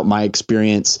about my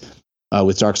experience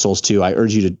with Dark Souls 2. I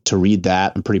urge you to read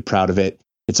that. I'm pretty proud of it.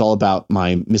 It's all about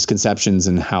my misconceptions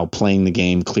and how playing the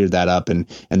game cleared that up and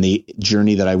the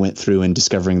journey that I went through in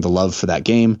discovering the love for that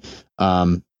game.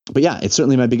 But yeah, it's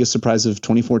certainly my biggest surprise of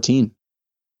 2014.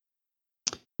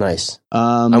 Nice.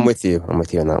 I'm with you on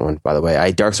that one, by the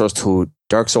way. Dark Souls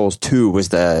 2 was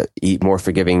the more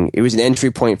forgiving. It was an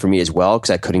entry point for me as well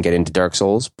because I couldn't get into Dark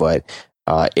Souls, but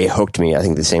it hooked me, I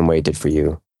think, the same way it did for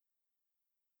you.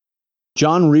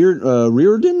 John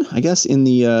Reardon, I guess, in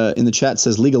the chat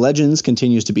says League of Legends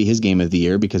continues to be his game of the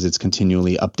year because it's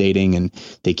continually updating and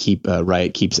they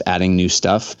Riot keeps adding new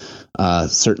stuff.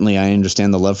 Certainly, I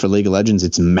understand the love for League of Legends.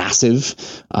 It's massive.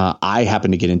 I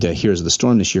happened to get into Heroes of the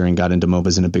Storm this year and got into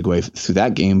MOBAs in a big way through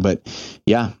that game. But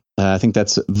yeah, I think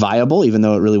that's viable, even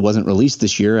though it really wasn't released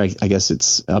this year. I guess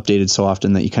it's updated so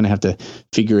often that you kind of have to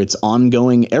figure it's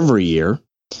ongoing every year.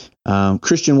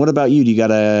 Christian, what about you? Do you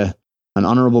got an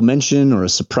honorable mention or a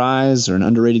surprise or an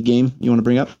underrated game you want to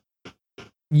bring up?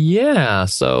 Yeah.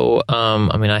 So,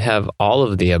 I have all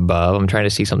of the above. I'm trying to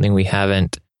see something we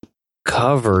haven't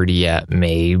covered yet,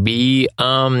 maybe.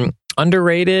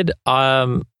 Underrated,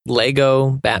 Lego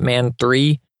Batman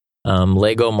 3,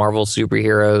 Lego Marvel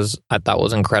Superheroes, I thought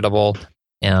was incredible.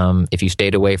 If you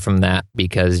stayed away from that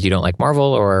because you don't like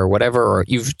Marvel or whatever, or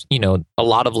a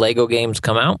lot of Lego games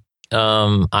come out.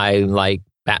 I like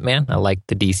Batman. I like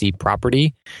the DC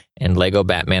property, and Lego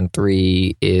Batman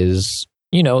 3 is,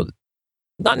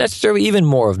 not necessarily even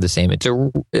more of the same.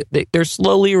 They're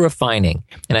slowly refining,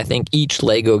 and I think each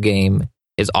Lego game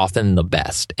is often the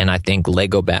best. And I think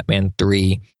Lego Batman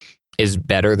 3 is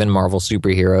better than Marvel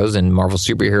Superheroes, and Marvel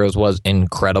Superheroes was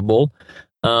incredible.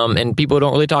 And people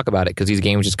don't really talk about it because these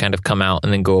games just kind of come out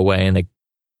and then go away, and they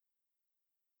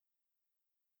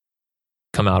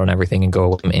come out on everything and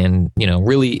go, and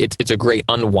really it's a great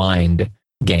unwind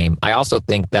game. I also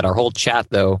think that our whole chat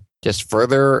though just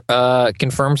further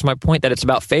confirms my point that it's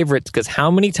about favorites, because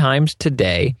how many times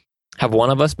today have one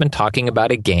of us been talking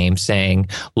about a game saying,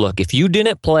 look, if you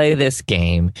didn't play this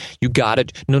game, you gotta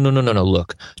no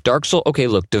look, Dark Souls, okay,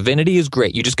 look, Divinity is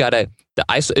great, you just gotta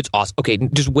it's awesome, okay,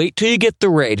 just wait till you get the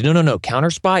raid, no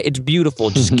Counter Spy, it's beautiful,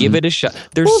 just give it a shot.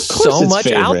 There's so much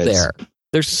out there.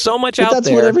 There's so much out there. That's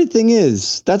what everything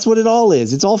is. That's what it all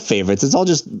is. It's all favorites. It's all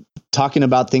just talking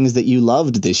about things that you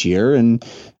loved this year, and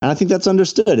I think that's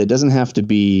understood. It doesn't have to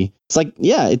be. It's like,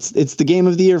 yeah, it's the game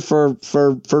of the year for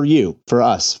you, for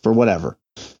us, for whatever.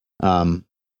 Yeah,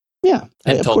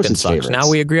 and of course it's sucks. favorites. Now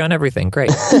we agree on everything.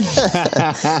 Great.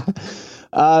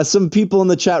 Some people in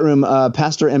the chat room.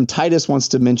 Pastor M. Titus wants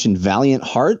to mention Valiant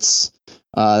Hearts.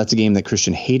 That's a game that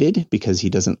Christian hated because he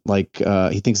doesn't like.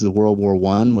 He thinks the World War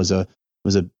I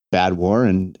was a bad war,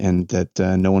 and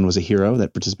that no one was a hero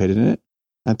that participated in it.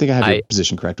 I think I have your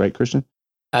position correct, right, Christian?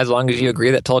 As long as you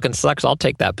agree that Tolkien sucks, I'll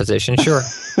take that position, sure.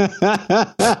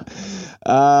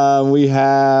 We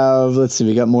have, let's see,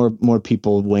 we got more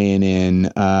people weighing in.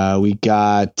 We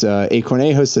got A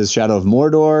Cornejo says Shadow of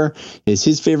Mordor is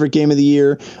his favorite game of the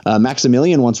year.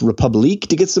 Maximilian wants Republique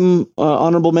to get some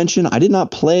honorable mention. I did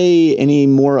not play any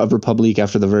more of Republique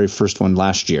after the very first one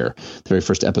last year, the very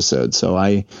first episode, so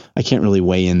I can't really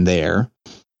weigh in there.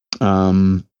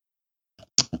 I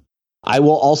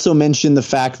will also mention the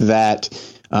fact that,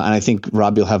 and I think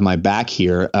Rob, you'll have my back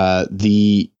here,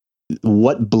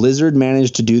 what Blizzard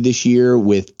managed to do this year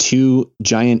with two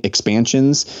giant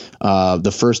expansions,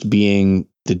 the first being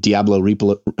the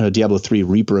Diablo 3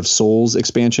 Reaper of Souls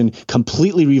expansion,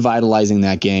 completely revitalizing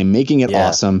that game, making it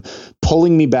awesome,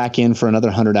 pulling me back in for another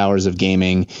 100 hours of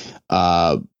gaming,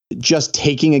 just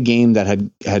taking a game that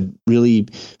had really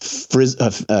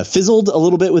fizzled a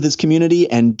little bit with its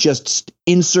community and just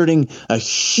inserting a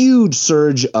huge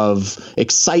surge of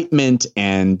excitement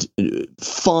and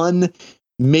fun,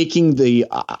 making the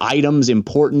items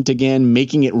important again,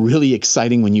 making it really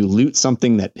exciting when you loot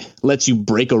something that lets you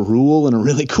break a rule in a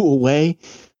really cool way.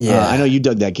 Yeah, I know you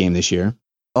dug that game this year.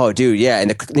 Oh, dude, yeah,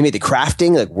 and they made the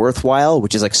crafting like worthwhile,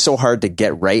 which is like so hard to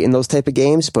get right in those type of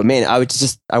games. But man,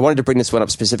 I wanted to bring this one up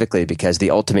specifically because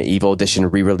the Ultimate Evil Edition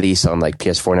re-release on like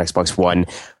PS4 and Xbox One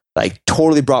like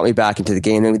totally brought me back into the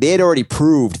game. And they had already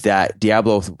proved that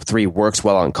Diablo 3 works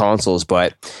well on consoles,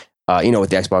 but with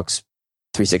the Xbox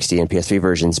 360 and PS3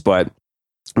 versions. But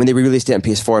when they re-released it on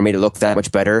PS4 and made it look that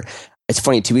much better. It's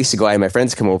funny, 2 weeks ago I had my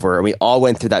friends come over and we all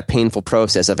went through that painful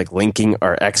process of like linking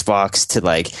our Xbox to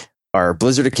like our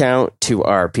Blizzard account to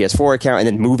our PS4 account and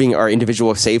then moving our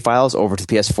individual save files over to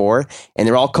the PS4. And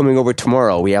they're all coming over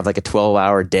tomorrow. We have like a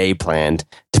 12-hour day planned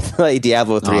to play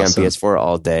Diablo 3 awesome. On PS4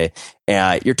 all day.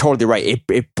 You're totally right.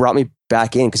 It brought me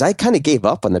back in because I kind of gave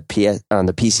up on the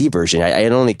PC version.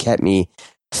 It only kept me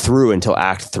through until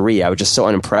Act 3. I was just so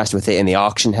unimpressed with it. And the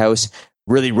auction house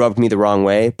really rubbed me the wrong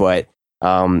way. But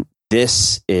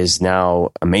this is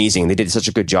now amazing. They did such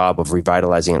a good job of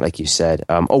revitalizing it, like you said.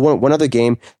 One other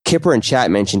game, Kipper in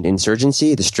chat mentioned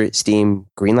Insurgency, the Steam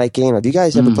Greenlight game. Have you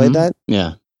guys ever played that?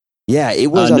 Yeah. Yeah, it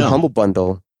was on Humble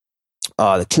Bundle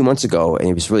 2 months ago, and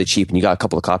it was really cheap, and you got a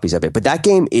couple of copies of it. But that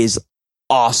game is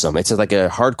awesome. It's like a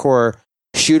hardcore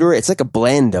shooter. It's like a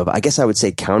blend of, I guess I would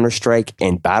say, Counter-Strike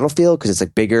and Battlefield, because it's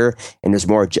like bigger, and there's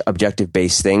more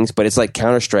objective-based things. But it's like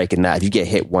Counter-Strike in that if you get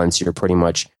hit once, you're pretty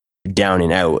much down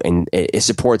and out, and it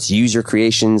supports user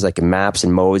creations like maps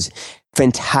and modes.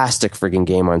 Fantastic friggin'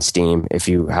 game on Steam if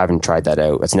you haven't tried that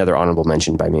out. That's another honorable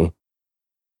mention by me.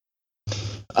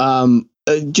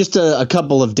 Just a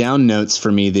couple of down notes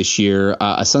for me this year.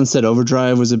 Sunset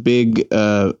Overdrive was a big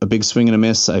swing and a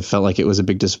miss. I felt like it was a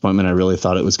big disappointment. I really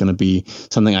thought it was going to be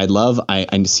something I'd love.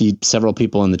 I see several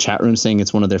people in the chat room saying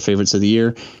it's one of their favorites of the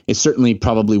year. It certainly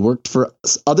probably worked for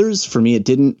others. For me, it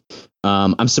didn't.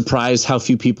 I'm surprised how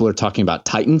few people are talking about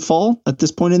Titanfall at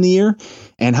this point in the year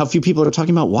and how few people are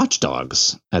talking about Watch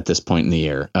Dogs at this point in the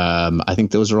year. I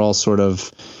think those are all sort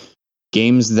of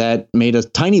games that made a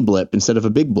tiny blip instead of a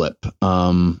big blip.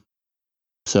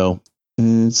 So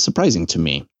it's surprising to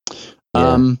me.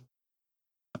 Yeah.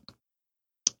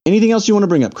 Anything else you want to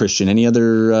bring up, Christian? Any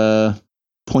other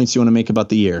points you want to make about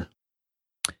the year?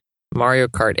 Mario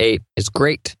Kart 8 is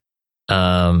great.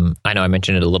 I know I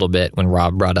mentioned it a little bit when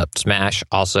Rob brought up Smash.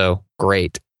 Also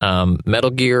great.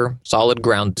 Metal Gear Solid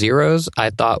Ground Zeroes I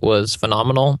thought was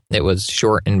phenomenal. It was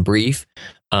short and brief.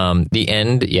 The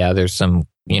end, there's some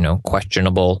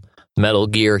questionable Metal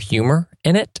Gear humor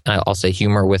in it. I'll say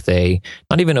humor with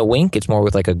not even a wink. It's more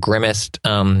with like a grimaced,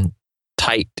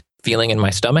 tight feeling in my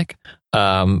stomach.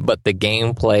 But the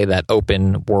gameplay, that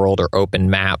open world or open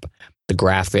map, the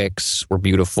graphics were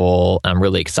beautiful. I'm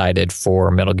really excited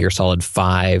for Metal Gear Solid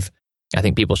 5. I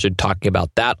think people should talk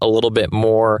about that a little bit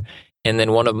more. And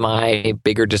then one of my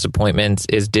bigger disappointments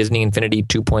is Disney Infinity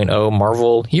 2.0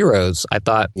 Marvel Heroes. I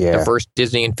thought the first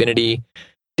Disney Infinity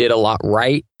did a lot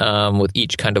right, with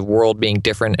each kind of world being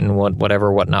different and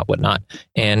whatnot.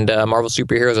 And Marvel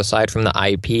Superheroes, aside from the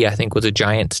IP, I think was a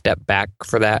giant step back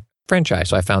for that franchise.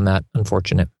 So I found that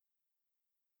unfortunate.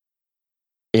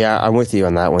 Yeah, I'm with you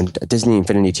on that one. Disney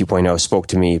Infinity 2.0 spoke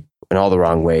to me in all the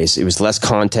wrong ways. It was less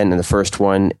content than the first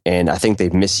one, and I think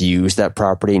they've misused that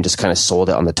property and just kind of sold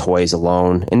it on the toys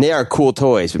alone. And they are cool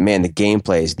toys, but man, the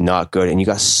gameplay is not good, and you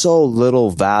got so little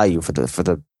value for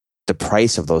the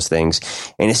price of those things.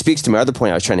 And it speaks to my other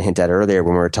point I was trying to hint at earlier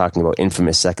when we were talking about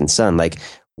Infamous Second Son. Like,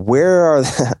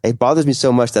 it bothers me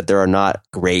so much that there are not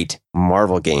great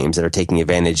Marvel games that are taking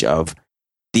advantage of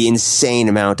the insane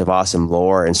amount of awesome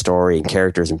lore and story and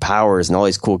characters and powers and all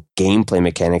these cool gameplay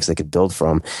mechanics they could build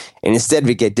from. And instead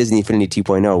we get Disney Infinity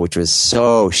 2.0, which was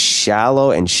so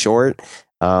shallow and short.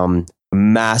 a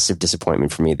massive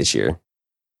disappointment for me this year.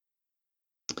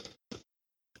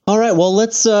 All right, well,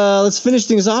 let's finish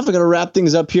things off. I got to wrap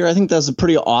things up here. I think that's a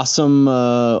pretty awesome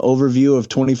overview of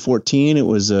 2014. It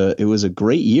was a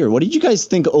great year. What did you guys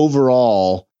think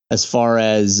overall as far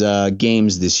as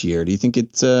games this year? Do you think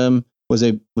it was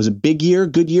a big year,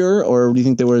 good year, or do you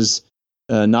think there was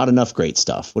not enough great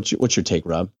stuff? What's your take,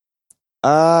 Rob?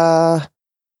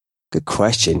 Good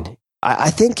question.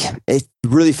 I think it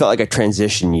really felt like a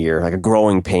transition year, like a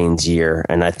growing pains year,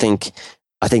 and I think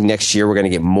next year we're going to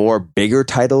get more bigger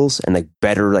titles and like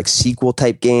better like sequel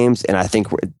type games. And I think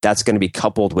that's going to be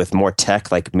coupled with more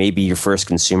tech, like maybe your first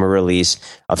consumer release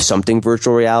of something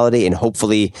virtual reality. And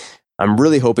hopefully I'm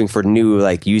really hoping for new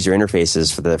like user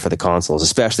interfaces for the consoles,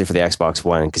 especially for the Xbox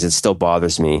One, because it still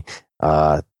bothers me,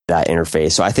 that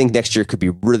interface. So I think next year could be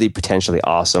really potentially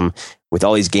awesome with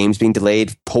all these games being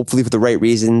delayed, hopefully for the right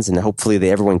reasons. And hopefully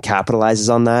everyone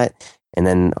capitalizes on that. And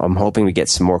then I'm hoping we get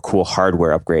some more cool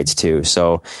hardware upgrades too.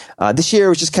 So this year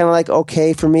was just kind of like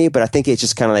okay for me, but I think it's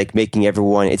just kind of like making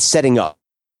everyone, it's setting up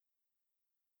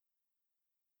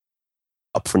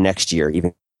for next year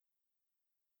even.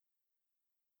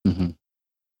 Mm-hmm.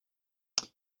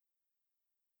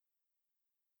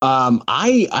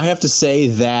 I have to say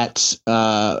that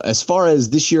as far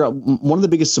as this year, one of the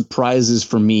biggest surprises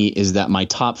for me is that my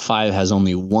top 5 has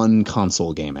only one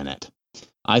console game in it.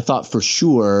 I thought for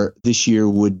sure this year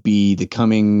would be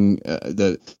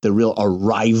the real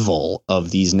arrival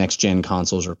of these next gen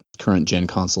consoles or current gen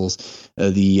consoles.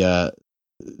 The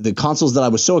consoles that I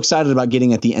was so excited about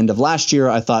getting at the end of last year,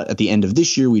 I thought at the end of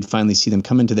this year we'd finally see them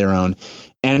come into their own.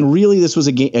 And really, this was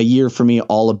a year for me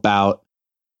all about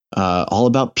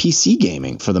PC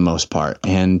gaming for the most part.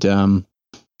 And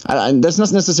that's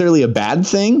not necessarily a bad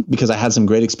thing because I had some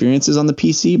great experiences on the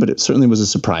PC, but it certainly was a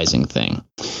surprising thing.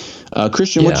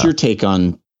 Christian, what's your take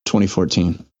on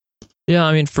 2014? Yeah,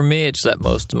 I mean, for me, it's that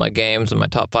most of my games in my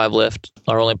top 5 list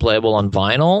are only playable on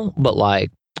vinyl. But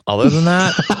like, other than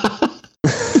that,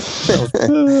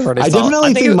 I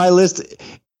definitely think my list.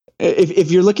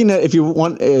 If you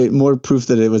want more proof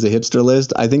that it was a hipster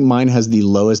list, I think mine has the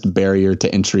lowest barrier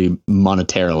to entry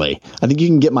monetarily. I think you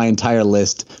can get my entire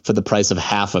list for the price of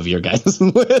half of your guys'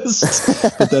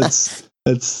 list. But that's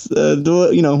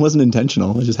wasn't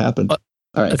intentional. It just happened.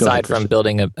 All right, aside from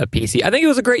building a PC, I think it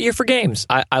was a great year for games.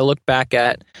 I look back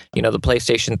at, the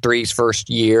PlayStation 3's first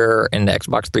year and the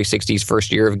Xbox 360's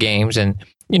first year of games, and,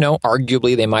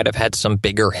 arguably they might have had some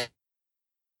bigger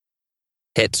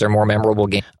hits or more memorable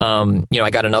games. I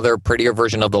got another prettier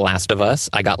version of The Last of Us.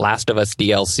 I got Last of Us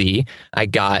DLC. I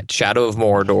got Shadow of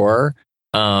Mordor.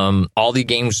 All the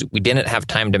games we didn't have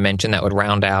time to mention that would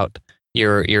round out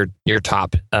your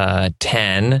top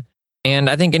 10.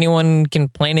 And I think anyone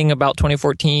complaining about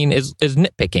 2014 is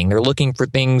nitpicking. They're looking for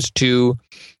things to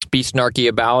be snarky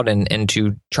about and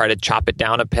to try to chop it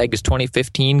down a peg. Is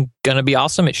 2015 going to be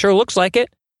awesome? It sure looks like it.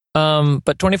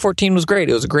 But 2014 was great.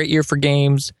 It was a great year for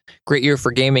games, great year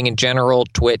for gaming in general.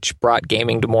 Twitch brought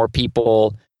gaming to more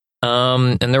people.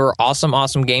 And there were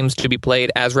awesome games to be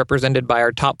played as represented by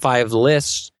our top 5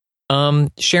 lists.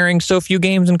 Sharing so few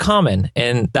games in common.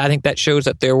 And I think that shows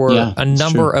that there were a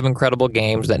number of incredible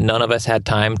games that none of us had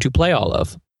time to play all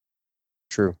of.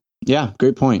 True. Yeah,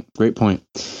 great point.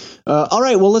 All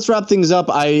right, well, let's wrap things up.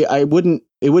 It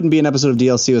wouldn't be an episode of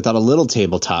DLC without a little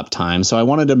tabletop time. So I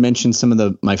wanted to mention some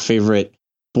of my favorite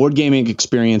board gaming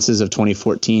experiences of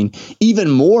 2014. Even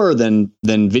more than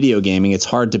video gaming, it's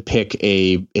hard to pick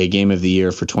a game of the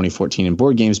year for 2014 in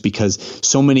board games because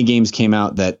so many games came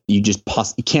out that you just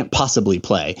you can't possibly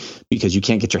play because you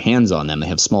can't get your hands on them. They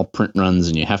have small print runs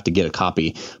and you have to get a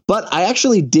copy. But I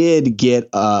actually did get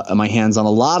my hands on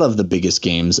a lot of the biggest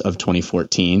games of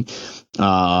 2014,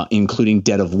 including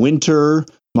Dead of Winter,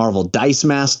 Marvel Dice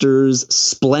Masters,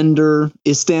 Splendor,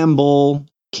 Istanbul,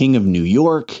 King of New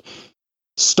York,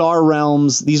 Star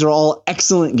Realms. These are all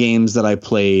excellent games that I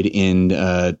played in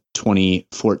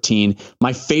 2014.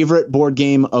 My favorite board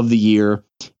game of the year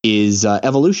is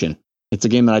Evolution. It's a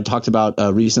game that I talked about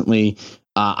recently.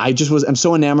 I'm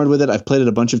so enamored with it. I've played it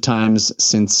a bunch of times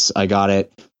since I got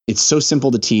it. It's so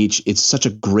simple to teach. It's such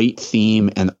a great theme,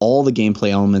 and all the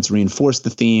gameplay elements reinforce the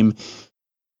theme.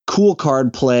 Cool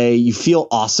card play. You feel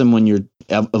awesome when you're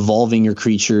evolving your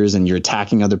creatures and you're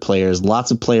attacking other players.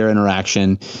 Lots of player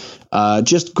interaction.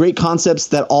 Just great concepts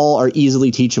that all are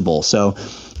easily teachable. So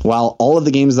while all of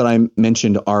the games that I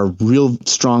mentioned are real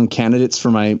strong candidates for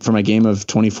my game of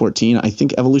 2014, I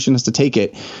think Evolution has to take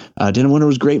it. Dead of Winter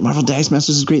was great. Marvel Dice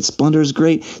Masters is great. Splendor is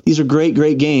great. These are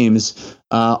great games.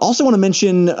 Also want to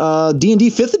mention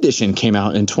D&D 5th edition came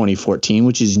out in 2014,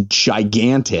 which is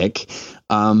gigantic.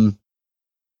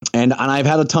 And I've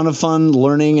had a ton of fun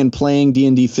learning and playing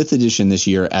D&D 5th edition this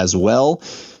year as well.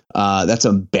 That's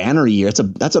a banner year.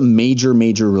 That's a major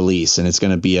release, and it's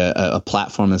going to be a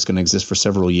platform that's going to exist for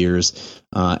several years.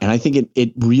 And I think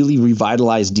it really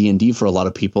revitalized D&D for a lot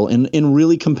of people in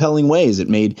really compelling ways. It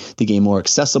made the game more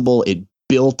accessible. It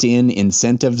built in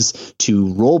incentives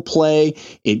to role play.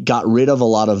 It got rid of a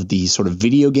lot of the sort of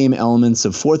video game elements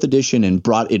of 4th edition and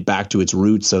brought it back to its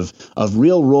roots of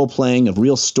real role playing, of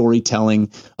real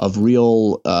storytelling, of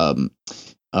real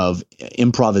of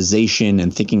improvisation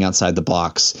and thinking outside the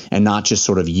box, and not just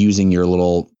sort of using your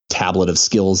little tablet of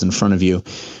skills in front of you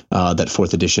that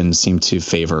 4th edition seemed to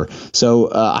favor. So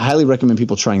I highly recommend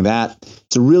people trying that.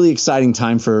 It's a really exciting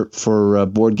time for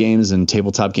board games and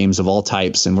tabletop games of all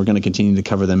types, and we're going to continue to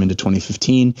cover them into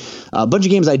 2015. A bunch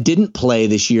of games I didn't play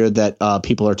this year that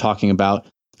people are talking about.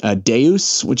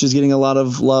 Deus, which is getting a lot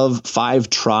of love. 5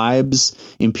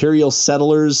 Tribes, Imperial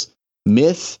Settlers,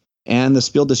 Myth, and the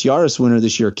Spiel des Jahres winner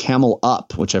this year, Camel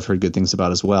Up, which I've heard good things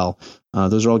about as well.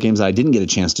 Those are all games I didn't get a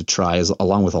chance to try,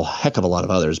 along with a heck of a lot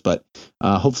of others. But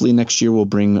hopefully next year we'll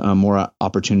bring more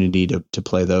opportunity to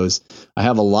play those. I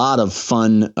have a lot of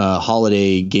fun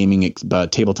holiday gaming,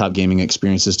 tabletop gaming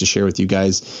experiences to share with you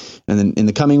guys, and then in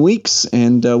the coming weeks.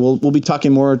 And we'll be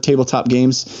talking more tabletop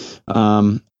games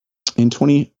in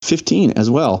 2015 as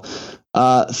well.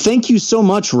 Thank you so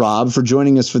much, Rob, for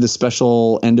joining us for this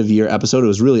special end of year episode. It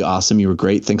was really awesome. You were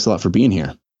great. Thanks a lot for being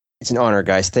here. It's an honor,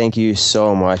 guys. Thank you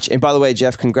so much. And by the way,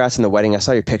 Jeff, congrats on the wedding. I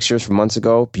saw your pictures from months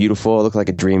ago. Beautiful. It looked like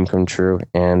a dream come true.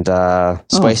 And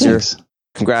Spicer,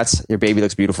 congrats. Your baby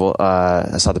looks beautiful.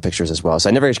 I saw the pictures as well. So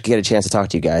I never get a chance to talk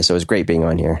to you guys. So it was great being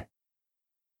on here.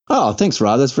 Oh, thanks,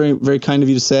 Rob. That's very, very kind of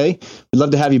you to say. We'd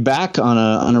love to have you back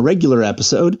on a regular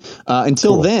episode.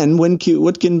 Until then,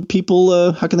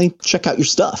 how can they check out your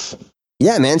stuff?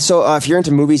 Yeah, man. So if you're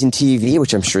into movies and TV,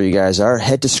 which I'm sure you guys are,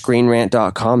 head to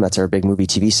ScreenRant.com. That's our big movie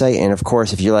TV site. And of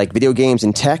course, if you like video games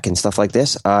and tech and stuff like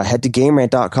this, head to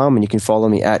GameRant.com, and you can follow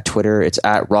me at Twitter. It's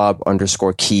at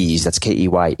Rob_Keyes. That's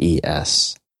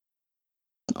Keyes.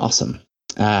 Awesome.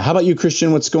 How about you,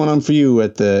 Christian? What's going on for you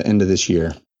at the end of this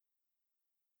year?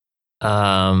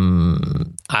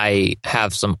 I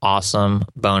have some awesome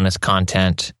bonus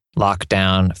content locked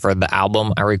down for the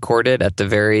album I recorded at the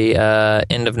very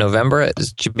end of November. It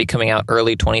should be coming out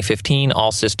early 2015.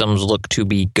 All systems look to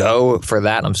be go for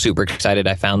that. I'm super excited.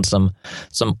 I found some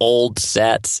old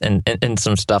sets and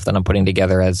some stuff that I'm putting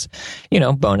together as,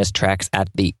 bonus tracks at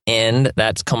the end.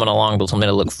 That's coming along, but something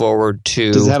to look forward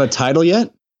to. Does it have a title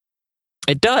yet?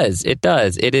 It does.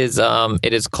 It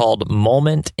is called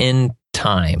Moment in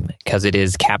Time, because it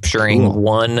is capturing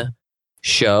one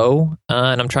show,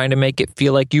 and I'm trying to make it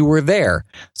feel like you were there.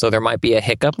 So there might be a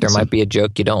hiccup, there might be a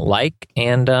joke you don't like,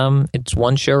 and it's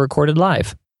one show recorded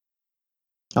live.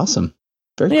 Awesome.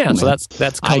 Very cool, so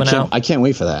that's coming out. I can't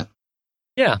wait for that.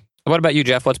 Yeah. What about you,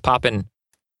 Jeff? What's popping?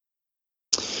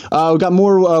 We've got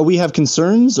more We Have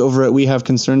Concerns over at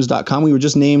wehaveconcerns.com. We were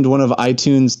just named one of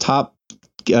iTunes' top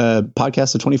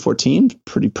podcast of 2014.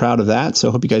 Pretty proud of that. So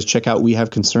I hope you guys check out We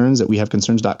Have Concerns at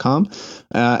wehaveconcerns.com.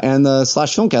 And the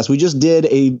Slash Filmcast. We just did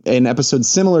an episode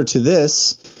similar to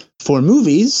this for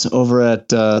movies over at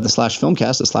the Slash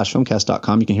Filmcast at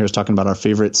slashfilmcast.com. You can hear us talking about our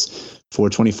favorites for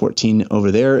 2014 over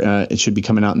there. It should be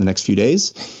coming out in the next few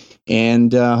days.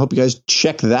 And I hope you guys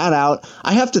check that out.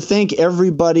 I have to thank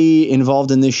everybody involved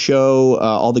in this show,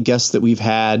 all the guests that we've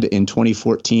had in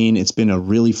 2014. It's been a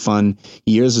really fun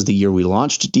year. This is the year we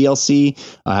launched DLC.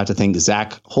 I have to thank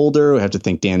Zach Holder. I have to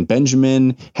thank Dan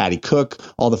Benjamin, Hattie Cook,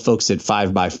 all the folks at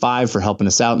 5x5 for helping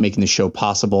us out, making the show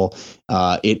possible.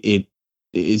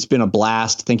 It's been a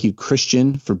blast. Thank you,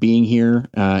 Christian, for being here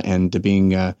and to being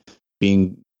the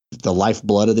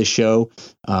lifeblood of this show.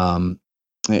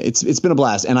 It's been a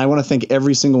blast, and I want to thank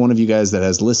every single one of you guys that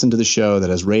has listened to the show,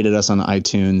 that has rated us on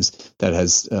iTunes, that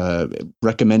has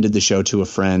recommended the show to a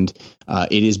friend.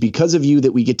 It is because of you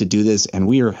that we get to do this, and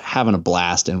we are having a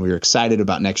blast, and we're excited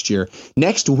about next year.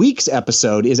 Next week's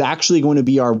episode is actually going to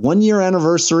be our 1-year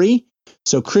anniversary.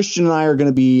 So Christian and I are going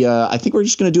to be, I think we're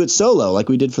just going to do it solo like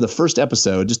we did for the first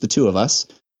episode, just the two of us.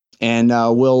 And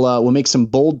we'll make some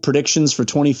bold predictions for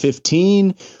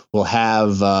 2015. We'll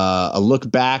have a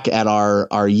look back at our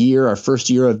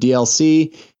first year of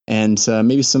DLC, and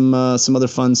maybe some other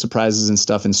fun surprises and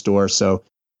stuff in store. So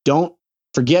don't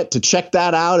forget to check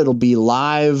that out. It'll be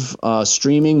live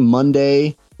streaming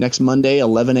next Monday,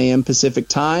 11 a.m. Pacific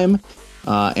time,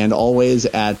 and always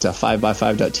at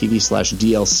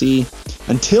 5x5.tv/DLC.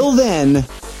 Until then,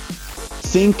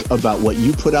 think about what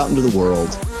you put out into the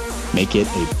world. Make it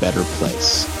a better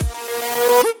place.